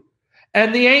you.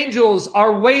 And the angels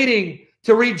are waiting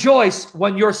to rejoice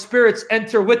when your spirits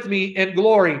enter with me in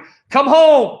glory. Come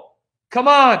home. Come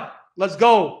on. Let's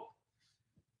go.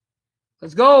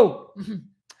 Let's go.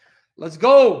 Let's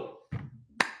go.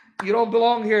 You don't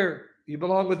belong here. You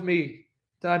belong with me.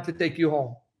 Time to take you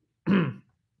home.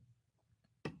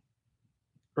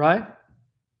 Right?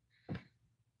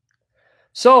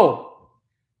 So,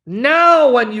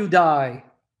 now when you die,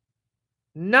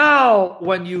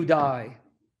 where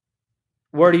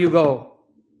do you go?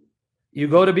 You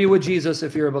go to be with Jesus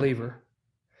if you're a believer.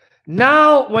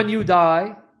 Now when you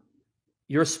die,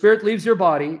 your spirit leaves your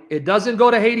body. It doesn't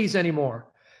go to Hades anymore.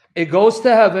 It goes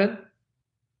to heaven,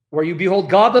 where you behold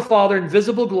God the Father in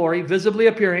visible glory, visibly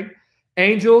appearing,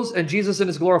 angels, and Jesus in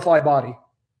his glorified body.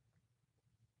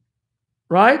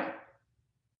 Right?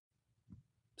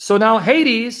 So now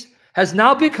Hades has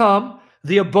now become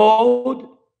the abode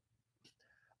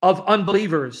of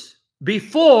unbelievers.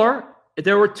 Before,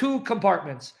 there were two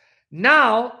compartments.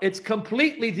 Now, it's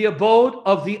completely the abode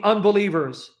of the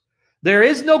unbelievers. There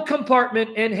is no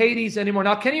compartment in Hades anymore.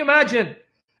 Now, can you imagine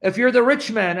if you're the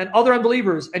rich man and other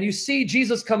unbelievers and you see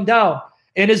Jesus come down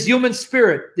in his human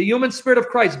spirit, the human spirit of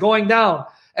Christ going down,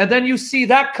 and then you see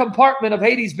that compartment of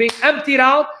Hades being emptied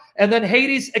out and then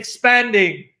Hades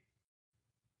expanding.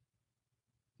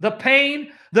 The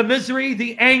pain, the misery,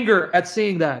 the anger at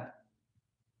seeing that.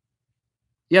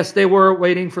 Yes, they were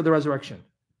waiting for the resurrection.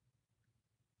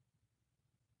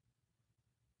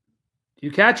 Do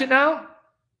you catch it now?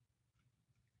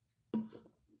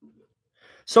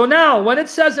 So now, when it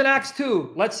says in Acts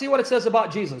 2, let's see what it says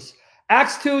about Jesus.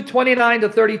 Acts 2, 29 to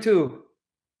 32.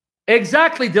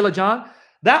 Exactly, Dilajan.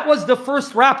 That was the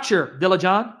first rapture,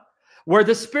 Dilajan, where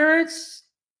the spirits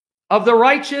of the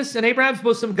righteous and Abraham's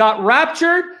bosom got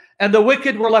raptured and the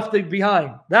wicked were left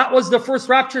behind. That was the first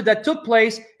rapture that took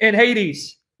place in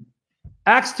Hades.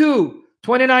 Acts 2,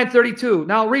 29, 32.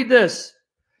 Now read this.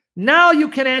 Now you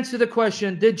can answer the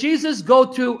question, did Jesus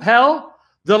go to hell,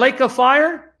 the lake of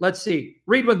fire? Let's see.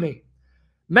 Read with me.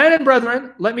 Men and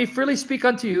brethren, let me freely speak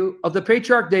unto you of the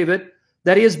patriarch David,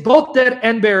 that he is both dead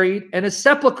and buried, and his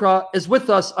sepulchre is with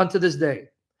us unto this day.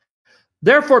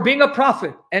 Therefore, being a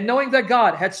prophet, and knowing that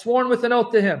God had sworn with an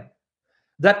oath to him,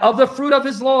 that of the fruit of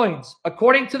his loins,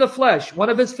 according to the flesh, one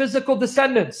of his physical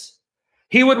descendants,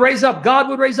 he would raise up, God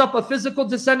would raise up a physical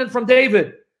descendant from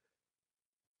David.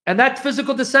 And that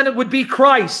physical descendant would be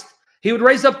Christ. He would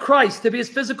raise up Christ to be his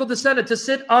physical descendant, to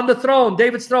sit on the throne,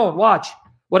 David's throne. Watch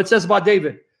what it says about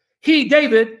David. He,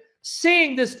 David,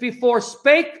 seeing this before,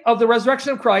 spake of the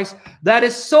resurrection of Christ, that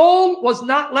his soul was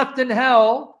not left in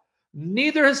hell,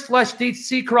 neither his flesh did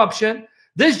see corruption.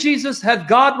 This Jesus hath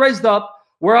God raised up,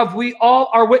 whereof we all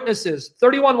are witnesses.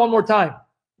 31, one more time.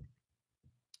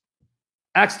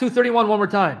 Acts 2:31, one more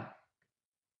time.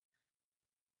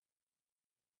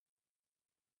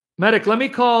 Medic, let me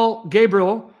call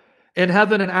Gabriel in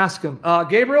heaven and ask him.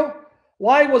 Gabriel,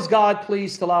 why was God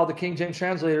pleased to allow the King James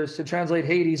translators to translate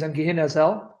Hades and Gehenna as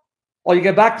hell? Oh, you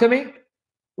get back to me?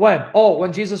 When? Oh,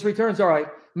 when Jesus returns. All right.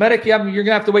 Medic, you're going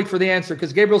to have to wait for the answer,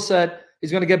 because Gabriel said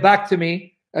he's going to get back to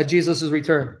me at Jesus'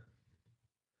 return.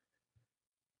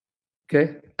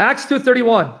 Okay. Acts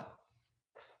 2:31.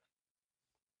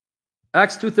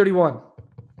 Acts 2:31.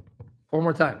 One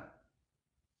more time.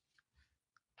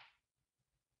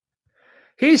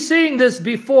 He, seeing this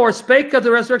before, spake of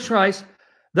the resurrection of Christ,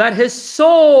 that his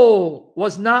soul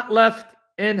was not left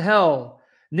in hell,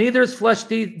 neither his flesh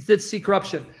did see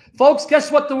corruption. Folks, guess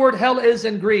what the word hell is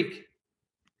in Greek?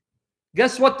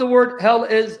 Guess what the word hell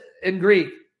is in Greek?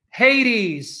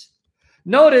 Hades.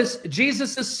 Notice,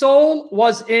 Jesus' soul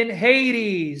was in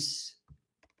Hades.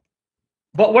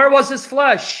 But where was his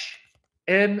flesh?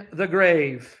 In the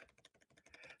grave.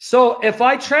 So if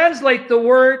I translate the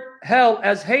word hell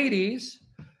as Hades,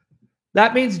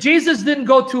 that means Jesus didn't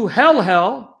go to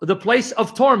hell, the place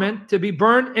of torment, to be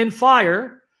burned in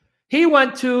fire. He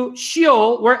went to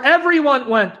Sheol, where everyone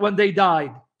went when they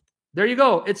died. There you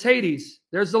go. It's Hades.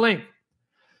 There's the link.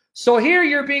 So here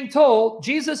you're being told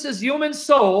Jesus' human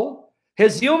soul,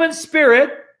 his human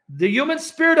spirit, the human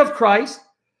spirit of Christ,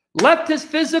 left his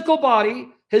physical body,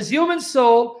 his human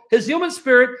soul, his human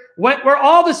spirit, went where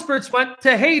all the spirits went,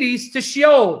 to Hades, to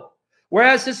Sheol,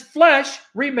 whereas his flesh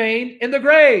remained in the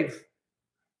grave.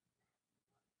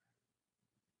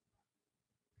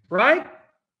 Right?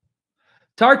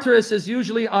 Tartarus is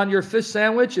usually on your fish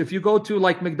sandwich. If you go to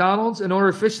like McDonald's and order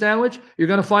a fish sandwich, you're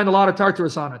going to find a lot of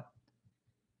tartarus on it.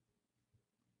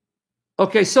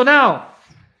 Okay, so now,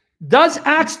 does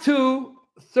Acts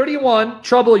 2:31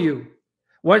 trouble you?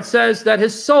 Where it says that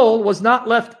his soul was not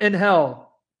left in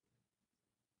hell.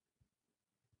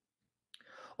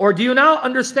 Or do you now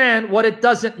understand what it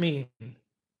doesn't mean?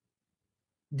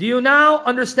 Do you now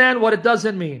understand what it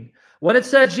doesn't mean? When it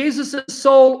says Jesus'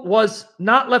 soul was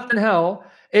not left in hell,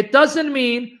 it doesn't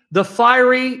mean the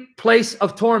fiery place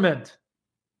of torment.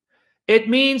 It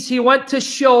means he went to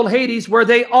Sheol, Hades, where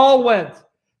they all went.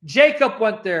 Jacob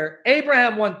went there.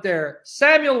 Abraham went there.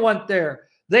 Samuel went there.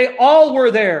 They all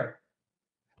were there.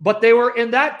 But they were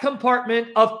in that compartment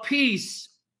of peace,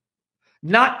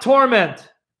 not torment.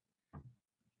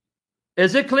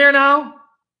 Is it clear now?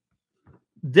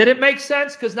 Did it make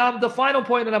sense? Because now I'm the final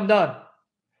point and I'm done.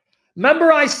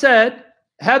 Remember I said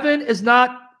heaven is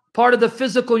not part of the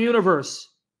physical universe.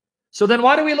 So then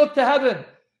why do we look to heaven?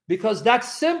 Because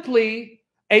that's simply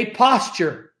a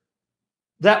posture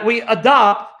that we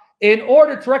adopt in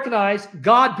order to recognize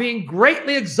God being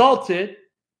greatly exalted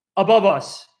above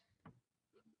us.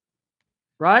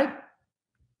 Right?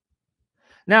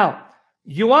 Now,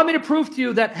 you want me to prove to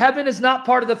you that heaven is not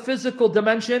part of the physical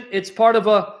dimension? It's part of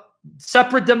a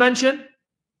separate dimension?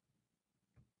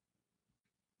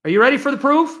 Are you ready for the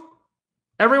proof?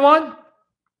 Everyone?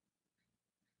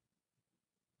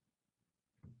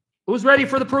 Who's ready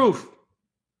for the proof?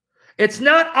 It's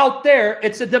not out there.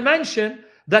 It's a dimension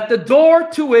that the door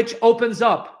to which opens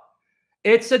up.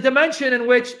 It's a dimension in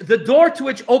which the door to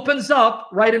which opens up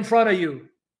right in front of you.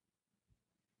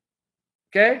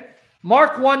 Okay?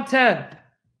 Mark 1:10.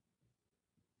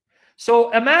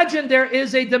 So imagine there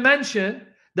is a dimension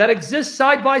that exists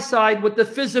side by side with the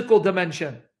physical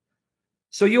dimension.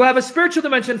 So you have a spiritual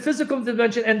dimension, physical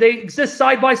dimension, and they exist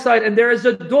side by side, and there is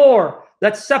a door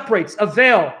that separates, a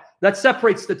veil that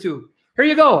separates the two. Here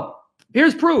you go.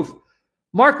 Here's proof.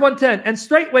 Mark 1:10. And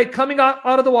straightway coming out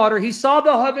of the water, he saw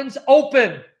the heavens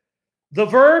open. The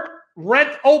verb,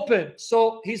 rent open.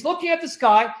 So he's looking at the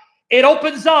sky. It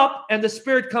opens up and the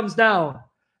Spirit comes down.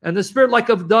 And the Spirit like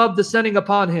a dove descending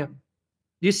upon him.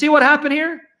 Do you see what happened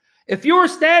here? If you were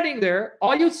standing there,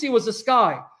 all you'd see was the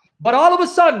sky. But all of a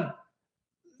sudden,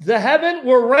 the heaven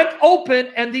were rent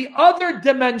open and the other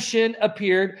dimension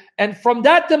appeared. And from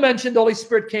that dimension, the Holy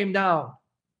Spirit came down.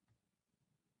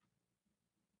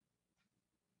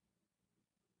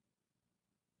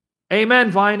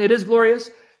 Amen, Vine. It is glorious.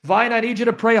 Vine, I need you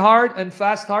to pray hard and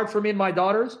fast hard for me and my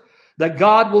daughters, that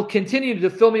God will continue to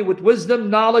fill me with wisdom,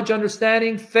 knowledge,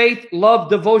 understanding, faith, love,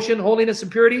 devotion, holiness,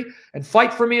 and purity, and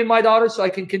fight for me and my daughters so I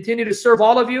can continue to serve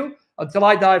all of you until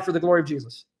I die for the glory of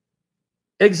Jesus.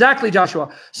 Exactly,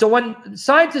 Joshua. So when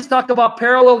scientists talk about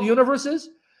parallel universes,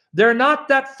 they're not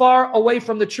that far away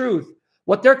from the truth.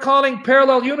 What they're calling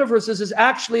parallel universes is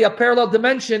actually a parallel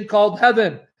dimension called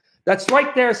heaven. That's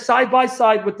right there side by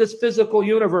side with this physical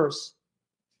universe.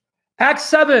 Acts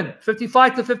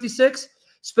 7:55-56.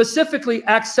 Specifically,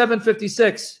 Acts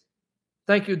 7:56.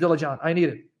 Thank you, Diligent. I need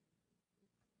it.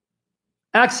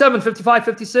 Acts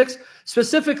 7:55-56.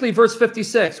 Specifically, verse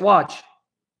 56. Watch.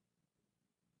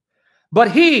 But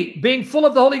he, being full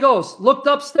of the Holy Ghost, looked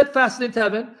up steadfastly into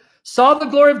heaven, saw the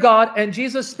glory of God, and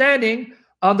Jesus standing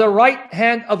on the right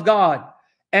hand of God.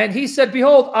 And he said,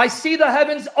 behold, I see the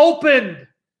heavens opened.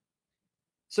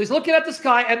 So he's looking at the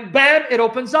sky, and bam, it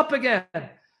opens up again.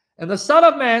 And the Son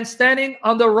of Man standing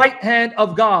on the right hand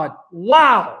of God.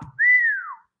 Wow.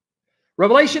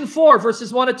 Revelation 4,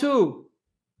 verses 1-2.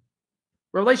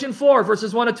 Revelation 4,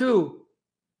 verses 1-2.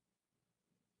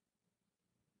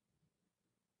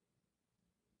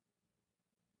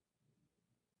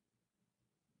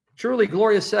 Truly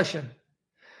glorious session.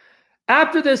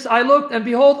 After this, I looked, and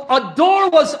behold, a door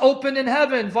was opened in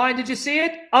heaven. Vine, did you see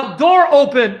it? A door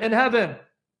opened in heaven.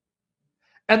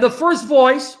 And the first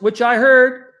voice, which I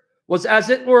heard, was as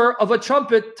it were of a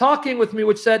trumpet talking with me,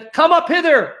 which said, come up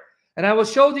hither, and I will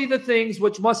show thee the things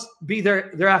which must be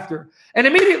there thereafter. And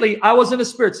immediately I was in the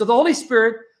Spirit. So the Holy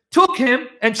Spirit took him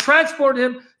and transported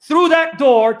him through that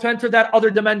door to enter that other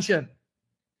dimension.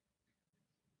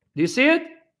 Do you see it?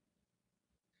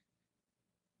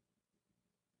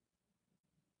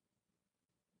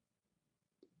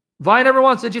 Vine ever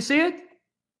once, did you see it?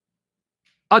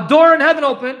 A door in heaven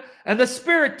opened, and the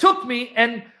Spirit took me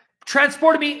and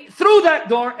transported me through that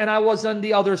door, and I was on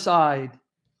the other side.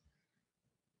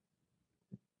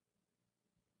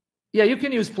 Yeah, you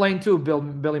can use plain too,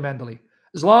 Billy Mandley.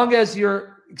 As long as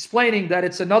you're explaining that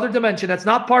it's another dimension that's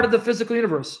not part of the physical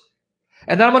universe.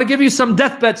 And then I'm going to give you some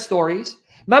deathbed stories.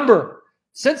 Remember,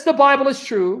 since the Bible is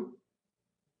true,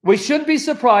 we shouldn't be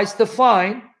surprised to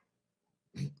find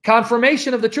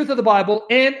confirmation of the truth of the Bible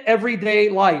in everyday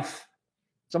life.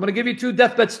 So I'm going to give you 2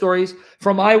 deathbed stories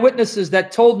from eyewitnesses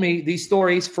that told me these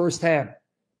stories firsthand.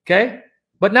 Okay?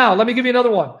 But now, let me give you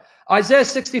another one. Isaiah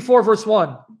 64, verse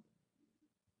 1.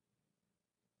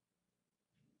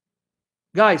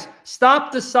 Guys,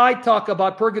 stop the side talk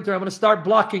about purgatory. I'm going to start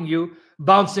blocking you,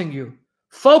 bouncing you.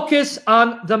 Focus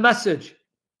on the message.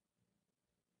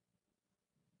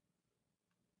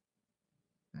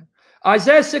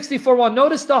 Isaiah 64, 1.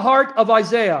 Notice the heart of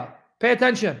Isaiah. Pay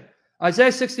attention.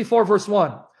 Isaiah 64, verse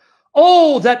 1.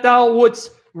 Oh, that thou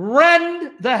wouldst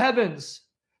rend the heavens,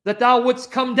 that thou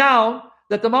wouldst come down,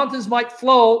 that the mountains might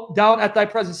flow down at thy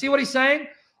presence. See what he's saying?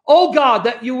 Oh God,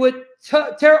 that you would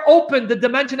tear open the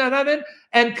dimension of heaven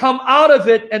and come out of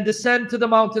it and descend to the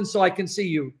mountain so I can see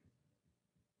you.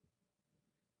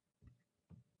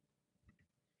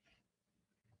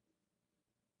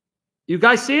 You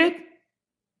guys see it?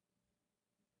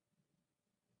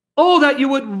 Oh, that you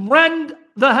would rend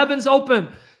the heavens open.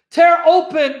 Tear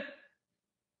open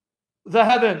the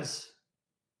heavens.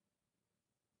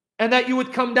 And that you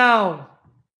would come down.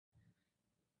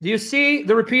 Do you see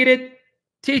the repeated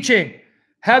teaching?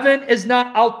 Heaven is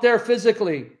not out there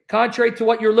physically, contrary to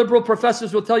what your liberal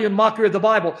professors will tell you in mockery of the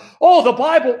Bible. Oh, the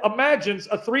Bible imagines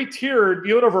a 3-tiered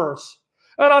universe.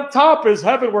 And on top is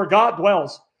heaven where God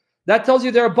dwells. That tells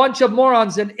you there are a bunch of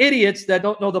morons and idiots that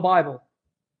don't know the Bible.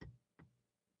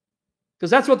 Because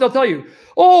that's what they'll tell you.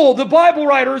 Oh, the Bible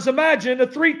writers imagined a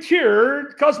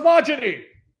 3-tiered cosmogony.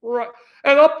 Right.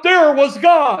 And up there was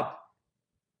God.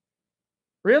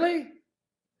 Really?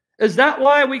 Is that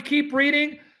why we keep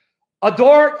reading? A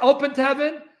door opened to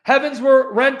heaven. Heavens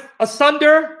were rent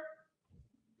asunder.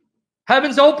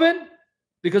 Heavens open.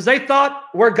 Because they thought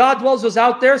where God dwells was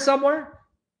out there somewhere.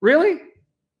 Really?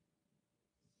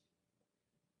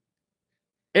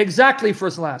 Exactly,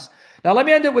 first and last. Now let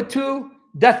me end it with 2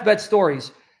 deathbed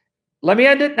stories. Let me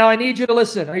end it. Now I need you to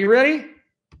listen. Are you ready?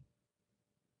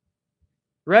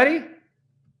 Ready?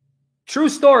 True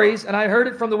stories, and I heard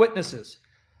it from the witnesses.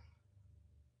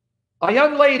 A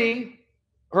young lady,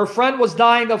 her friend was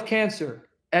dying of cancer.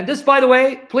 And this, by the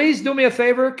way, please do me a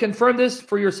favor, confirm this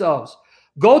for yourselves.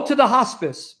 Go to the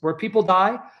hospice where people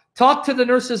die, talk to the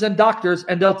nurses and doctors,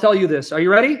 and they'll tell you this. Are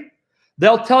you ready?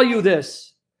 They'll tell you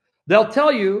this. They'll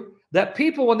tell you that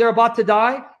people, when they're about to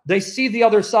die, they see the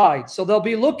other side. So they'll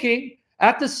be looking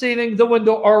at the ceiling, the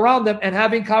window, or around them and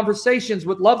having conversations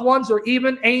with loved ones or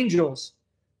even angels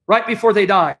right before they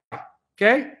die.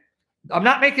 Okay? I'm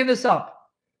not making this up.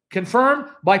 Confirmed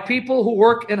by people who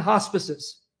work in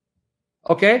hospices.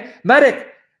 Okay? Medic,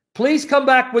 please come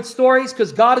back with stories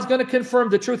because God is going to confirm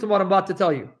the truth of what I'm about to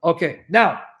tell you. Okay.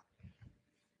 Now,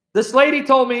 this lady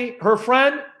told me her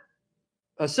friend,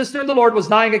 a sister in the Lord, was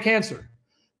dying of cancer.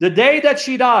 The day that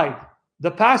she died,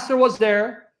 the pastor was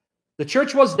there, the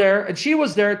church was there, and she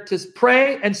was there to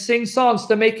pray and sing songs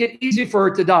to make it easy for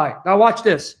her to die. Now watch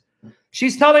this.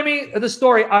 She's telling me the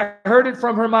story. I heard it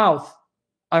from her mouth.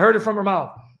 I heard it from her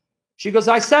mouth. She goes,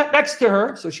 I sat next to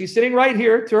her. So she's sitting right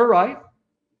here to her right.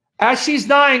 As she's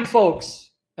dying, folks,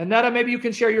 and Netta, maybe you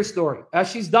can share your story. As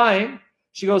she's dying,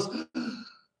 she goes,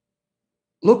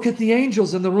 look at the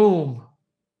angels in the room.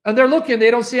 And they're looking, they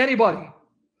don't see anybody.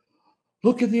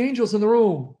 Look at the angels in the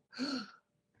room.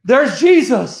 There's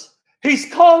Jesus.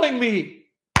 He's calling me.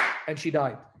 And she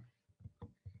died.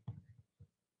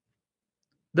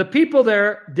 The people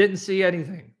there didn't see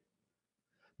anything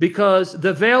because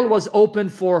the veil was open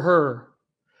for her.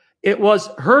 It was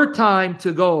her time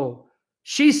to go.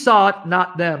 She saw it,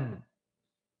 not them.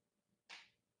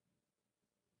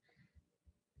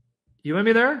 You with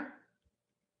me there?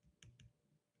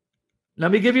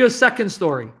 Let me give you a second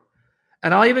story.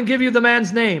 And I'll even give you the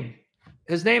man's name.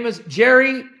 His name is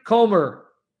Jerry Comer.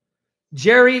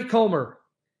 Jerry Comer.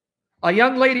 A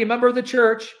young lady, member of the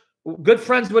church, good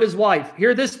friends with his wife.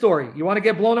 Hear this story. You want to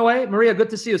get blown away? Maria, good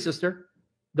to see you, sister.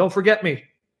 Don't forget me.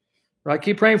 Right?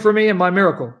 Keep praying for me and my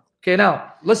miracle. Okay,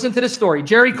 now, listen to this story.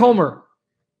 Jerry Comer.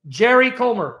 Jerry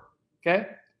Comer. Okay?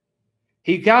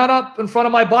 He got up in front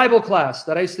of my Bible class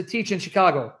that I used to teach in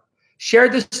Chicago,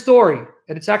 shared this story,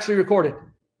 and it's actually recorded.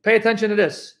 Pay attention to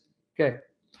this. Okay.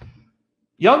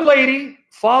 Young lady,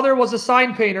 father was a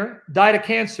sign painter, died of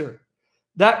cancer.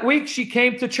 That week she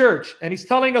came to church, and he's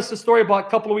telling us the story about a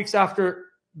couple of weeks after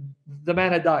the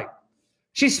man had died.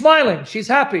 She's smiling. She's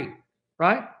happy,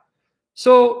 right?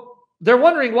 So they're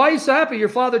wondering, why are you so happy? Your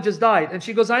father just died. And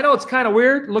she goes, I know it's kind of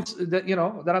weird, looks that,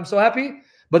 that I'm so happy.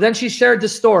 But then she shared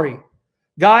this story.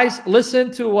 Guys,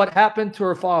 listen to what happened to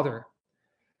her father.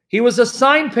 He was a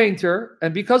sign painter,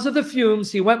 and because of the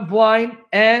fumes, he went blind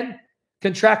and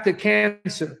contracted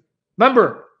cancer.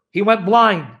 Remember, he went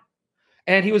blind,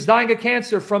 and he was dying of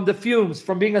cancer from the fumes,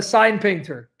 from being a sign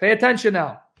painter. Pay attention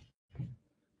now.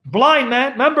 Blind,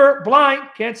 man. Remember, blind.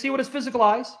 Can't see with his physical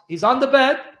eyes. He's on the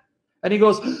bed, and he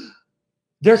goes,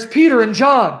 there's Peter and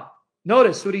John.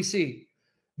 Notice what he see.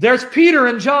 There's Peter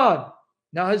and John.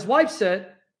 Now, his wife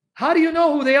said, how do you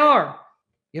know who they are?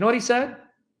 You know what he said?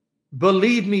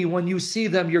 Believe me, when you see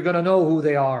them, you're going to know who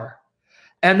they are.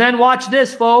 And then watch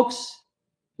this, folks.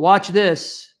 Watch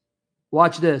this.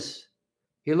 Watch this.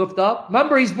 He looked up.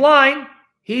 Remember, he's blind.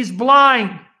 He's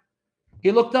blind.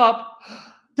 He looked up.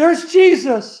 There's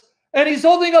Jesus. And he's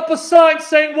holding up a sign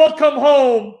saying, welcome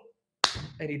home.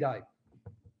 And he died.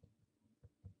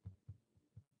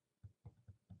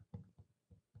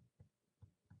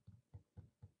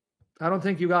 I don't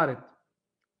think you got it.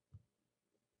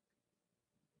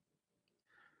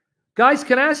 Guys,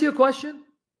 can I ask you a question?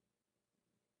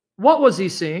 What was he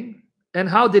seeing, and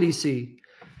how did he see?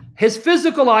 His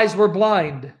physical eyes were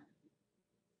blind.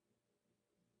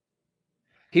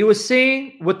 He was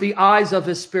seeing with the eyes of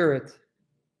his spirit.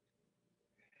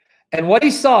 And what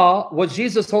he saw was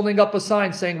Jesus holding up a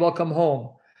sign saying, welcome home.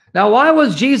 Now, why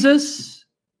was Jesus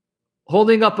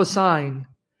holding up a sign?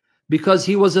 Because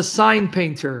he was a sign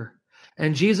painter.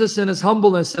 And Jesus, in his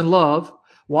humbleness and love,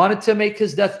 wanted to make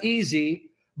his death easy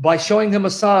by showing him a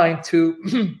sign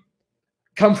to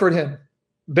comfort him.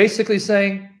 Basically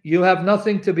saying, you have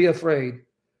nothing to be afraid.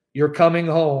 You're coming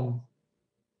home.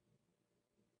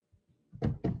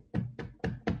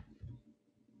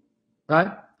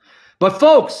 Right? But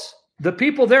folks, the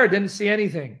people there didn't see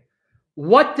anything.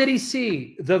 What did he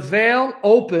see? The veil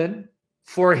open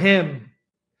for him.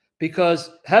 Because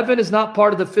heaven is not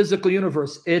part of the physical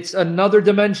universe. It's another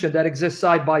dimension that exists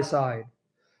side by side.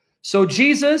 So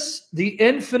Jesus, the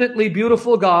infinitely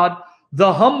beautiful God,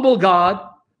 the humble God,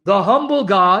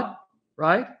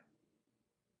 right?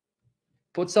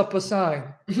 Puts up a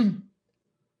sign.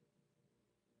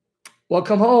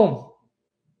 Welcome home.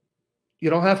 You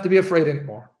don't have to be afraid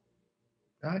anymore.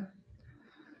 Right?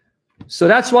 So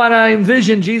that's what I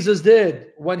envision Jesus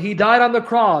did when he died on the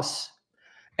cross.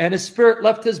 And his spirit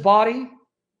left his body.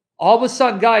 All of a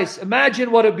sudden, guys, imagine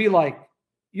what it'd be like.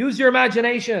 Use your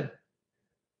imagination.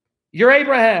 You're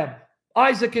Abraham,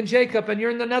 Isaac, and Jacob, and you're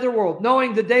in the netherworld,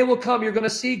 knowing the day will come, you're going to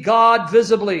see God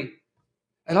visibly.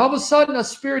 And all of a sudden, a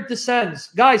spirit descends.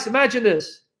 Guys, imagine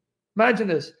this. Imagine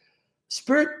this.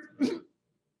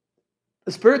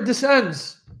 The spirit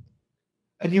descends,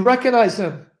 and you recognize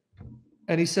him.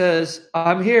 And he says,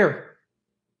 I'm here.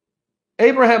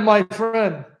 Abraham, my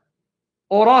friend.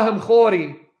 Orahim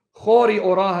Khori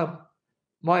Orahim,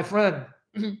 my friend.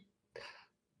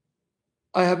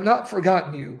 I have not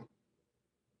forgotten you.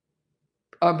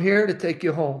 I'm here to take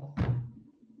you home.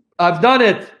 I've done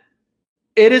it.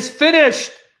 It is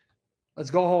finished.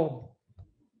 Let's go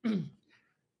home.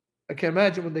 I can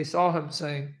imagine when they saw him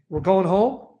saying, we're going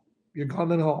home. You're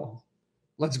coming home.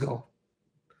 Let's go.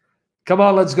 Come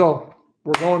on, let's go.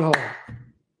 We're going home.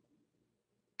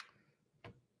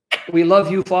 We love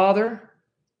you, Father.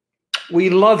 We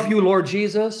love you, Lord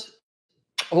Jesus.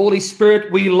 Holy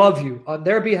Spirit, we love you on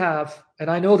their behalf.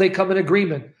 And I know they come in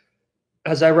agreement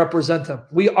as I represent them.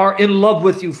 We are in love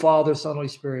with you, Father, Son, Holy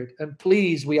Spirit. And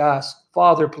please, we ask,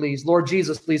 Father, please, Lord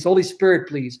Jesus, please, Holy Spirit,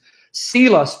 please,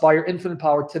 seal us by your infinite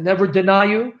power to never deny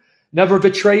you, never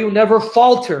betray you, never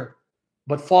falter,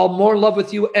 but fall more in love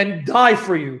with you and die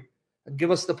for you. And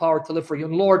give us the power to live for you.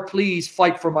 And Lord, please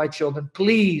fight for my children.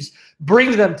 Please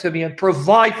bring them to me and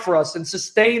provide for us and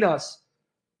sustain us.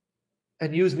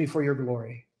 And use me for your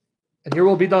glory. And your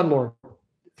will be done, Lord.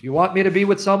 If you want me to be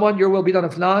with someone, your will be done.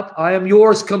 If not, I am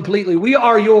yours completely. We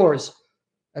are yours.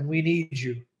 And we need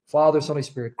you. Father, Son, Holy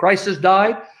Spirit. Christ has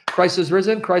died. Christ is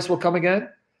risen. Christ will come again.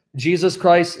 Jesus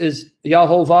Christ is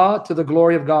Yahovah, to the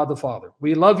glory of God the Father.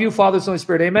 We love you, Father, Son, Holy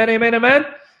Spirit. Amen, amen, amen.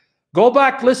 Go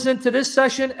back, listen to this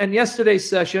session and yesterday's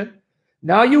session.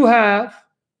 Now you have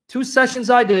 2 sessions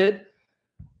I did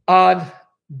on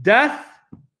death,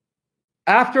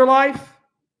 afterlife,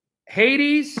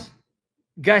 Hades,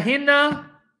 Gehenna,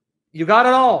 You got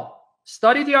it all.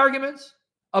 Study the arguments,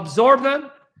 absorb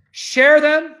them, share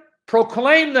them,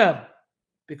 proclaim them,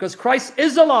 because Christ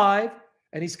is alive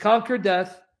and he's conquered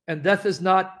death, and death is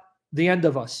not the end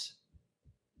of us.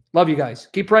 Love you guys.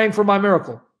 Keep praying for my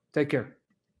miracle. Take care.